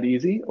 It's that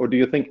easy? Or do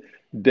you think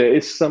there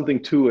is something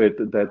to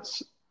it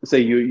that's, say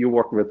you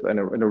work with in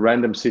a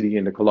random city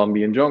in the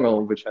Colombian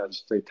jungle, which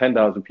has, say,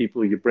 10,000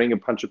 people, you bring a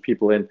bunch of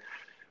people in.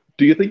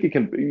 Do you think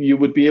you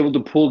would be able to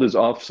pull this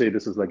off, say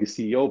this is like a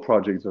CEO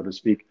project, so to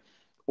speak,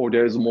 or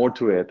there's more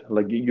to it?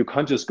 Like you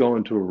can't just go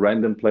into a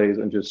random place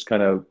and just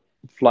kind of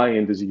fly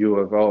in this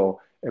UFO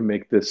and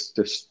make this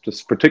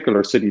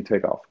particular city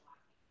take off?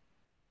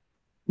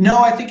 No,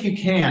 I think you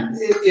can.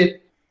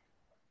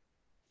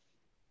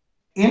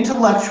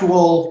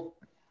 Intellectual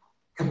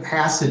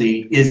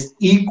capacity is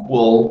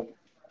equal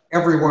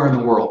everywhere in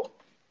the world.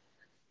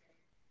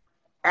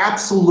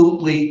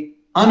 Absolutely,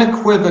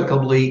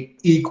 unequivocally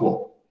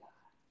equal.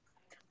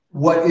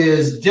 What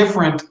is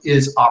different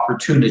is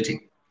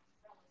opportunity.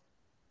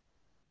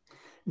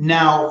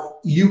 Now,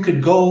 you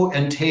could go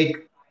and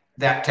take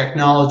that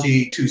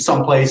technology to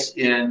someplace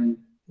in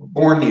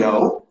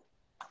Borneo.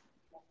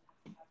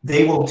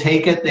 They will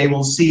take it, they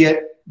will see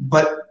it,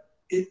 but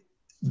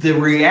the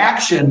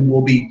reaction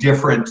will be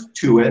different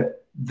to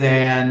it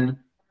than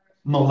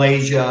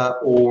Malaysia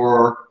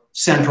or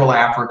Central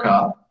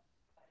Africa.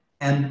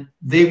 And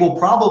they will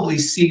probably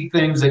see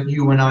things that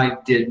you and I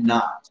did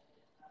not.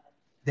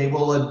 They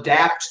will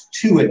adapt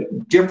to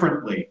it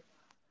differently.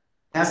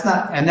 That's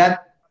not a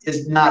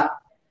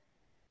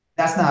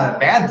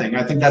bad thing.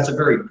 I think that's a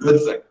very good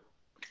thing.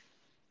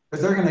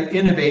 Because they're going to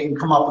innovate and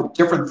come up with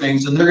different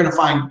things, and they're going to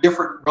find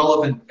different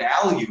relevant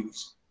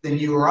values than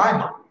you or I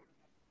might.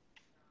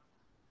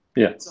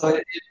 Yeah. So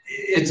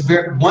it's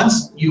very,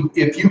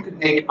 if you can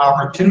make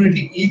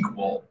opportunity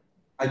equal,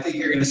 I think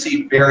you're going to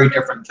see very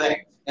different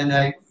things. And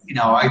I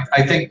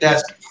think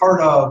that's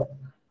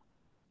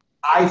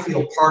I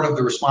feel part of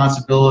the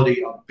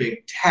responsibility of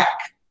big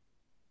tech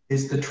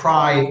is to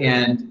try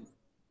and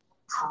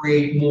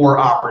create more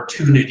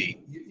opportunity.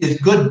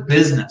 It's good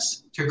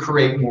business to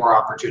create more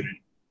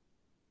opportunity.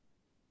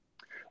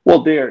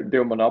 Well,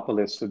 they're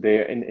monopolists. So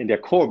they're in their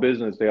core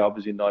business. They're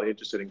obviously not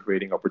interested in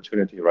creating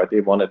opportunity, right?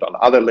 They want it on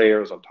other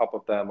layers, on top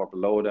of them or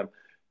below them.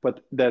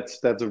 But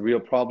that's a real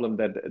problem,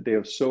 that they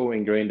are so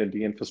ingrained in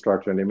the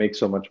infrastructure and they make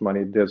so much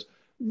money. There's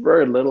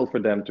very little for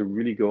them to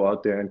really go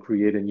out there and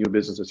create a new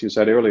business. As you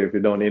said earlier, if you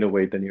don't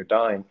innovate, then you're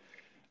dying.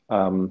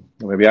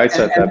 Maybe I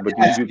said that, but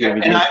you gave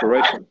me the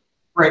inspiration.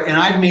 Right, and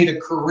I've made a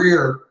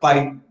career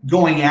by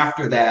going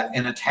after that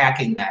and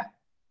attacking that.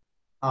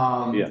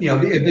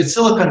 The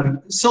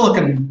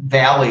Silicon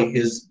Valley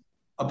is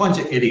a bunch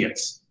of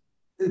idiots.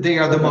 They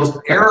are the most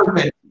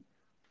arrogant.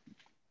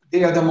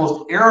 They are the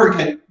most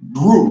arrogant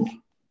group.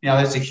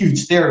 That's a huge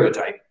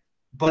stereotype,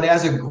 but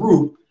as a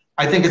group,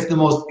 I think it's the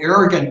most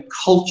arrogant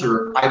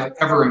culture I've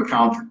ever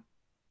encountered.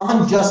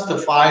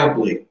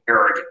 Unjustifiably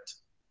arrogant.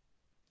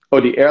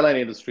 Oh, the airline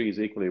industry is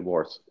equally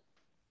worse.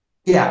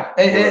 Yeah,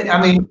 I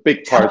mean,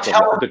 big parts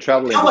of the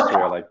travel industry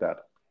are like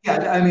that.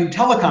 Yeah, I mean,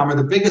 telecom are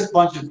the biggest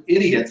bunch of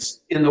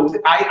idiots in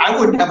the. I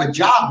wouldn't have a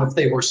job if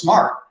they were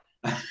smart.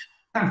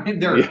 I mean,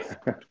 they're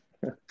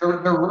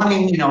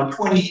running.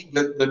 20.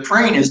 The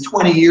train is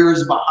 20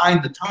 years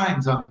behind the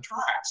times on the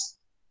tracks.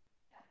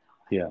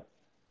 Yeah.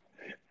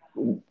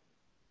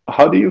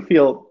 How do you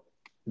feel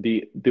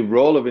the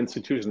role of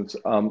institutions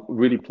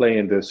really play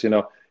in this?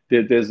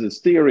 There's this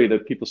theory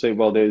that people say,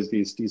 well, there's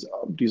these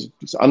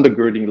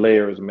undergirding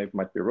layers. It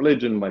might be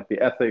religion, might be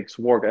ethics,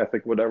 work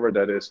ethic, whatever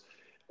that is.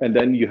 And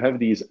then you have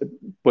these,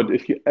 but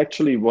if you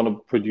actually want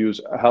to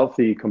produce a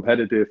healthy,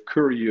 competitive,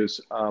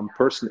 curious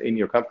person in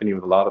your company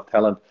with a lot of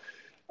talent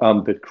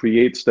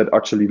that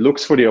actually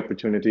looks for the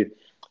opportunity,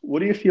 what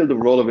do you feel the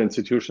role of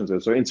institutions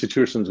is? So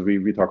institutions,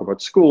 we talk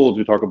about schools,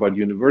 we talk about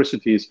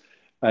universities,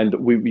 and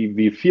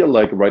we feel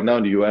like right now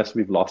in the US,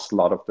 we've lost a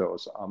lot of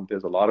those.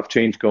 There's a lot of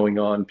change going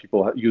on.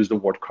 People use the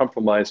word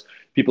compromise.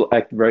 People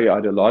act very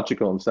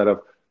ideological instead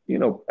of,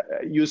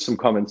 use some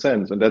common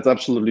sense. And that's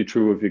absolutely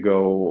true if you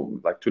go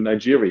like to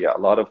Nigeria. A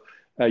lot of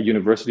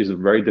universities have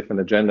a very different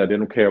agenda. They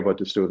don't care about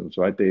the students,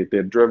 right?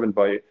 They're driven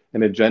by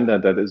an agenda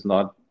that is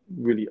not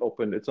really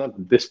open. It's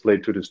not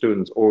displayed to the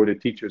students or the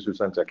teachers who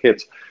send their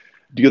kids.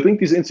 Do you think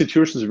these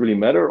institutions really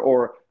matter?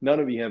 Or now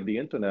that we have the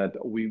internet,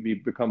 we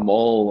become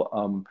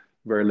all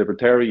very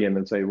libertarian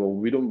and say, well,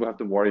 we don't have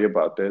to worry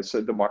about this.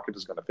 The market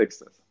is going to fix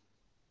this.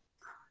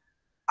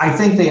 I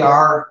think they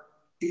are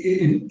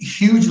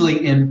hugely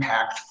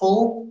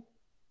impactful.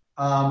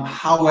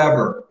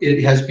 However,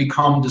 it has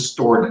become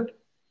distorted.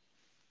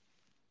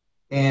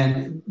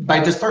 And by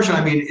distortion,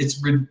 I mean it's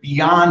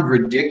beyond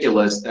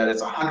ridiculous that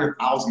it's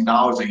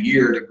 $100,000 a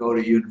year to go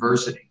to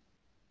university.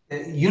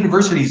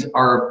 Universities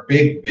are a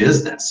big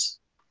business.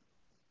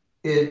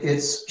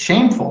 It's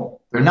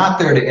shameful. They're not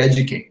there to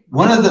educate.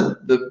 One of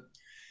the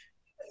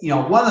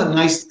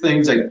nice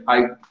things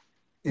I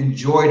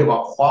enjoyed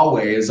about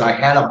Huawei is I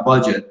had a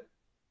budget.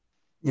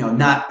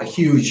 Not a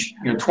huge,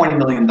 $20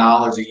 million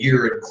a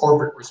year in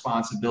corporate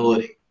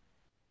responsibility,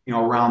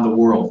 around the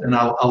world. And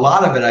a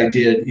lot of it I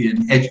did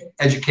in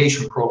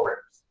education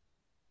programs,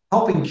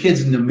 helping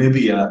kids in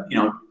Namibia,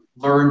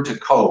 learn to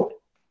code.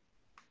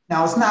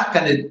 Now, it's not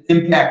going to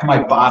impact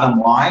my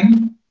bottom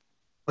line,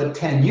 but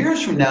 10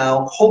 years from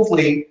now,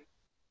 hopefully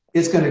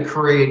it's going to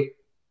create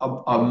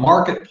a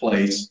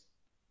marketplace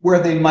where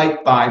they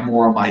might buy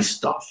more of my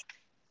stuff.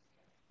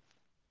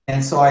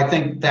 And so I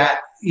think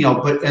that,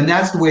 and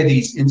that's the way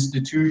these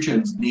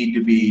institutions need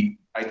to be,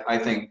 I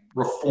think,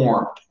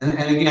 reformed. And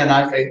again,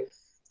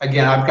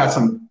 I've got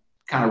some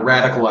kind of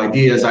radical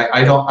ideas.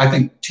 I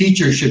think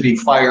teachers should be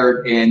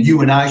fired, and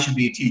you and I should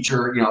be a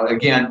teacher.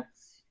 Again,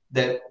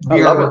 that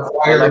we are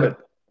required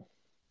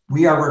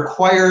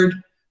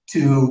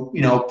to,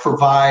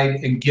 provide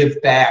and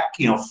give back,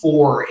 4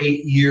 or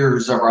 8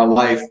 years of our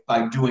life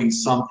by doing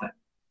something.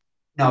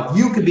 Now, if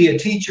you could be a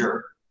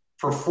teacher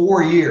for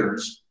 4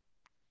 years,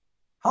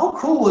 how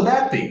cool would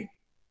that be?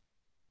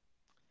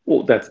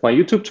 Well, that's my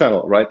YouTube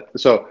channel, right?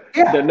 So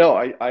Yeah. no,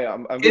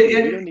 I'm with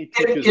you. We don't need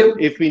teachers, and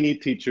It, if we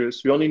need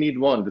teachers, we only need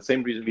one. The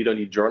same reason we don't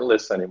need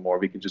journalists anymore.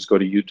 We can just go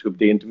to YouTube.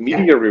 The yeah.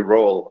 intermediary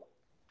role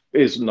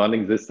is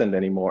non-existent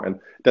anymore, and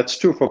that's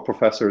true for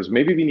professors.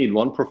 Maybe we need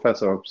one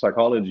professor of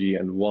psychology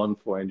and one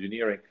for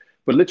engineering,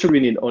 but literally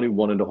we need only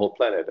one in the whole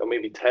planet, or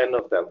maybe 10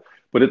 of them.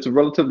 But it's a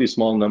relatively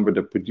small number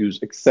that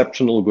produce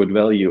exceptional good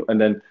value, and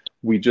then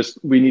we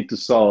need to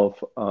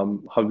solve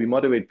how we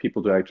motivate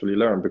people to actually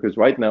learn, because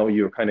right now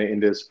you're kind of in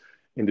this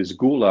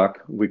gulag.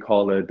 We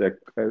call it a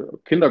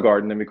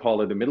kindergarten, and we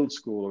call it a middle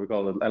school, or we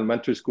call it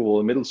elementary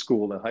school, middle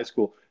school, and high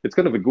school. It's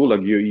kind of a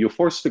gulag. You're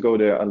forced to go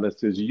there unless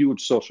there's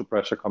huge social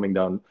pressure coming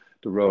down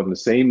the road. And the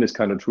same is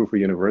kind of true for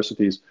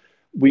universities.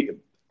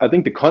 I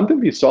think the content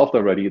we solved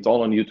already, it's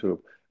all on YouTube.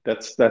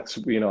 That's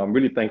I'm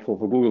really thankful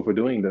for Google for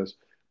doing this.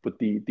 But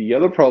the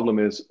other problem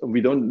is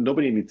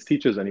nobody needs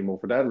teachers anymore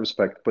for that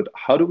respect. But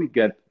how do we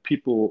get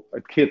people,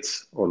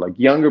 kids or like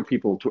younger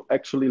people, to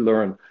actually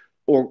learn?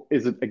 Or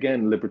is it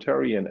again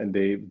libertarian, and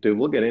they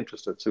will get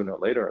interested sooner or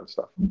later and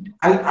stuff?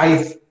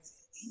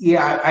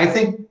 I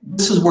think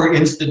this is where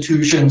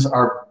institutions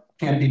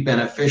can be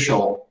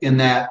beneficial, in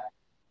that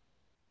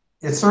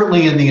it's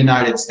certainly in the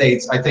United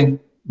States. I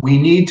think we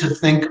need to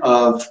think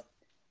of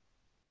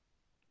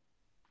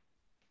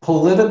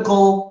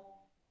political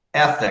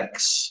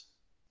ethics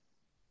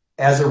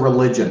as a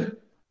religion.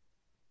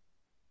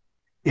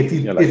 If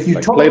you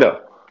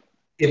Plato.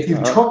 If you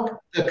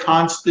took the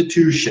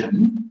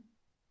Constitution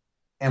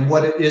and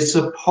what it is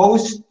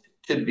supposed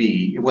to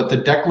be, what the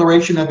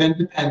Declaration of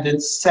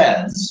Independence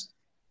says,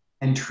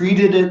 and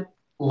treated it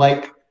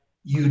like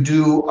you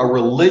do a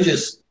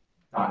religious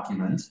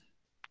document,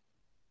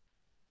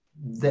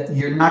 that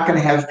you're not going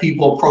to have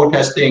people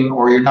protesting,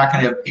 or you're not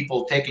going to have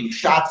people taking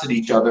shots at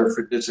each other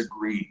for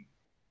disagreeing.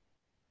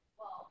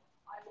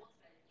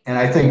 And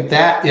I think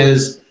it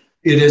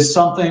is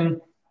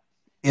something,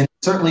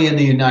 certainly in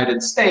the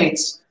United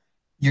States,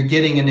 you're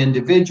getting an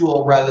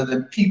individual rather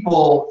than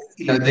people.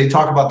 They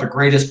talk about the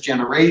greatest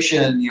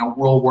generation,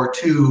 World War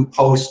II,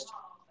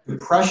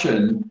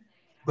 post-depression,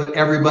 but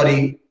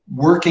everybody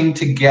working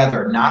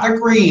together, not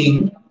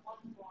agreeing,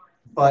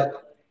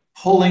 but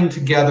pulling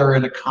together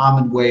in a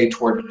common way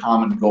toward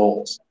common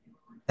goals.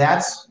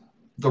 That's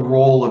the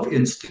role of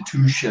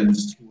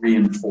institutions to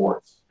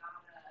reinforce.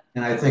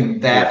 And I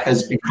think that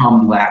has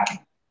become lacking.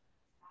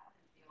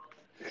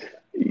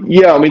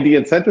 Yeah, I mean, the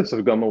incentives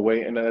have gone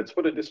away, and let's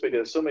put it this way: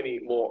 there's so many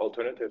more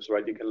alternatives,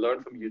 right? You can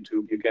learn from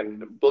YouTube. You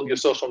can build your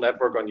social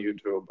network on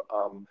YouTube.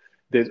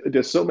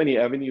 There's so many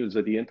avenues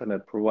that the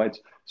internet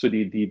provides. So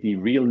the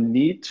real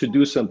need to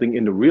do something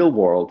in the real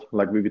world,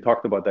 like we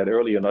talked about that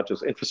earlier, not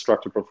just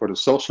infrastructure, but for the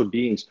social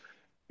beings,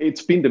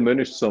 it's been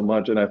diminished so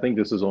much. And I think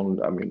this is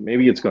on. I mean,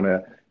 maybe it's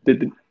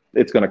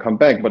gonna come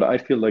back, but I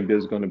feel like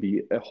there's going to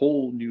be a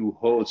whole new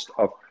host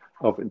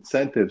of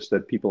incentives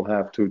that people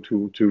have to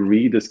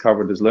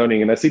rediscover this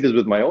learning. And I see this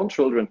with my own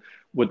children.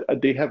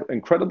 They have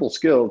incredible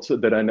skills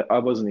that I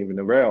wasn't even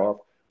aware of,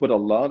 but a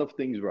lot of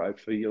things where I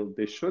feel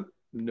they should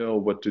know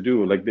what to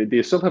do. Like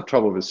they still have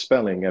trouble with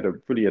spelling at a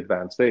pretty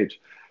advanced age,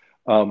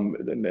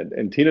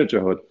 in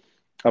teenagerhood.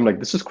 I'm like,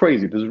 this is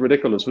crazy, this is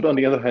ridiculous. But on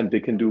the other hand, they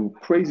can do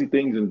crazy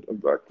things in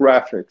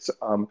graphics,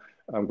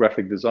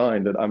 graphic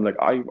design, that I'm like,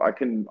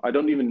 I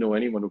don't even know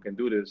anyone who can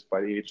do this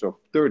by the age of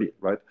 30,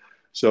 right?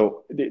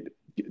 So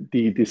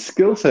the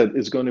skill set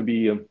is going to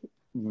be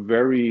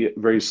very,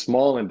 very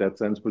small in that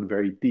sense, but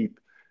very deep.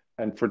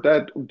 And for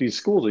that, these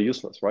schools are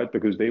useless, right?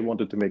 Because they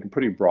wanted to make a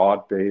pretty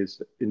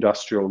broad-based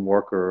industrial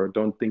worker.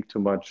 Don't think too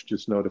much,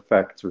 just know the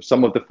facts, or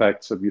some of the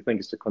facts that we think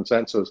is the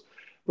consensus.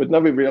 But now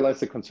we realize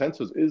the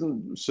consensus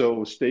isn't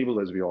so stable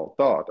as we all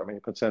thought. I mean,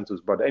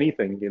 consensus about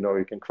anything,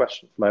 you can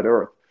question flat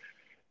Earth.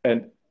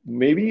 And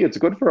maybe it's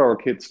good for our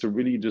kids to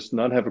really just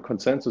not have a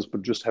consensus,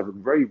 but just have a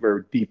very,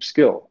 very deep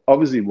skill.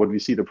 Obviously, what we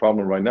see the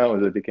problem right now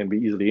is that they can be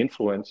easily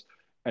influenced,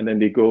 and then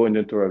they go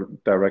into a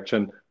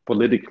direction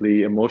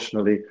politically,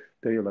 emotionally,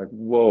 that you're like,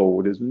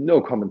 whoa, there's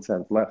no common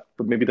sense left.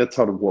 But maybe that's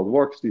how the world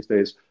works these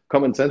days.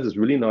 Common sense is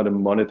really not a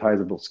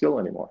monetizable skill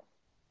anymore.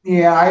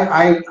 Yeah,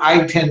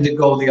 I tend to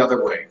go the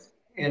other way.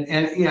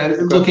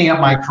 And looking at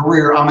my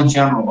career, I'm a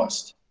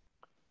generalist.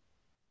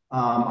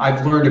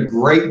 I've learned a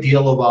great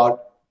deal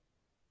about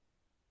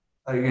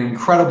an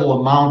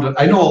incredible amount of,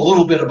 I know a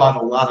little bit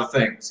about a lot of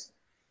things.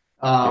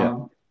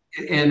 And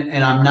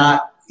I'm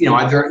not,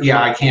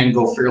 I can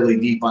go fairly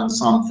deep on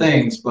some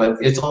things, but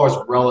it's always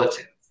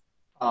relative.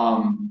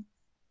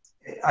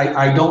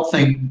 I don't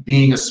think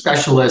being a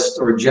specialist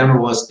or a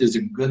generalist is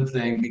a good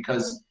thing,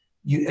 because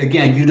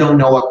you don't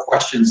know what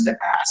questions to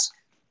ask.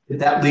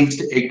 That leads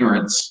to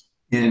ignorance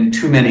in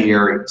too many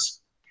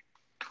areas.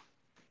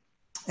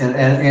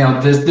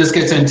 And this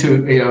gets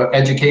into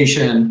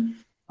education,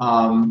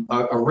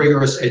 a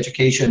rigorous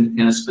education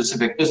in a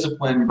specific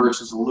discipline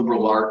versus a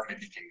liberal art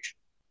education.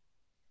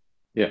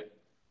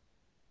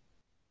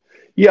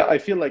 Yeah, I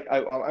feel like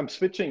I'm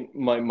switching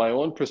my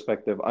own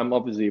perspective. I'm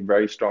obviously a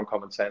very strong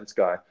common sense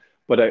guy,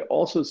 but I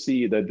also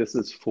see that this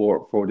is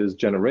for this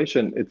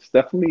generation. It's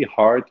definitely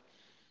hard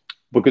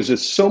because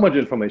there's so much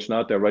information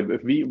out there, right?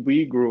 If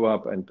we grew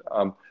up and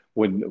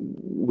when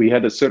we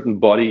had a certain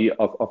body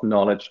of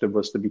knowledge that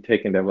was to be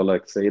taken, there were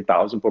like, say,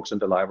 1,000 books in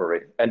the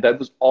library, and that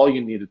was all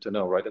you needed to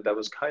know, right? And that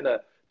was kind of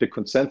the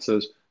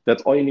consensus.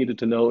 That's all you needed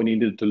to know, and you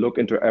needed to look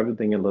into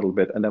everything a little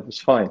bit, and that was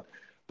fine.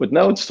 But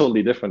now it's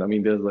totally different. I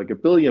mean, there's like 1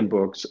 billion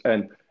books,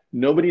 and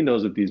nobody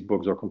knows that these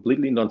books are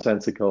completely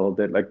nonsensical.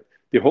 That like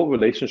the whole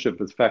relationship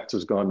with facts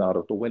has gone out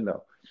of the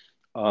window.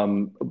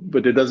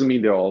 But it doesn't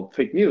mean they're all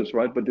fake news,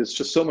 right? But there's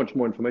just so much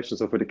more information.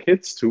 So for the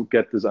kids to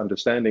get this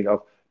understanding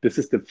of this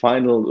is the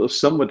final,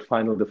 somewhat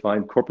final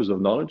defined corpus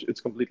of knowledge,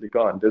 it's completely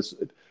gone.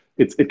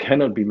 It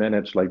cannot be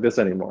managed like this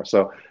anymore.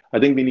 So I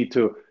think we need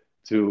to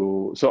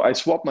so I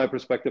swap my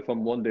perspective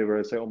from one day where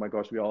I say, oh my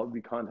gosh,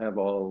 we can't have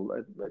all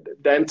a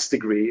dance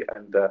degree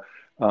and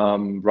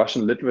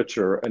Russian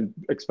literature and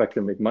expect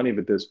to make money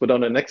with this. But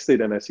on the next day,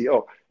 then I see,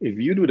 oh, if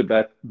you do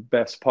the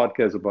best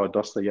podcast about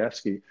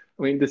Dostoevsky,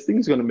 I mean, this thing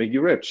is going to make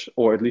you rich,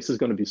 or at least it's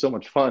going to be so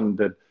much fun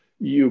that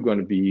you're going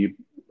to be,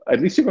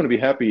 at least you're going to be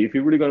happy. If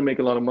you're really going to make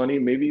a lot of money,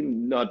 maybe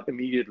not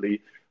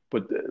immediately,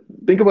 but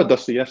think about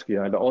Dostoevsky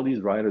and all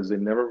these writers, they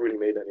never really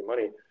made any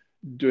money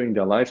during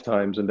their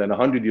lifetimes, and then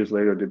 100 years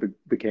later they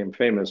became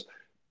famous.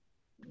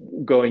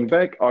 Going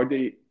back,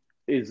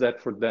 is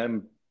that for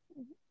them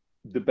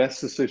the best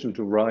decision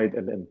to write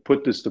and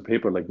put this to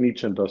paper like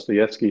Nietzsche and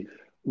Dostoevsky?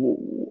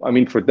 I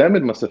mean, for them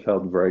it must have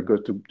felt very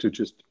good to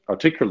just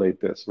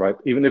articulate this, right?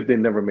 Even if they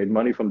never made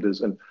money from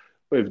this, and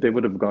if they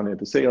would have gone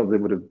into sales, they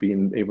would have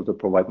been able to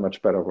provide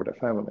much better for their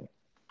family.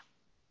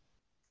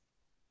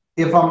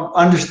 If I'm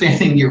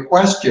understanding your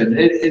question,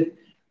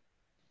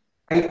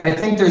 I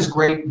think there's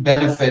great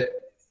benefit.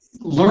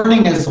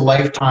 Learning is a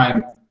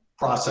lifetime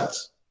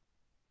process.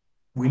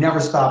 We never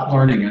stop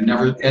learning, and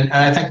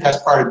I think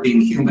that's part of being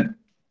human.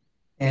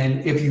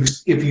 And if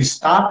you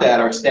stop that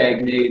or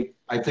stagnate,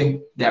 I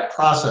think that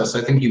process,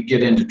 I think you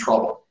get into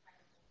trouble.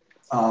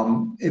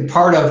 I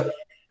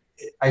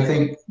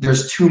think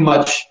there's too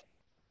much.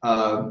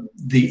 The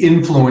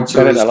influencer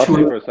Bennet, I lost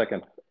you for a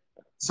second.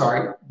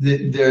 Sorry,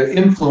 the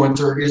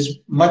influencer is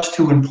much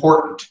too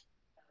important.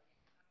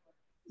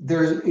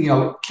 There's,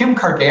 Kim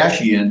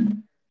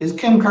Kardashian is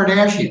Kim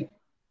Kardashian.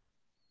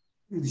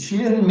 She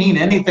didn't mean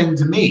anything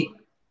to me.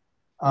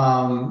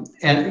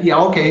 And yeah,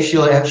 okay,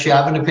 she'll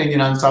have an opinion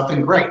on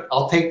something. Great,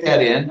 I'll take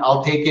that in.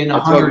 I'll take in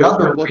 100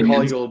 other opinions. We'll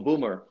call you a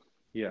boomer.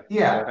 Yeah.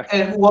 Yeah,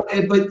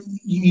 but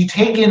you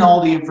take in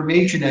all the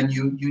information and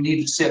you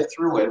need to sift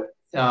through it.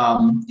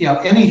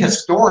 Any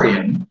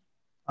historian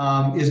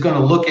is going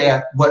to look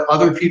at what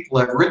other people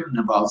have written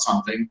about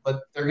something,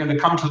 but they're going to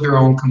come to their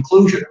own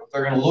conclusion.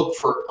 They're going to look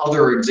for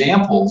other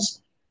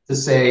examples to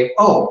say,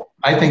 oh,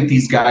 I think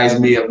these guys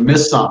may have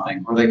missed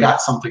something, or they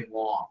got something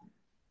wrong.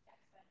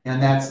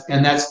 And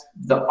that's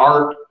the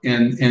art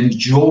and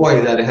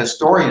joy that a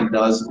historian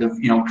does of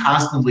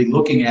constantly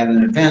looking at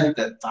an event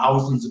that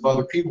thousands of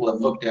other people have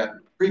looked at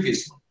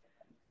previously.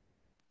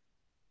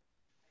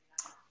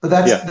 But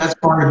that's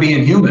part of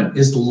being human,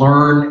 is to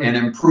learn and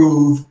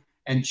improve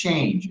and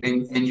change.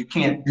 And you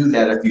can't do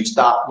that if you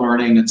stop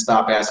learning and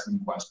stop asking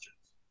questions.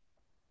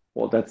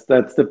 Well, that's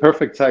the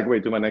perfect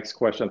segue to my next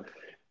question.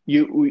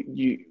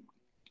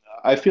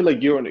 I feel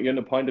like you're in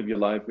a point of your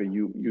life where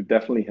you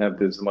definitely have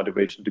this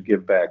motivation to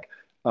give back.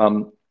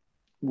 Where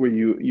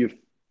we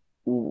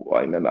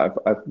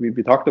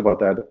talked about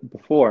that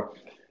before.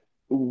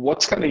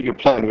 What's kind of your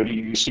plan? Where do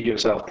you see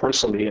yourself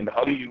personally, and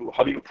how do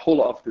you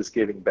pull off this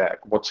giving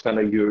back? What's kind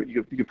of your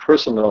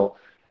personal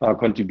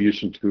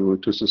contribution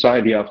to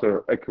society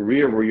after a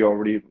career where you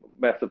already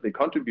massively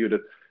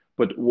contributed?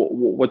 But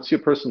what's your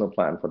personal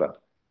plan for that?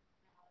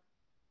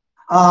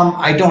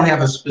 I don't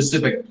have a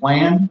specific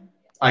plan.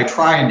 I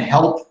try and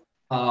help.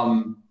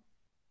 I'm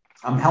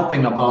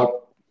helping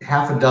about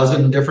half a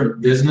dozen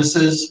different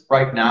businesses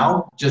right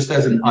now, just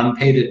as an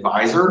unpaid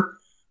advisor.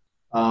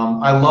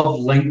 I love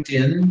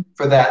LinkedIn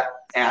for that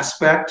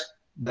aspect.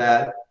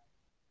 And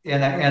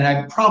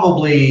I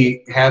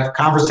probably have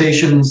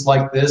conversations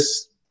like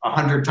this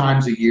 100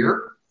 times a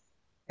year,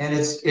 and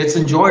it's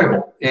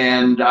enjoyable.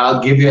 And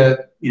I'll give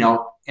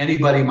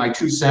anybody my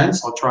 2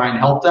 cents. I'll try and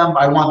help them.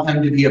 I want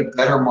them to be a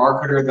better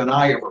marketer than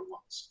I ever was.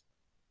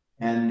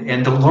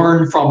 And to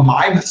learn from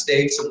my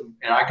mistakes,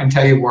 and I can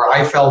tell you where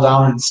I fell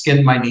down and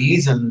skinned my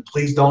knees, and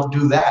please don't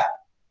do that.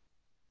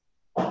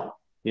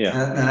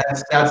 Yeah, and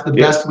that's the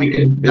best we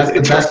can. That's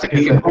the best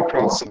we can hope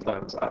for.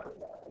 Sometimes.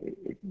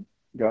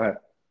 Go ahead.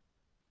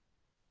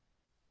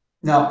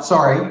 No,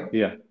 sorry.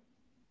 Yeah.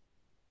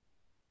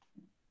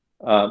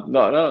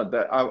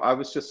 No. I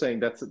was just saying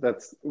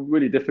that's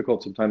really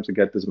difficult sometimes to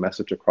get this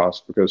message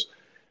across, because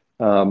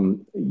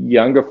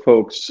younger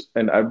folks,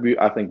 and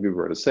I think we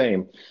were the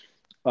same.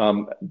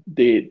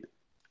 They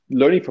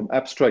learning from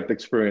abstract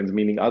experience,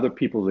 meaning other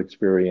people's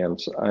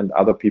experience and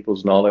other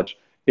people's knowledge,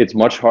 it's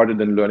much harder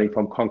than learning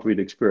from concrete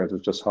experience.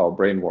 It's just how our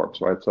brain works,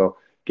 right? So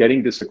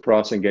getting this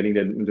across and getting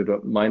it into the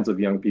minds of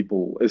young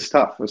people is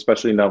tough,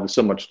 especially now with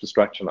so much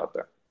distraction out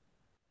there.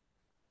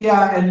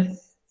 Yeah, and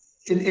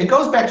it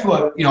goes back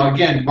to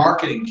again,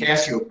 marketing,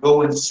 Casio,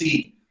 go and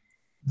see.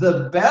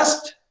 The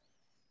best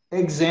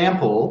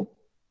example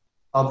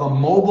of a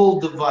mobile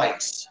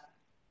device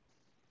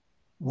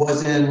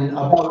was in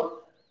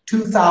about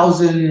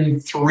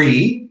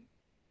 2003.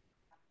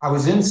 I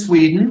was in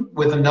Sweden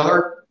with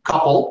another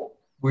couple.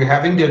 We were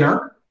having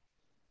dinner,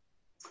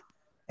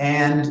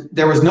 and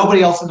there was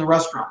nobody else in the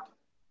restaurant.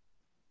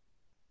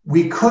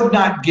 We could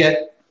not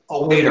get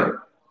a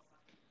waiter.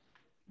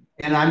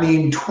 And I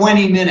mean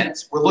 20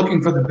 minutes. We're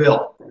looking for the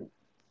bill.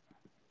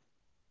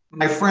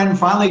 My friend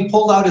finally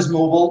pulled out his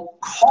mobile,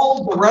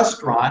 called the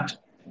restaurant.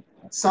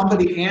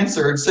 Somebody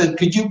answered, said,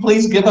 "Could you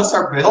please give us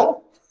our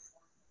bill?"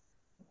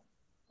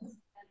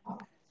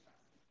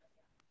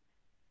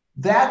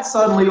 That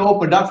suddenly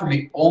opened up for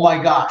me. Oh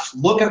my gosh,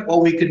 look at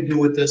what we can do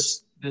with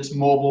this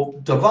mobile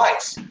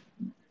device.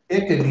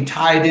 It could be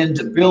tied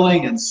into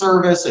billing and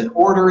service and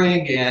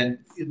ordering, and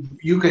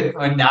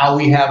and now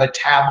we have a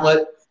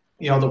tablet.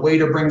 The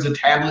waiter brings a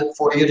tablet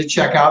for you to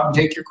check out and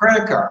take your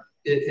credit card.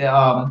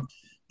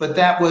 But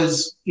that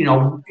was,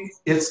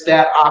 it's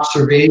that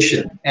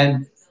observation.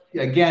 And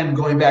again,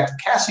 going back to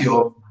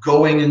Casio,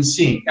 going and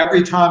seeing.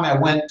 Every time I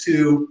went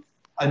to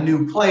a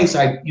new place,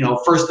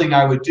 first thing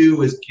I would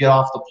do is get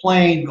off the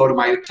plane, go to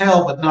my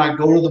hotel, but then I'd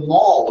go to the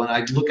mall and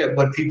I'd look at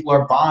what people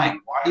are buying.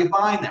 Why are you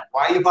buying that?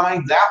 Why are you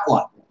buying that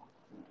one?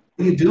 What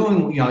are you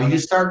doing? You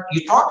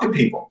talk to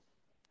people.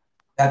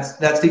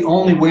 That's the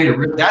only way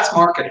to, that's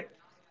marketing.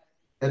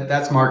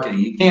 That's marketing.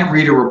 You can't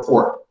read a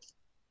report.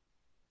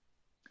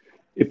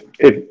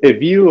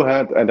 If you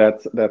had, and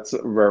that's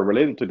very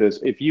related to this,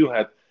 if you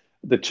had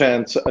the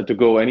chance to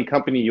go any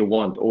company you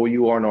want, or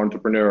you are an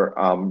entrepreneur,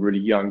 really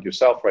young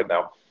yourself right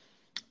now,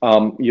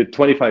 you're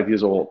 25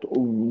 years old,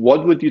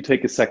 what would you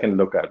take a second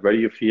look at? Where do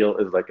you feel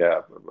is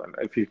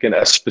if you can,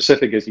 as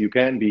specific as you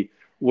can be,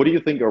 what do you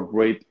think are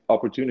great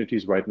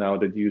opportunities right now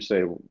that you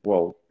say,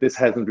 well, this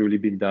hasn't really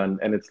been done,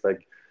 and it's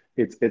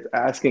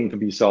asking to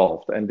be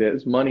solved, and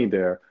there's money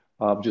there,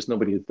 just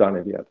nobody has done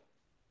it yet?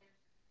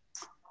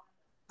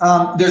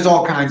 There's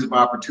all kinds of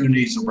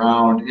opportunities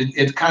around.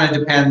 It kind of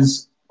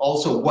depends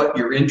also what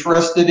you're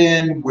interested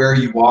in, where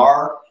you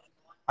are.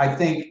 I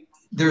think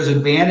there's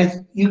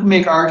advantage. You can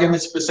make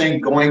arguments for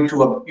saying going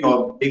to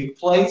a big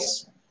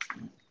place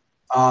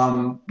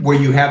where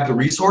you have the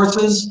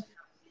resources.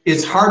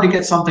 It's hard to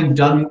get something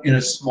done in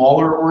a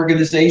smaller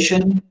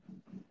organization.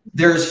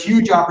 There's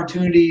huge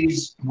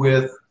opportunities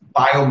with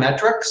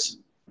biometrics.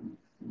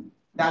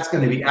 That's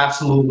going to be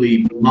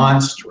absolutely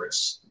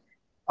monstrous.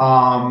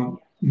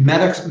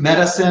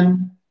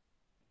 Medicine,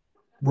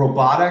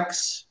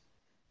 robotics,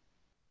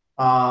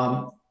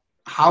 how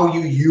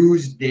you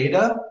use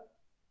data,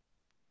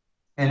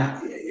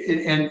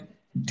 and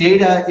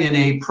data in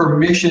a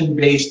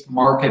permission-based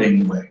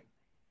marketing way.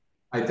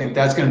 I think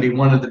that's going to be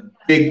one of the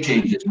big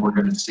changes we're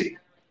going to see.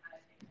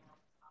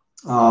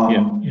 So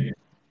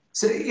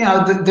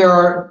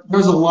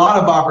there's a lot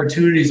of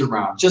opportunities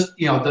around. Just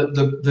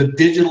the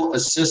digital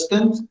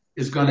assistant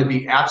is going to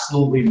be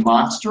absolutely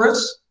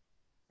monstrous.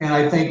 And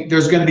I think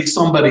there's going to be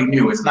somebody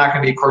new. It's not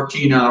going to be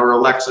Cortina or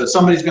Alexa.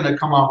 Somebody's going to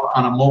come up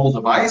on a mobile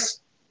device,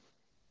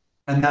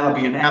 and that'll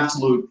be an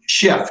absolute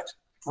shift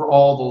for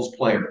all those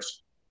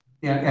players.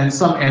 And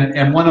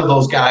one of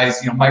those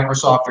guys,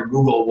 Microsoft or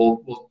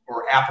Google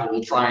or Apple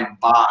will try and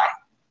buy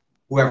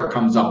whoever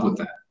comes up with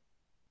that.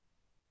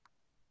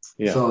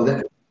 Yeah.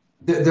 So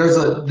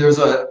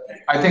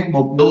I think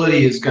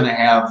mobility is going to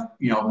have,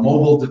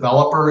 mobile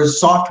developers.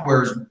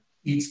 Software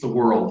eats the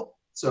world.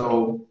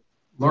 So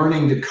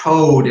learning to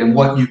code and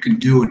what you can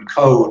do in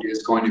code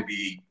is going to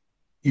be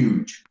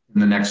huge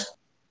in the next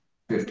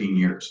 15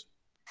 years.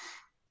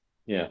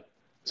 Yeah.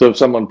 So if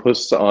someone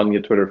posts on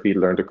your Twitter feed,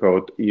 learn to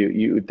code,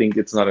 you think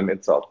it's not an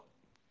insult?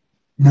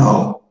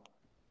 No.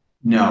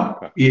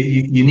 Okay.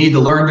 You need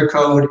to learn to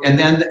code, and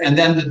then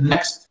the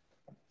next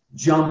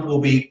jump will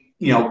be,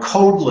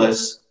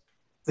 codeless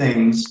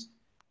things,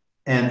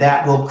 and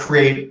that will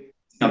create,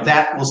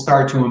 that will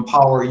start to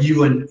empower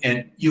you and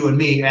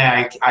me.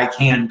 I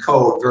can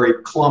code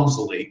very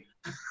clumsily.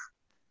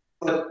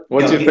 But,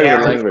 what's your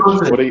favorite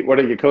language? What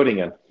are you coding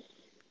in?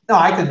 No,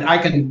 I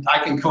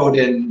can code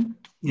in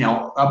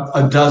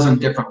a dozen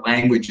different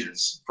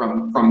languages,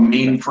 from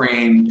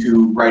mainframe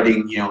to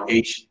writing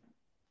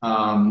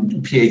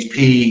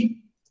PHP,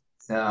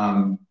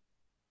 and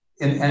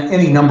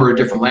any number of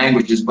different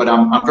languages. But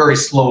I'm very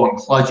slow and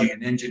kludgy.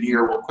 An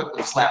engineer will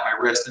quickly slap my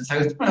wrist and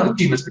say, "Well,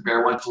 gee, Mr.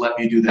 Baer, why don't you let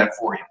me do that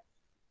for you?"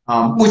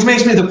 Which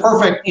makes me the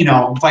perfect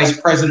vice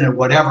president or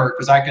whatever,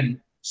 because I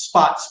can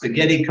spot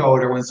spaghetti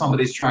code, or when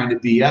somebody's trying to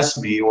BS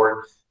me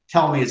or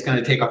tell me it's going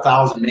to take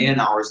 1,000 man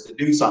hours to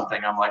do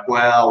something. I'm like,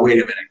 well,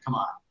 wait a minute, come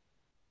on.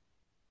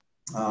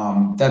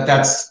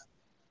 That's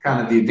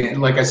kind of the advantage.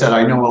 Like I said,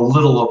 I know a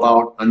little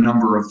about a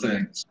number of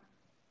things.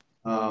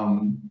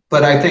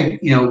 But I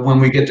think, when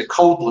we get to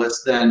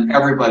codeless, then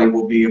everybody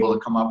will be able to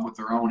come up with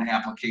their own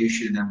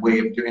application and way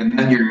of doing, and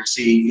then you're going to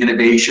see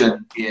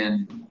innovation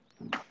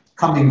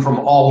coming from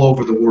all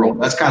over the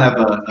world. That's kind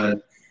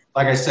of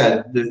like I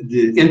said,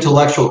 the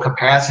intellectual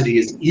capacity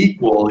is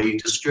equally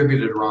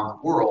distributed around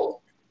the world.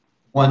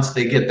 Once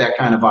they get that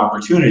kind of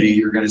opportunity,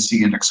 you're going to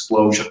see an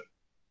explosion.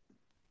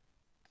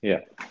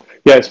 Yeah,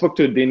 yeah. I spoke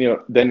to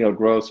Daniel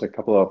Gross a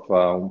couple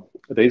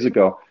of days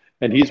ago,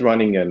 and he's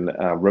running an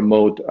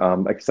remote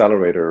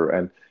accelerator,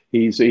 and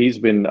he's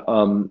been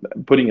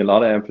putting a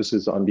lot of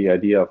emphasis on the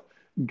idea of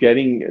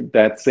getting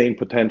that same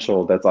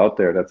potential that's out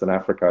there, that's in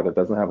Africa, that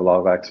doesn't have a lot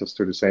of access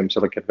to the same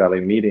Silicon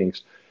Valley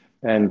meetings,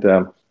 and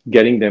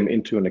getting them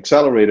into an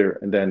accelerator,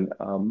 and then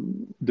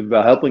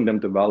helping them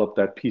develop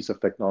that piece of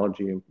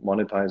technology and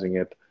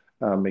monetizing it,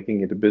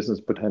 making it a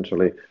business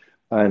potentially.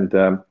 And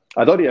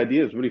I thought the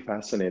idea is really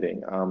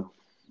fascinating.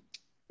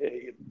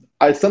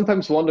 I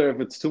sometimes wonder if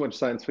it's too much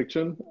science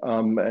fiction,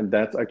 and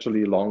that's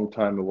actually a long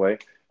time away.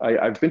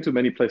 I've been to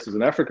many places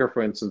in Africa,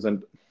 for instance,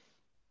 and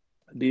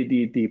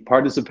the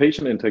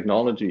participation in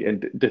technology,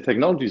 and the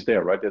technology is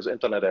there, right? There's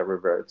internet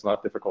everywhere. It's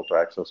not difficult to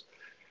access.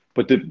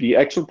 But the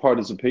actual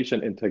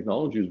participation in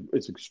technology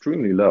is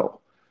extremely low.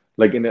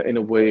 Like in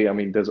a way, I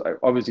mean, there's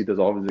always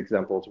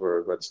examples where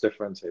it's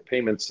different, say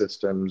payment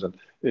systems, and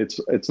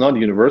it's not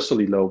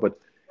universally low. But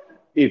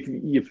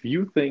if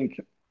you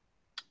think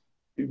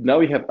now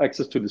we have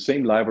access to the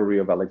same library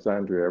of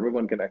Alexandria,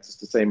 everyone can access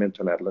the same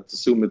internet. Let's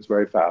assume it's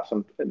very fast,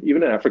 and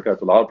even in Africa,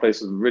 it's a lot of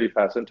places with really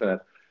fast internet.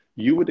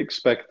 You would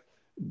expect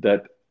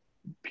that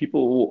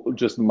people will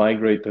just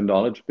migrate to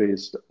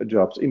knowledge-based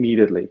jobs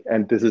immediately,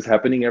 and this is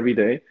happening every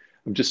day.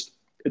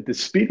 The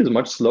speed is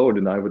much slower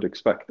than I would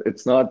expect.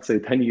 It's not, say,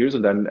 10 years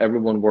and then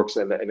everyone works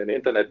in an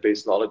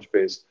internet-based,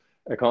 knowledge-based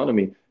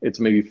economy. It's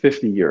maybe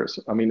 50 years.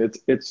 I mean,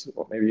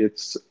 or maybe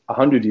it's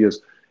 100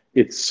 years.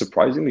 It's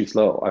surprisingly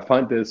slow. I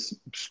find this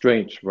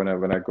strange when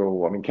I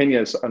go. I mean, Kenya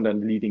is on the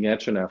leading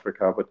edge in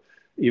Africa, but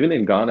even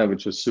in Ghana,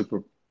 which is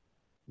super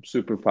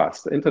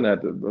fast internet,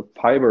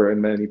 fiber in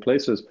many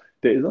places,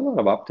 there is a lot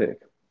of uptake.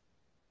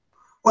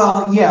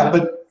 Well, yeah,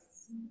 but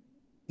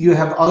you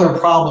have other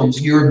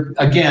problems.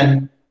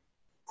 Again,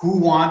 who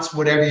wants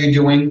whatever you're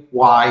doing?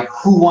 Why?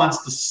 Who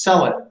wants to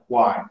sell it?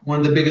 Why? One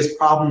of the biggest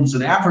problems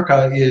in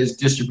Africa is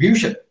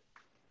distribution.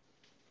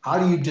 How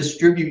do you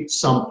distribute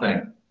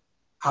something?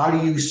 How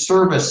do you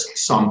service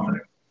something?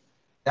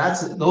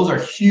 Those are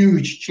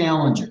huge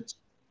challenges.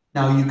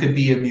 Now, you could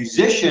be a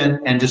musician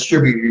and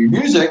distribute your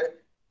music,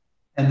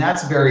 and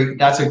that's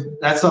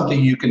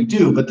something you can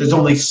do, but there's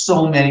only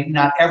so many.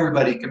 Not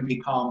everybody can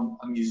become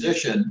a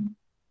musician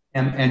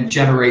and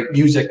generate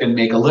music and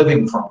make a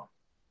living from it.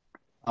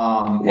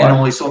 And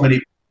only so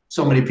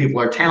many people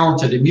are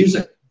talented in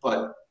music.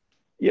 But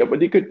yeah,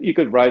 but you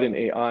could write an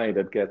AI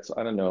that gets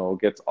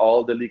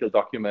all the legal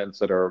documents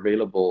that are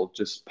available,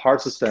 just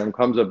parses them,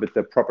 comes up with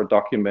the proper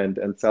document,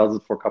 and sells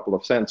it for a couple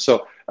of cents.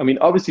 So I mean,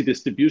 obviously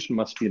distribution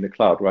must be in the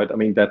cloud, right? I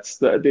mean, that's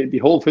the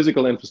whole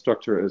physical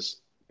infrastructure is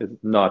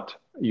not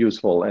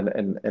useful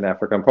in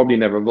Africa, and probably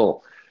never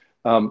will.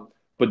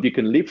 But you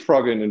can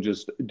leapfrog in and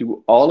just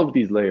do all of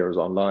these layers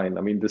online.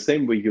 I mean, the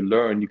same way you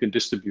learn, you can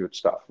distribute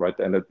stuff, right?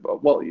 And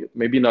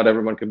maybe not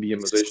everyone can be a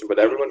musician, but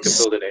everyone can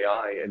build an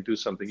AI and do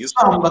something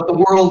useful. But the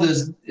world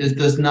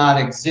does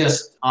not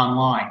exist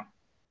online.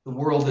 The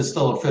world is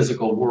still a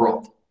physical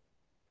world.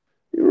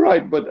 You're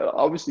right, but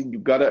obviously you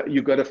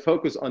gotta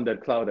focus on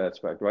that cloud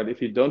aspect, right?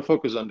 If you don't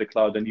focus on the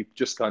cloud, then you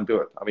just can't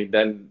do it. I mean,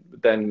 then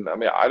I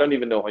mean, I don't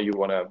even know how you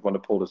wanna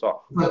pull this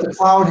off. But the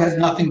cloud has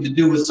nothing to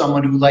do with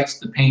someone who likes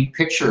to paint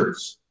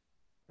pictures.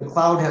 The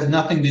cloud has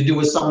nothing to do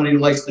with someone who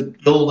likes to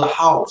build a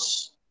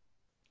house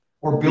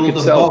or build a boat. You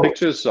can sell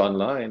pictures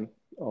online,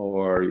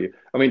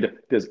 I mean,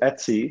 there's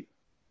Etsy.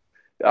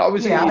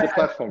 Obviously, you need a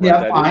platform, right?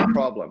 Yeah, that is a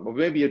problem. Or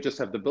maybe you just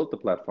have to build the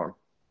platform.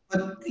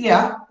 But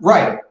yeah,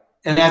 right.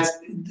 And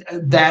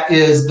that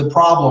is the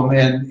problem.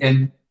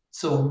 And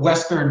so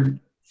Western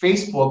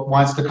Facebook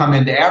wants to come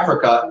into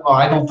Africa. Well,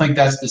 I don't think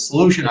that's the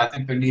solution. I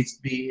think there needs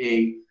to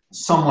be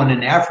someone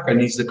in Africa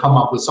needs to come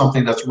up with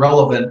something that's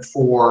relevant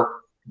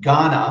for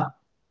Ghana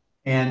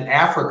and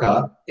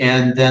Africa,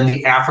 and then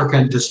the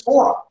African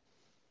diaspora.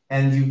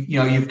 And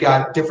you've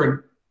got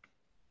different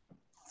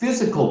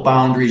physical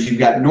boundaries. You've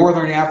got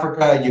Northern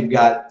Africa, you've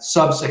got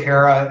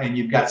Sub-Sahara, and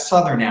you've got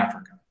Southern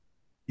Africa.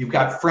 You've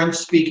got French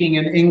speaking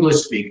and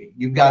English speaking.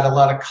 You've got a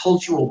lot of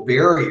cultural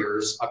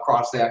barriers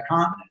across that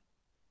continent.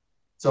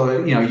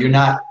 So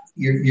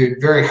you're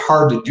very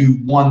hard to do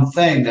one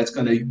thing that's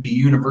going to be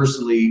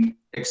universally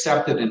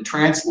accepted and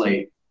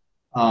translate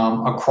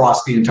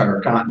across the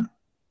entire continent.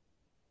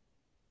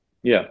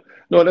 Yeah,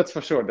 no, that's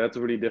for sure. That's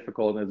really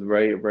difficult, and it's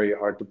very, very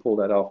hard to pull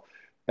that off.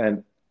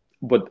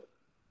 But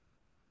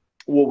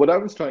what I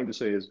was trying to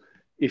say is,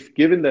 if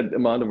given that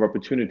amount of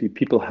opportunity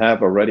people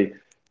have already,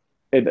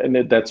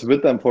 and that's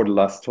with them for the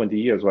last 20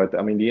 years, right?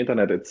 I mean, the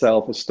internet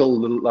itself is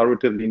still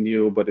relatively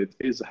new, but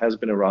has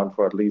been around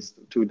for at least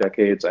 2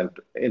 decades, and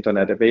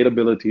internet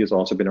availability has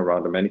also been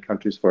around in many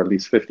countries for at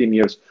least 15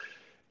 years.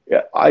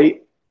 Yeah, I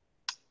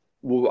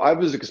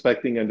was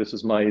expecting, and this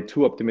is my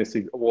too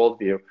optimistic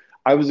worldview,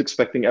 I was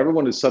expecting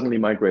everyone is suddenly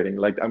migrating.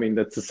 Like, I mean,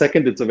 that's the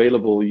second it's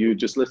available, you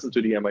just listen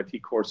to the MIT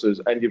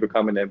courses and you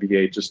become an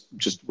MBA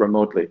just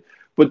remotely.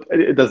 But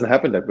it doesn't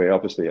happen that way,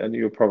 obviously, and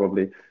you're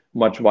probably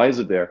much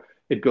wiser there.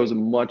 it goes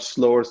in much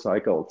slower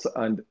cycles,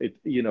 and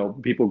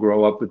people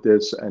grow up with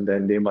this, and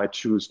then they might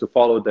choose to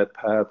follow that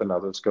path, and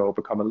others go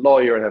become a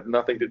lawyer and have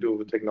nothing to do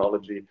with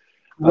technology.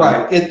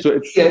 Right.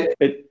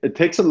 It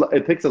takes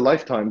a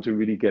lifetime to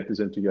really get this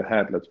into your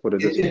head. Let's put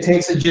it this way. It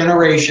takes a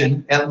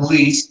generation at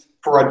least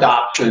for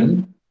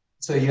adoption.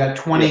 So you got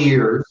 20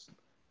 years,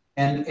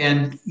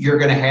 and you're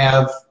going to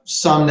have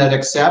some that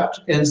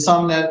accept and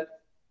some that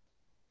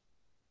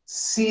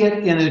see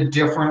it in a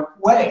different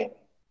way.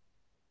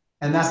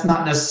 And that's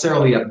not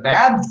necessarily a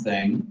bad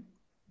thing,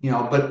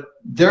 but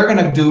they're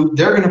going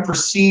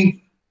to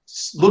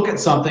look at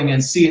something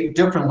and see it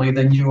differently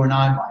than you and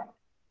I might.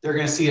 They're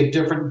going to see a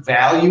different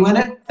value in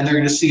it, and they're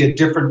going to see a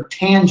different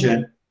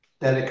tangent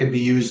that it could be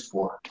used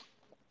for.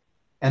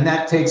 And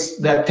that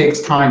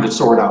takes time to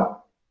sort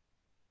out.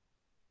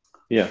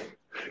 Yeah.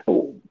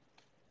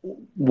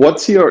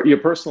 What's your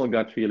personal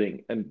gut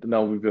feeling? And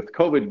now with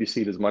COVID, we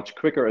see this much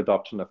quicker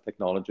adoption of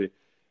technology.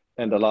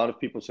 And a lot of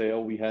people say,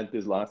 oh, we had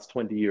this last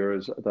 20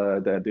 years,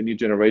 the new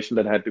generation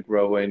that had to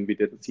grow in. We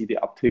didn't see the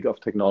uptick of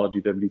technology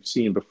that we've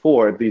seen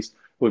before, at least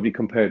when we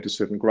compared to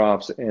certain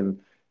graphs in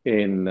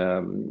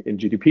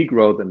GDP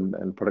growth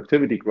and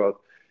productivity growth.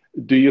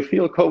 Do you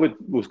feel COVID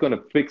was going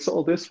to fix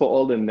all this for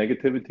all the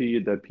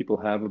negativity that people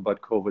have about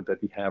COVID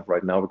that we have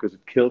right now, because it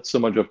killed so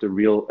much of the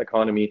real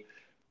economy?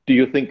 Do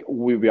you think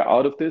we are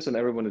out of this and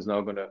everyone is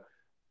now going to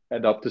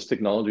adopt this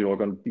technology or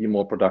going to be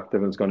more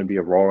productive and it's going to be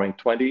a roaring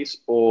 20s,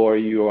 or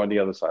you're on the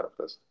other side of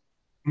this?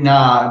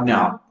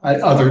 No,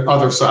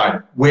 other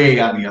side, way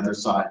on the other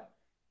side.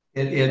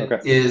 It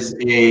is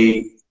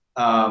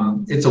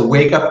it's a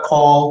wake up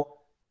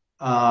call.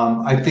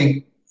 I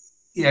think,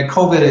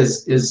 COVID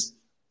is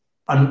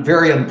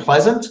very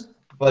unpleasant,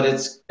 but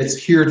it's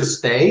here to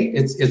stay.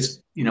 It's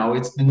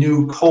the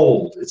new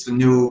cold. It's the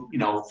new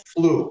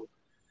flu,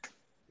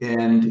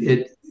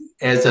 and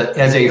as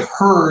a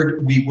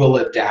herd we will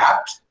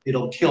adapt.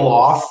 It'll kill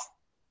off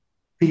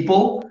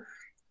people,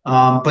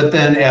 but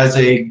then as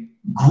a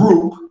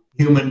group,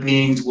 human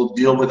beings will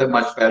deal with it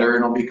much better,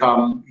 and it'll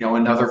become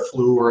another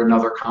flu or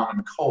another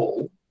common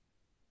cold.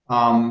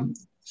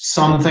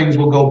 Some things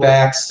will go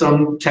back.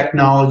 Some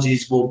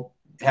technologies will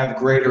have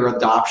greater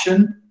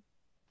adoption.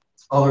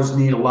 Others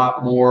need a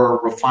lot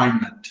more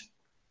refinement.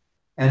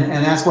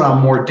 And that's what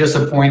I'm more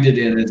disappointed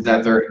in, is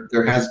that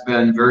there has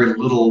been very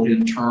little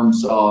in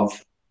terms of,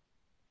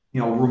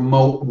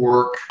 remote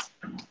work.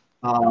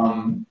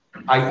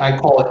 I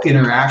call it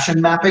interaction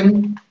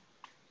mapping.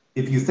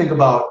 If you think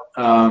about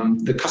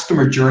the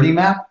customer journey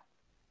map,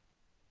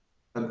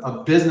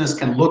 a business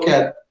can look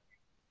at,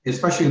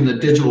 especially in the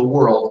digital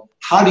world,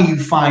 how do you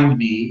find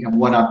me and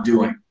what I'm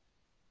doing?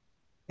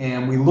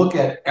 And we look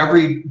at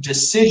every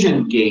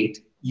decision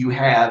gate you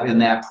have in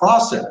that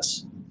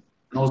process.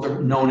 Those are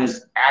known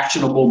as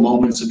actionable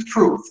moments of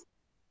truth.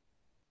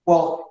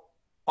 Well,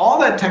 all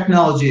that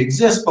technology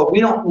exists, but we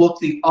don't look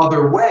the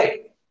other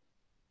way.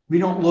 We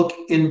don't look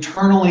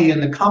internally in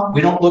the company.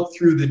 We don't look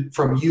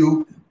from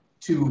you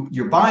to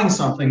you're buying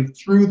something,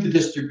 through the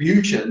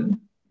distribution,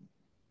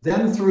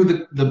 then through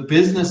the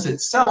business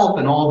itself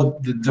and all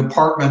the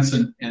departments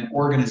and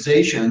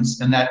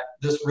organizations, and that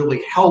this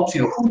really helps,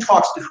 who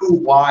talks to who,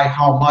 why,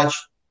 how much,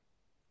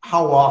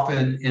 how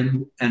often,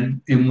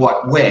 and in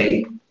what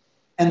way,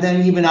 and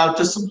then even out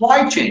to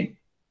supply chain.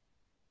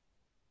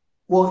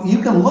 Well,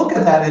 you can look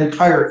at that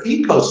entire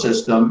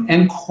ecosystem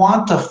and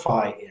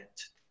quantify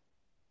it.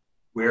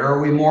 Where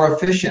are we more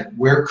efficient?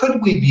 Where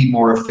could we be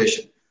more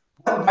efficient?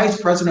 The vice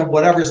president of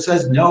whatever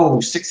says no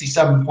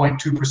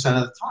 67.2%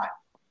 of the time.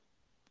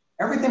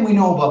 Everything we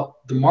know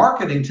about the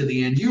marketing to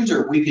the end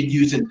user, we could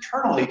use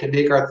internally to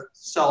make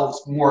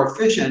ourselves more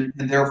efficient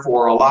and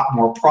therefore a lot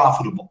more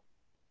profitable.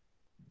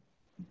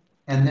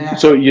 And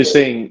so you're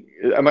saying,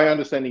 am I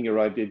understanding you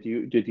right? Did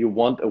you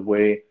want a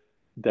way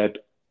that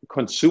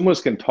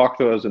consumers can talk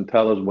to us and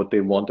tell us what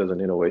they want as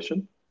an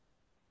innovation?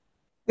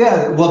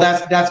 Yeah, well,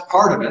 that's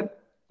part of it.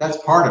 That's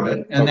part of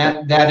it, and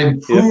that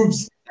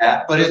improves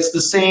that. But it's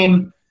the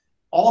same.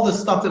 All the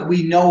stuff that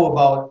we know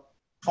about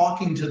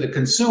talking to the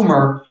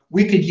consumer,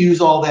 we could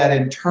use all that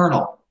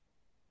internal.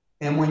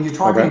 And when you're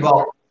talking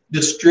about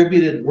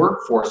distributed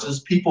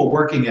workforces, people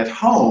working at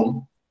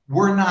home,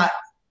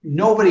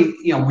 nobody,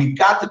 we've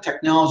got the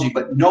technology,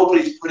 but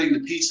nobody's putting the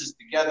pieces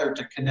together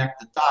to connect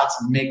the dots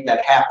and make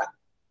that happen.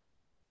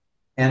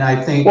 And I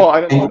think, well,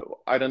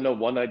 I don't know.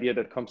 One idea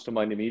that comes to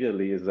mind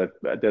immediately is that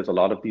there's a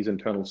lot of these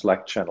internal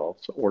Slack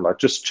channels, or like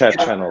just chat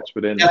channels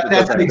within.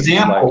 That's an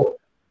example.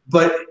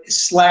 But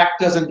Slack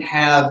doesn't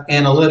have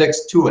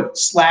analytics to it.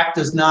 Slack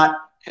does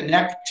not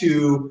connect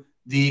to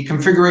the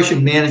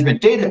configuration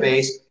management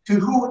database to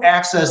who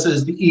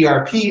accesses the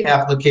ERP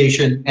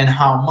application and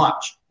how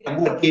much, and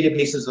what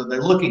databases are they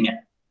looking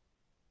at.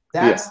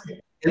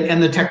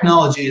 And the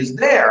technology is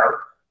there.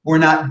 We're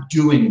not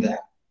doing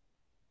that.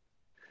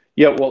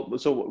 Yeah, well,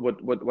 so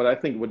what I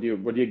think what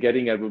you're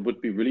getting at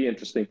would be really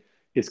interesting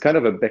is kind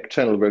of a back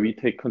channel where we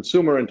take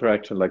consumer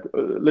interaction, like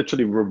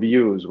literally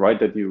reviews, right?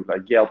 That you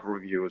like Yelp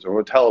reviews or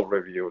hotel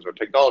reviews or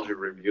technology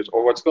reviews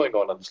or what's going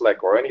on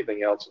Slack or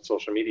anything else in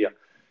social media.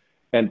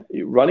 And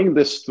running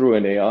this through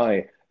an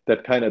AI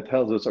that kind of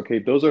tells us, okay,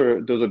 those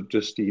are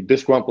just the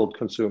disgruntled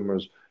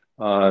consumers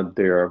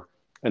there.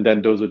 And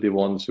then those are the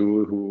ones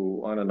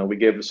who I don't know, we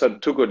gave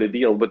too good a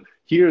deal, but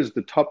here's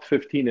the top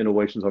 15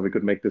 innovations how we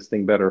could make this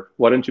thing better.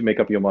 Why don't you make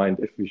up your mind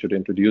if we should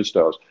introduce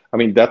those? I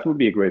mean, that would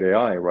be a great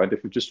AI, right?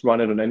 If we just run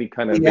it on any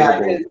kind of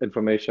available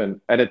information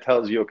and it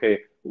tells you, okay,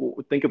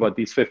 think about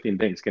these 15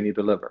 things, can you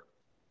deliver?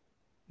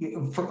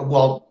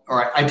 Well, all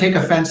right, I take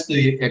offense to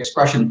the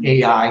expression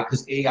AI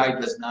because AI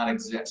does not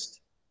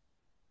exist.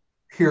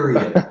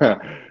 Period.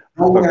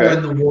 Nowhere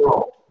in the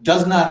world.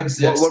 Does not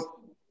exist.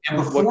 And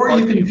before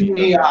you can do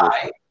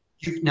AI,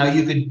 you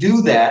could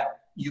do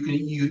that.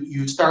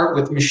 You start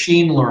with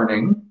machine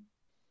learning,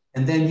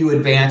 and then you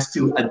advance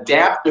to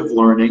adaptive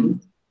learning,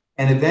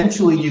 and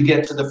eventually you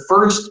get to the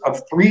first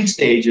of 3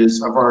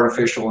 stages of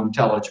artificial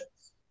intelligence.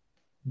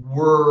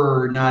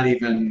 We're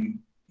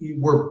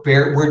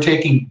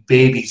taking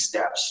baby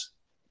steps.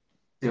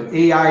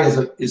 AI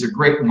is a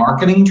great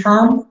marketing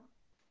term.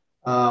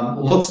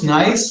 Looks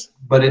nice,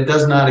 but it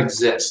does not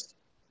exist.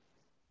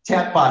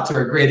 Chatbots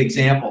are a great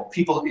example.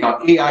 People,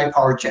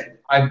 AI-powered chat.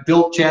 I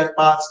built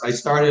chatbots.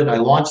 I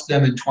launched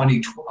them in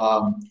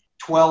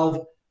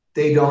 2012.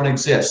 They don't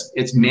exist.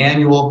 It's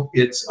manual.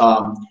 It's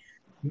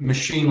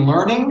machine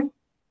learning,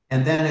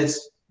 and then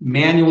it's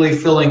manually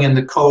filling in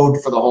the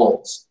code for the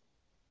holes.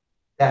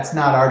 That's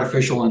not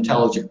artificial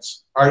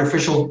intelligence.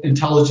 Artificial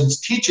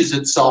intelligence teaches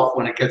itself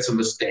when it gets a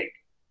mistake.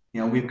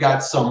 We've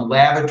got some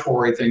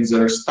laboratory things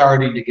that are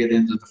starting to get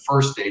into the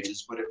first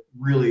stages, but it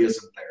really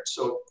isn't there.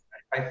 So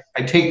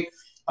I take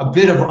a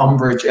bit of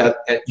umbrage at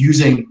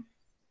using,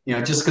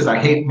 just because I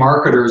hate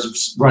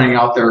marketers running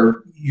out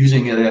there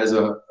using it as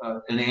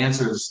an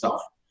answer to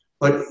stuff.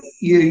 But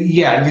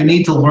you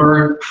need to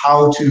learn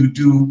how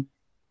to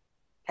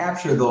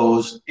capture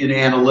those in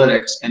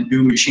analytics and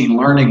do machine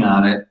learning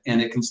on it, and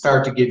it can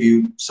start to give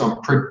you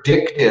some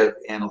predictive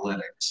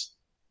analytics,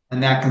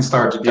 and that can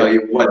start to tell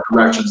you what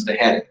directions to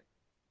head in.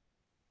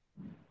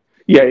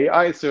 Yeah,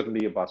 AI is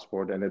certainly a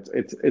buzzword, and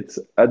it's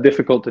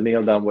difficult to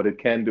nail down what it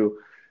can do.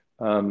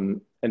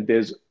 And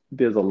there's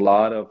a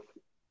lot of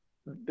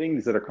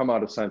things that are come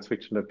out of science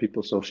fiction that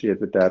people associate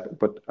with that,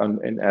 but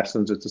in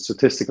essence, it's a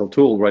statistical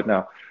tool right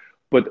now.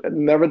 But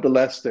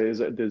nevertheless,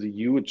 there's a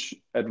huge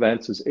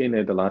advances in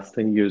it the last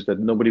 10 years that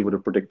nobody would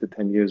have predicted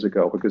 10 years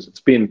ago, because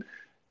it's been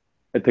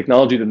a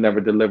technology that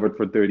never delivered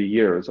for 30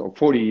 years or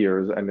 40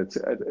 years, and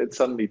it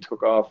suddenly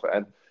took off.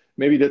 And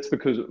maybe that's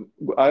because,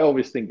 I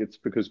always think it's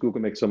because Google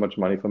makes so much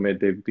money from it.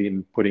 They've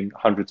been putting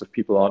hundreds of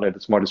people on it,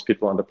 the smartest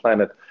people on the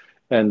planet.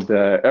 And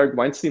Eric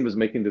Weinstein was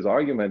making this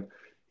argument.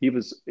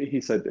 He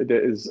said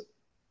there's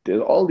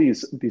all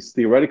these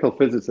theoretical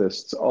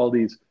physicists, all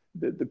these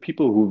the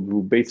people who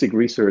do basic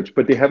research,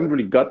 but they haven't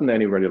really gotten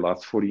anywhere the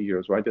last 40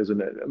 years, right? There's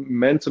an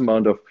immense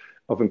amount of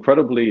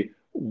incredibly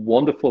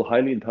wonderful,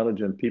 highly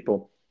intelligent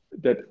people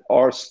that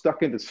are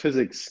stuck in this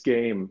physics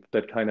game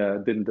that kind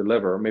of didn't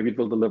deliver. Maybe it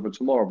will deliver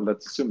tomorrow, but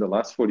let's assume the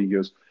last 40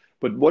 years.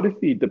 But what if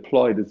we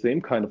deploy the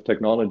same kind of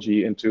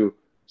technology into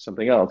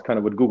something else, kind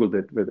of what Google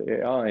did with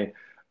AI?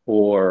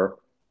 Or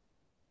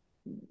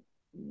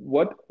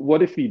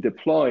what if we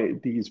deploy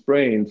these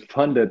brains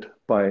funded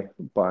by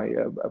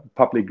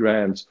public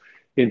grants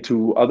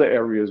into other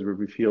areas where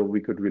we feel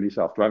we could really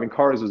self-driving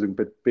cars is a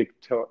big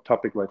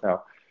topic right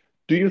now.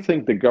 Do you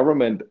think the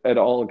government at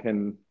all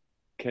can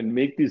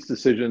make these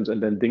decisions,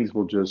 and then things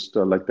will just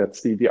like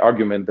that's the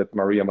argument that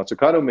Maria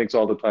Mazzucato makes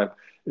all the time,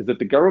 is that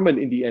the government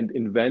in the end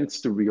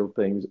invents the real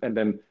things, and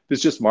then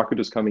there's just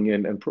marketers coming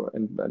in and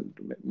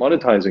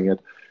monetizing it,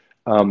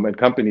 and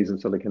companies in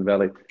Silicon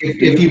Valley.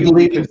 If you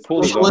believe in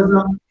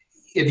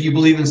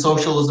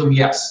socialism,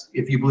 yes.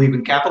 If you believe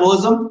in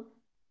capitalism,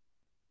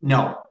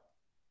 no.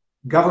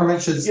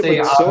 Government should stay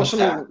out of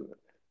that.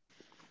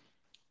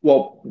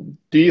 Well,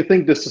 do you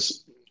think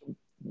this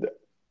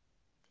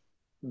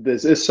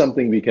is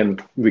something we can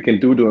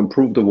do to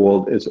improve the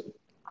world? Is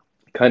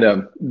kind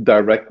of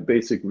direct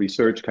basic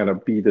research, kind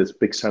of be this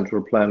big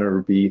central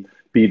planner, be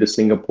the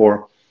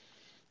Singapore,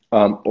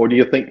 or do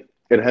you think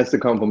it has to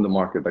come from the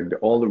market? Like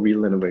all the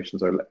real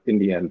innovations are in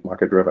the end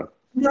market driven.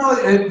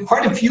 No,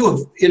 quite a few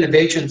of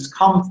innovations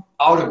come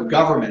out of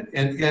government,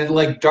 and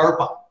like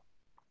DARPA.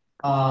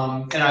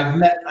 And I've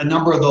met a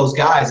number of those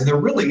guys, and they're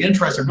really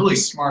interesting, really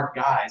smart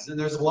guys. And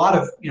there's a lot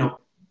of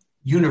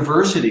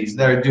universities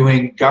that are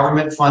doing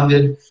government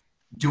funded,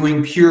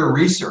 doing pure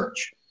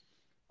research.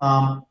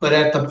 But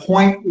at the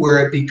point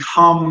where it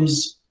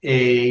becomes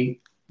a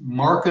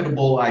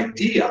marketable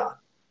idea,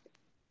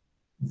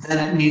 then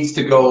it needs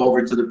to go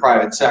over to the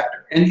private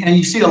sector. And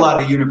you see a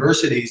lot of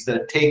universities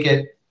that take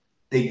it,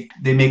 they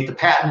make the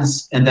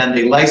patents, and then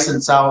they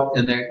license out,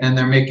 and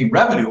they're making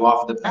revenue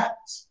off of the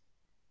patents.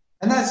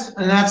 And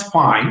that's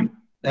fine.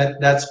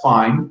 That's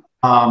fine.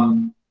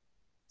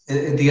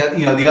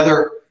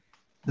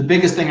 The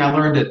biggest thing I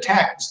learned at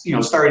Tech,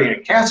 starting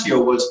at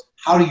Casio, was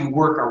how do you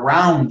work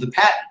around the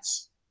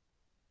patents?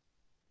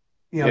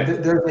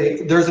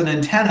 There's an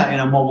antenna in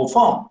a mobile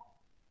phone.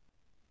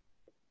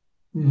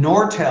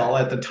 Nortel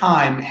at the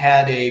time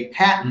had a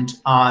patent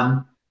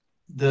on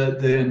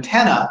the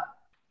antenna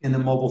in the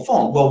mobile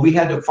phone. Well, we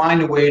had to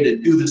find a way to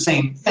do the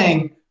same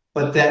thing,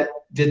 but that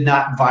did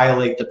not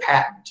violate the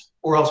patent,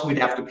 or else we'd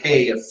have to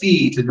pay a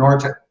fee to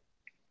Nortec.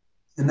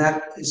 And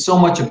that so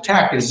much of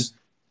tech is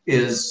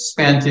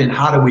spent in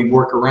how do we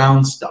work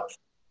around stuff.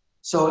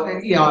 So,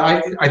 you know,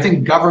 I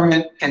think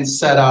government can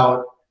set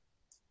out,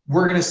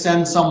 we're going to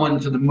send someone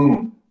to the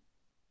moon.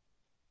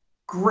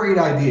 Great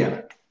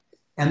idea.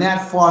 And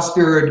that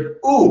fostered,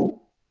 ooh,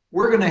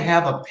 we're going to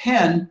have a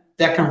pen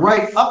that can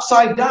write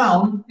upside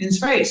down in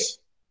space.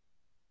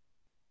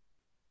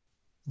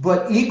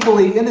 But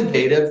equally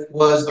innovative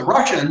was the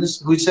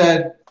Russians, who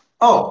said,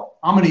 oh,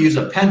 I'm going to use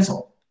a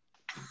pencil.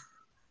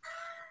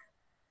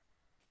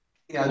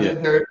 Yeah,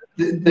 the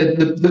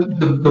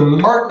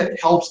market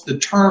helps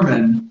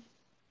determine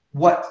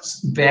what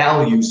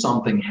value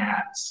something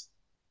has.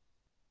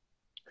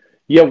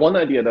 Yeah, one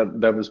idea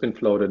that has been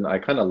floated, and I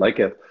kind of like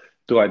it,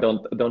 though I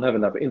don't have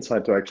enough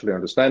insight to actually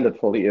understand it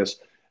fully, is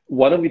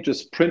why don't we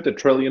just print $1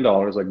 trillion?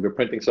 Like, we're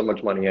printing so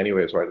much money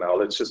anyways right now.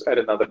 Let's just add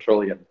another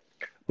trillion.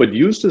 But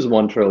use this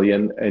 1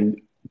 trillion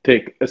and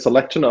take a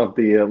selection of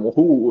the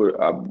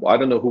I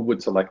don't know who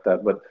would select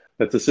that, but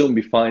let's assume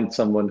we find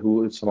someone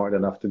who is smart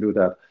enough to do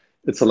that.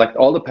 Let's select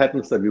all the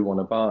patents that we want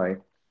to buy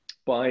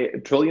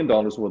 $1 trillion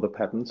worth of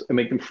patents, and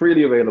make them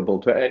freely available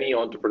to any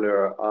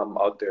entrepreneur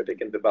out there. They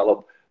can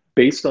develop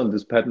based on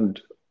this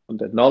patent, on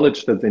that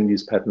knowledge that's in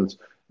these patents.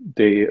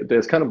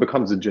 There's kind of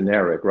becomes a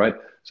generic, right?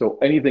 So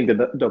anything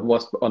that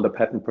was under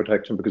patent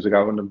protection because the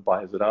government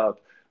buys it out,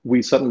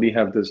 we suddenly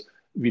have this.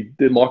 We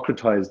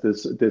democratize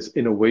this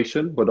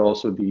innovation, but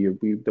also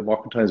we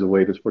democratize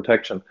away this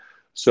protection.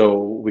 So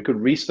we could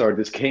restart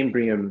this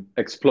Cambrian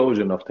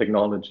explosion of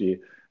technology,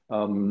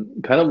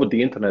 kind of what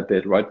the internet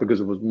did, right?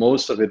 Because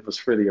most of it was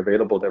freely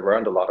available. There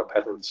weren't a lot of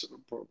patents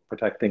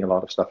protecting a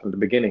lot of stuff in the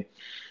beginning,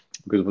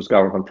 because it was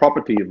government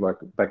property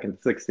back in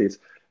the 60s.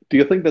 Do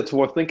you think that's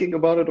worth thinking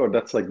about it, or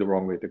that's like the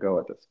wrong way to go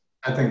at this?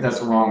 I think that's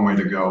the wrong way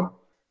to go.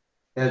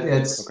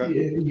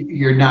 Okay.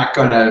 You're not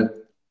going to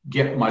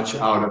get much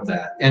out of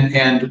that.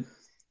 And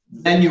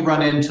then you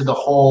run into the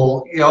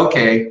whole,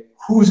 okay,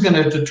 who's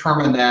going to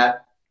determine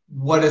that?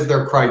 What is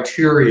their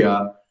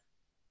criteria?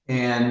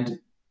 And,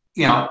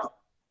 you know,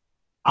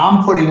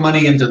 I'm putting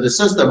money into the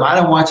system. I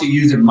don't want you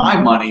using my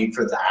money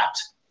for that.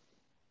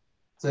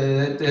 So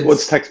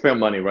it's taxpayer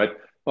money, right?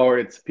 Or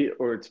it's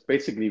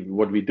basically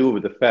what we do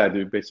with the Fed.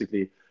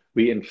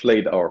 We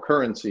inflate our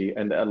currency,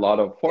 and a lot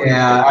of foreign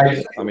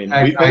exchange.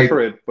 We pay for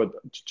it, but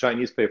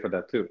Chinese pay for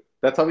that too.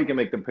 That's how we can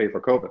make them pay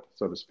for COVID,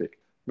 so to speak,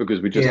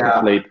 because we just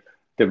inflate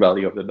the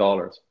value of the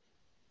dollars.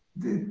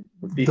 The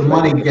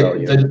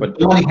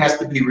money has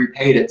to be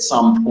repaid at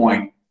some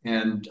point,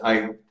 and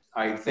I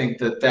think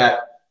that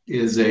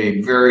is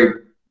a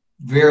very,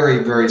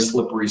 very, very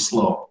slippery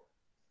slope.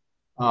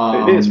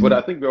 It is, but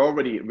I think we're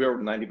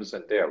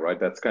 90% there, right?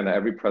 That's kind of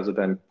every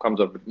president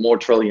comes up with more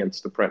trillions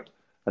to print.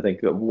 I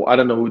think I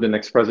don't know who the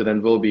next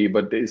president will be,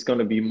 but there's going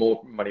to be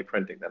more money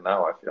printing than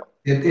now, I feel.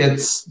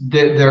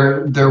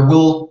 There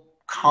will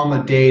come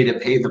a day to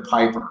pay the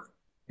piper,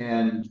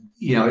 and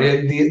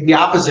the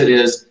opposite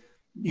is,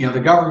 the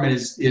government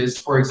is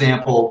for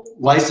example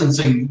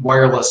licensing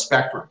wireless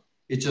spectrum.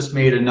 It just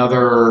made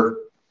another,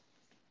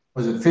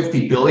 was it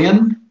 50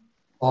 billion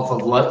off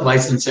of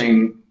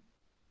licensing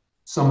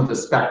some of the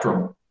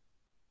spectrum,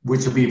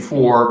 which will be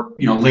for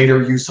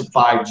later use of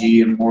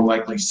 5G and more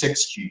likely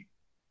 6G.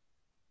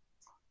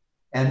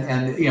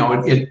 And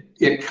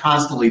it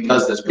constantly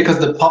does this because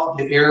the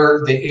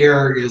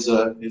air is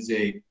a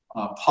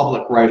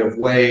public right of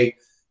way,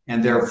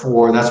 and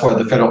therefore that's why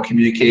the federal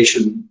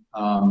communication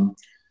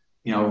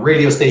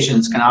radio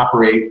stations can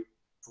operate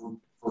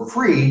for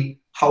free.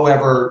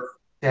 However,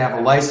 to have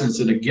a license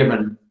in a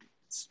given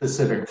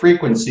specific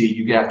frequency,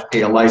 you have to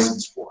pay a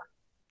license for it.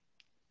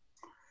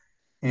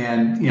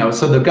 And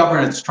so the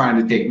government's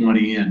trying to take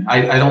money in.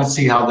 I don't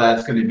see how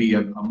that's going to be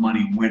a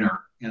money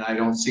winner, and I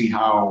don't see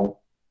how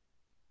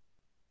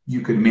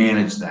you could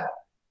manage that.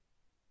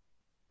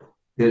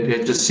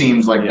 It just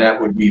seems like that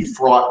would be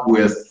fraught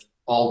with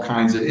all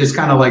kinds of. It's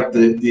kind of like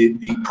the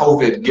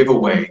COVID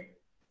giveaway.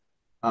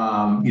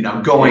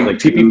 Going like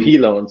PPP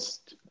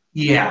loans.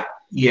 Yeah.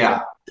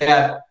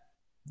 That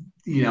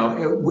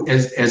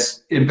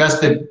as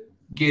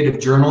investigative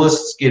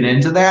journalists get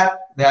into that,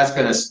 that's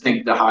going to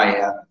stink to high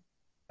heaven.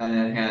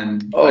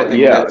 And what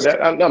we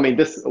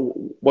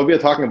are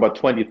talking about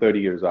 20, 30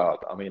 years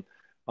out. I mean,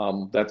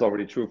 that's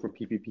already true for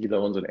PPP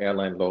loans and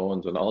airline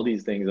loans and all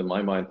these things in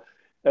my mind.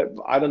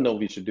 I don't know if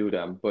we should do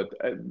them, but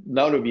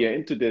now that we are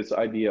into this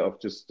idea of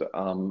just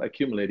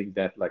accumulating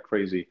debt like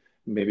crazy,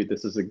 maybe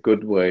this is a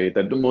good way,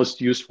 the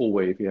most useful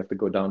way if you have to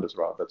go down this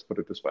route. Let's put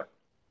it this way.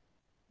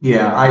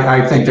 Yeah,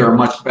 I think there are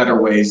much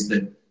better ways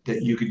that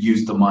you could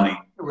use the money.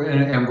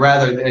 And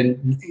rather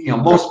than,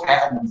 most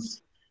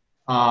patents,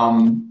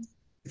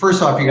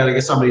 first off, you got to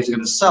get somebody who's going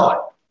to sell it.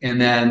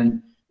 And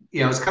then,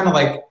 it's kind of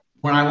like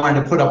when I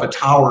wanted to put up a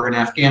tower in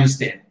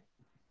Afghanistan.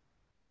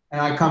 And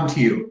I come to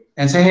you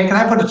and say, hey, can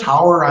I put a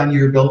tower on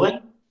your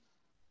building?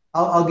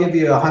 I'll give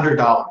you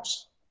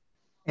 $100.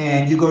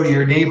 and you go to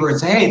your neighbor and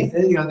say, hey,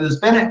 this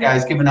Bennet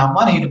guy's giving out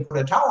money to put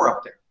a tower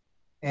up there.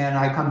 And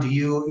I come to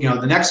you,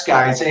 the next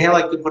guy and say, hey, I'd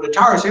like to put a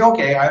tower. I say,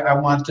 okay, I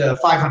want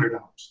 $500.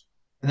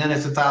 And then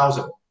it's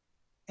 $1,000.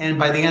 And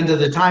by the end of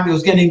the time, it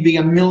was getting to be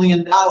 $1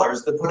 million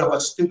to put up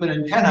a stupid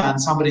antenna on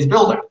somebody's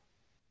building.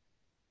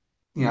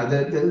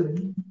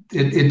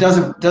 It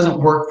doesn't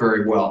work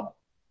very well.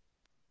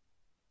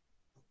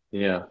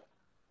 Yeah.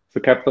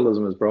 So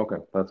capitalism is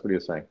broken. That's what you're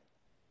saying.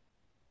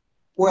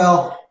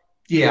 Well,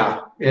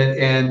 yeah,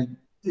 and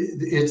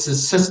it's a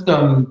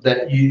system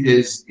that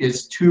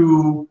is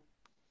too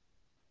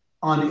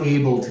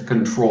unable to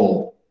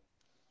control,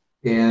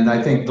 and I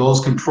think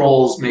those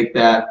controls make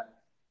that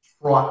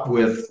fraught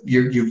with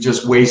you've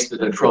just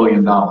wasted $1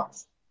 trillion.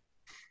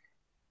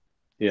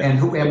 Yeah.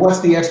 And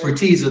what's the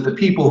expertise of the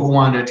people who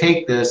want to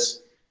take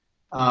this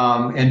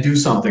and do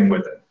something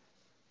with it?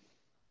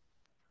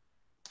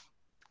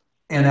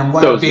 And then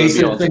what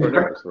basis?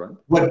 Right?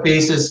 What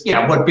basis?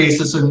 Yeah, what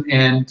basis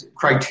and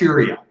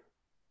criteria?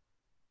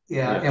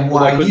 Yeah, and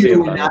why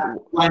you and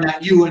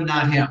not you and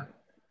not him?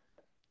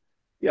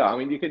 Yeah, I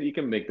mean, you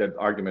can make that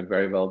argument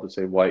very well to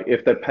say why,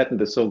 if that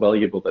patent is so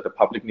valuable that the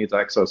public needs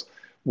access,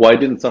 why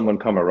didn't someone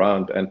come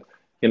around and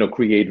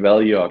create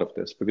value out of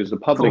this? Because the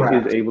public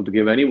is able to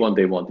give anyone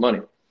they want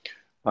money.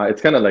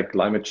 It's kind of like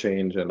climate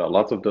change and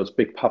lots of those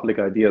big public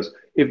ideas.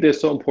 If they're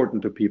so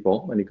important to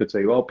people, and you could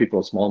say, well, people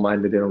are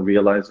small-minded, they don't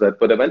realize that,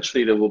 but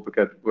eventually they will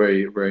become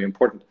very, very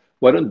important.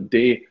 Why don't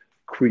they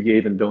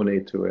create and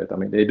donate to it? I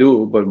mean, they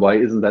do, but why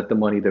isn't that the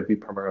money that we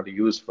primarily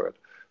use for it?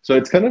 So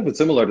it's kind of a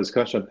similar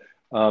discussion.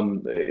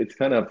 It's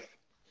kind of,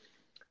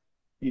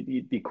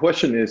 the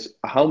question is,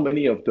 how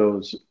many of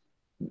those,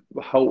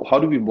 how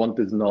do we want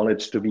this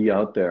knowledge to be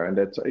out there? And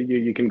that's,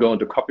 you can go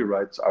into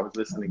copyrights. I was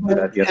listening to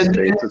that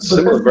yesterday. It's a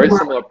similar, very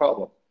similar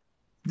problem.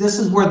 This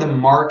is where the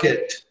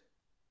market,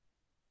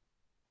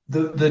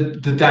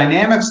 the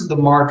dynamics of the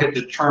market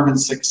determine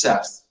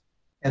success.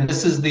 And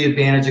this is the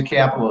advantage of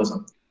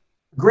capitalism.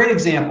 Great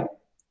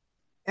example.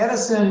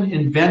 Edison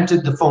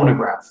invented the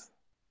phonograph.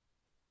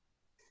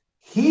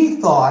 He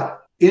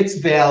thought its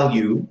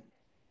value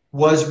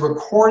was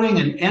recording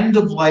an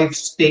end-of-life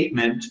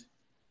statement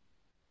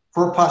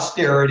for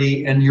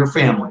posterity and your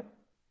family.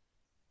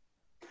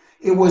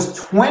 It was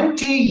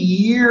 20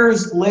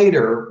 years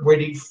later when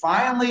he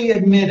finally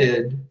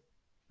admitted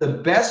the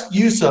best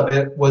use of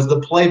it was the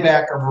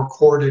playback of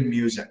recorded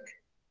music.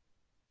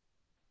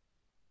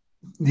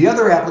 The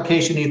other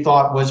application he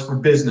thought was for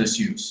business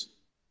use,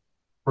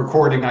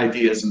 recording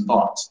ideas and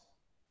thoughts.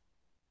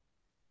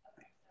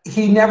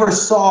 He never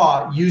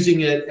saw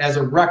using it as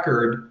a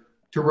record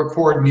to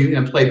record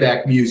and play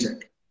back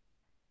music.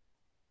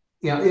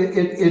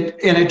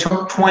 It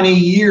took 20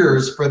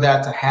 years for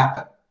that to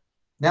happen.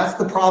 That's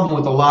the problem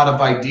with a lot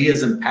of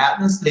ideas and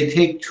patents. They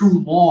take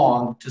too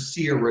long to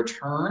see a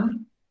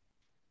return.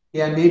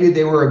 Yeah, maybe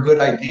they were a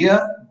good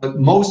idea, but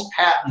most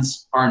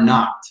patents are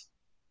not.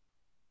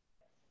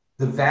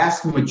 The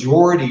vast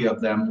majority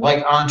of them,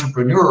 like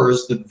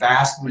entrepreneurs, the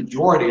vast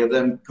majority of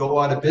them go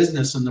out of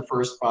business in the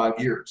first 5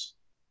 years.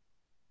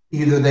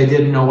 Either they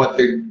didn't know what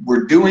they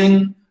were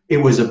doing, it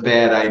was a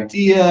bad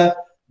idea,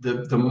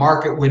 the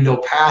market window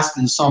passed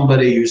and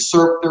somebody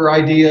usurped their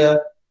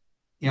idea.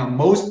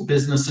 Most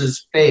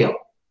businesses fail.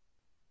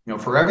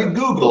 For every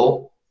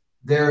Google,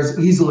 there's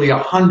easily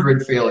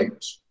 100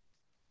 failures.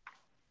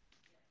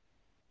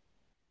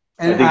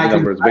 And I think the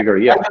number is bigger,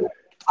 yeah.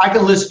 I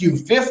can list you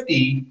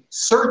 50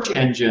 search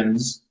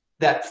engines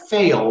that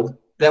failed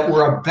that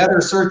were a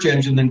better search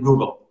engine than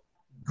Google.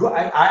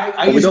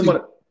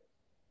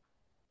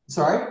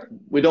 Sorry?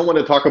 We don't want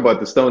to talk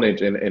about the Stone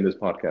Age in this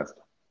podcast.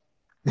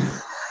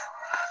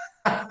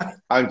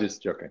 I'm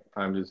just joking.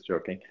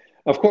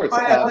 Of course.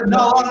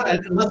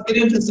 Let's get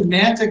into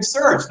semantic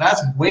search.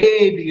 That's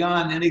way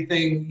beyond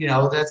anything,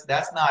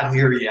 that's not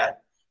here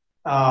yet.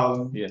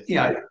 I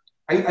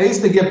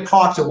used to give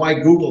talks on why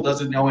Google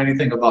doesn't know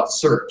anything about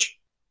search,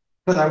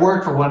 because I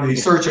worked for one of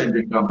these search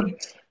engine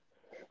companies.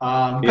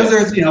 Because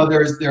there's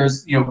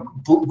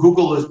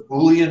Google is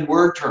Boolean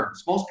word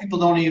terms. Most people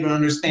don't even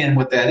understand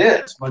what that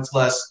is, much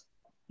less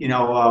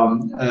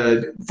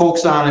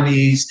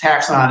folksonomies,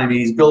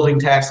 taxonomies, building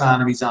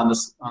taxonomies on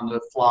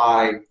the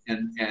fly,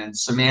 and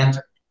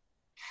semantic.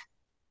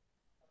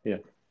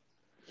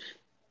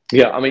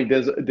 Yeah. I mean,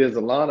 there's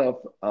a lot of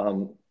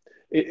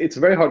it's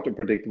very hard to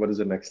predict what is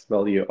the next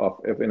value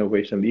of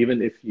innovation. Even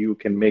if you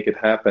can make it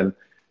happen,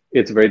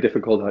 it's very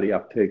difficult how the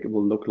uptake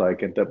will look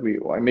like. And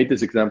I made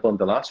this example in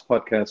the last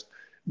podcast.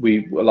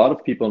 A lot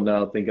of people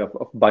now think of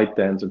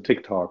ByteDance and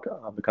TikTok,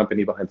 the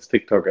company behind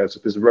TikTok, as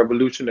this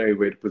revolutionary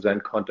way to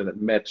present content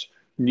and match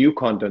new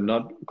content,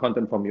 not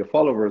content from your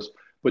followers,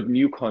 but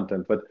new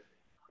content. But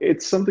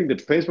it's something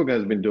that Facebook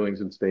has been doing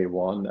since day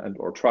one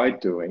or tried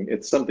doing.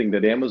 It's something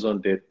that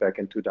Amazon did back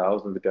in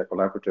 2000 with their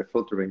collaborative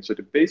filtering. So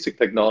the basic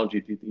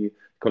technology, the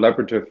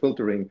collaborative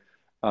filtering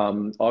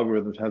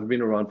algorithms has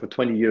been around for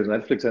 20 years.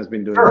 Netflix has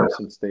been doing this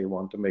since day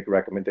one to make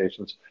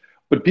recommendations.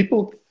 But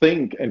people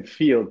think and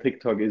feel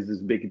TikTok is this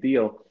big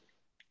deal.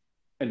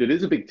 And it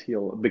is a big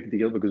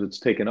deal because it's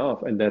taken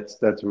off, and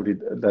that's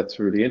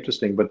really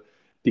interesting. But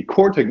the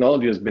core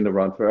technology has been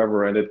around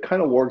forever, and it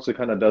kind of works, it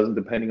kind of doesn't,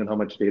 depending on how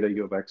much data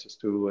you have access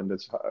to, and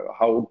it's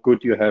how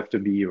good you have to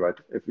be, right?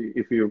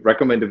 If you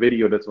recommend a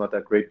video that's not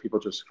that great, people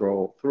just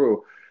scroll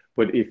through.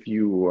 But if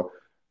you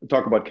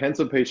talk about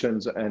cancer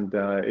patients and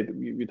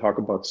you talk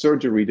about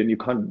surgery, then you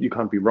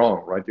can't be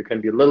wrong, right? You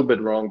can be a little bit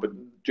wrong, but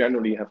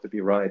generally you have to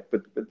be right.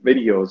 But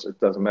videos, it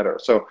doesn't matter.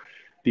 So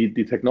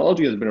the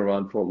technology has been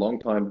around for a long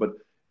time, but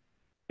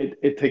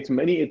it takes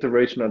many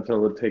iterations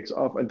until it takes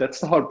off. And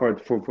that's the hard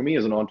part for me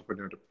as an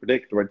entrepreneur to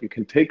predict, right? You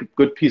can take a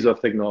good piece of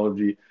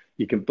technology,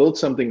 you can build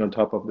something on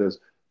top of this,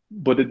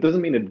 but it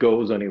doesn't mean it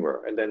goes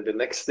anywhere. And then the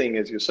next thing,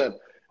 as you said,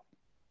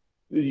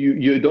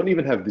 you don't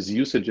even have this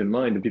usage in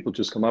mind, and people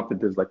just come up with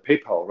this, like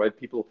PayPal, right?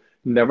 People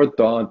never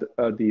thought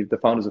the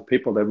founders of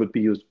PayPal that would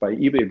be used by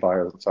eBay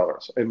buyers and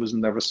sellers. It was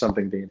never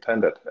something they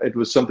intended. It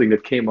was something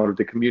that came out of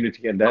the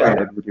community, and then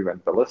it really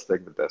went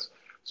ballistic with this.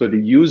 So they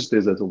used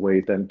this as a way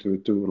then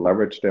to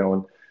leverage their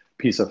own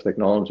piece of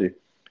technology.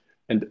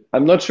 And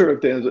I'm not sure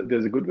if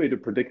there's a good way to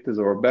predict this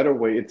or a better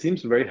way. It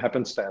seems very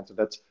happenstance. And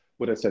that's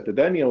what I said to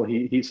Daniel.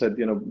 He said,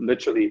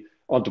 literally,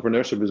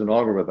 entrepreneurship is an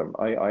algorithm.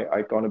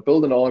 I gonna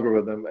build an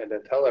algorithm and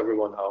then tell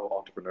everyone how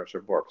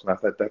entrepreneurship works. And I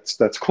thought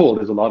that's cool.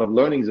 There's a lot of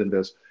learnings in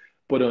this.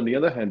 But on the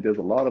other hand, there's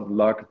a lot of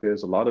luck.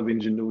 There's a lot of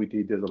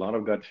ingenuity. There's a lot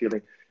of gut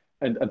feeling.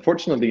 And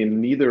unfortunately,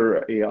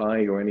 neither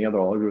AI or any other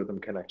algorithm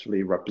can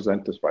actually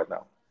represent this right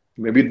now.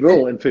 Maybe it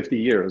will in 50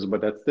 years,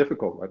 but that's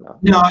difficult right now.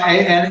 No,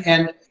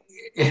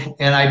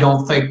 and I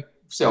don't think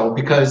so,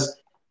 because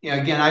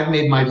again, I've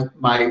made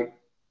my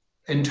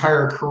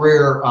entire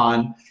career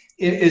on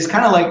it's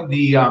kind of like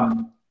the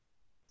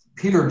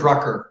Peter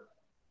Drucker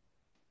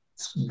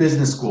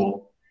business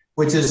school,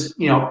 which is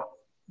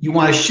you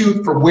want to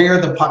shoot for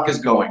where the puck is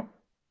going.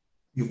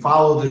 You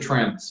follow the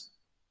trends.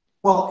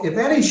 Well, if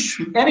any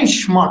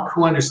schmuck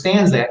who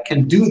understands that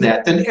can do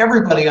that, then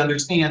everybody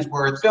understands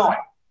where it's going.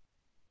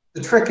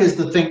 The trick is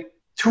to think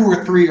 2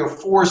 or 3 or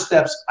 4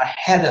 steps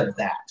ahead of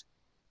that,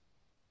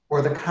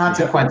 or the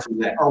consequence of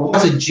that, or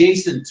what's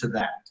adjacent to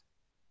that.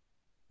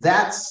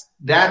 That's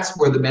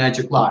where the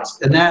magic lies,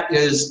 and that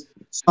is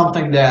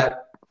something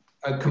that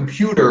a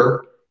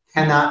computer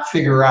cannot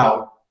figure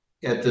out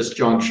at this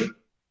juncture.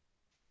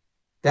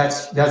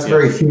 That's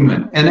very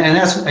human, and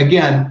that's,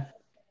 again,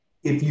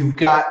 if you've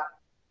got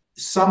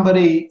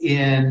somebody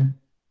in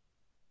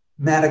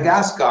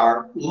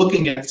Madagascar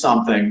looking at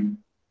something,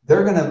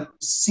 they're going to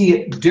see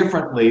it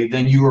differently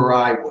than you or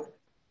I would.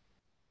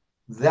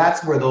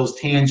 That's where those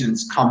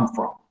tangents come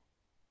from.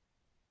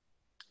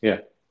 Yeah.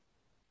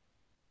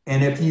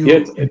 And if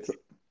you,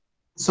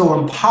 so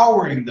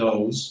empowering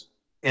those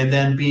and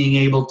then being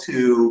able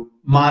to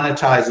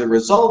monetize the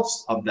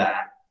results of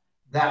that,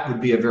 that would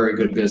be a very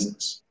good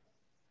business.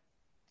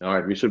 All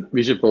right, we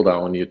should build our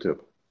own YouTube.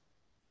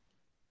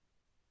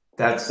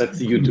 That's the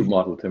YouTube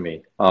model to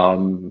me.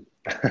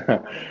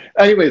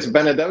 Anyways,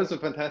 Bennet, that was a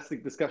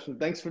fantastic discussion.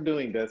 Thanks for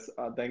doing this.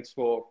 Thanks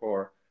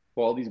for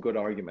all these good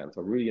arguments.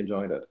 I really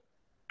enjoyed it.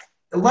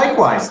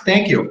 Likewise,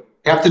 thank you.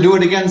 Have to do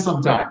it again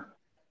sometime.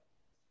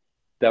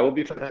 That would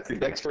be fantastic.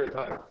 Thanks for your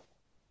time.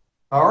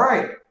 All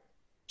right.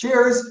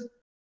 Cheers.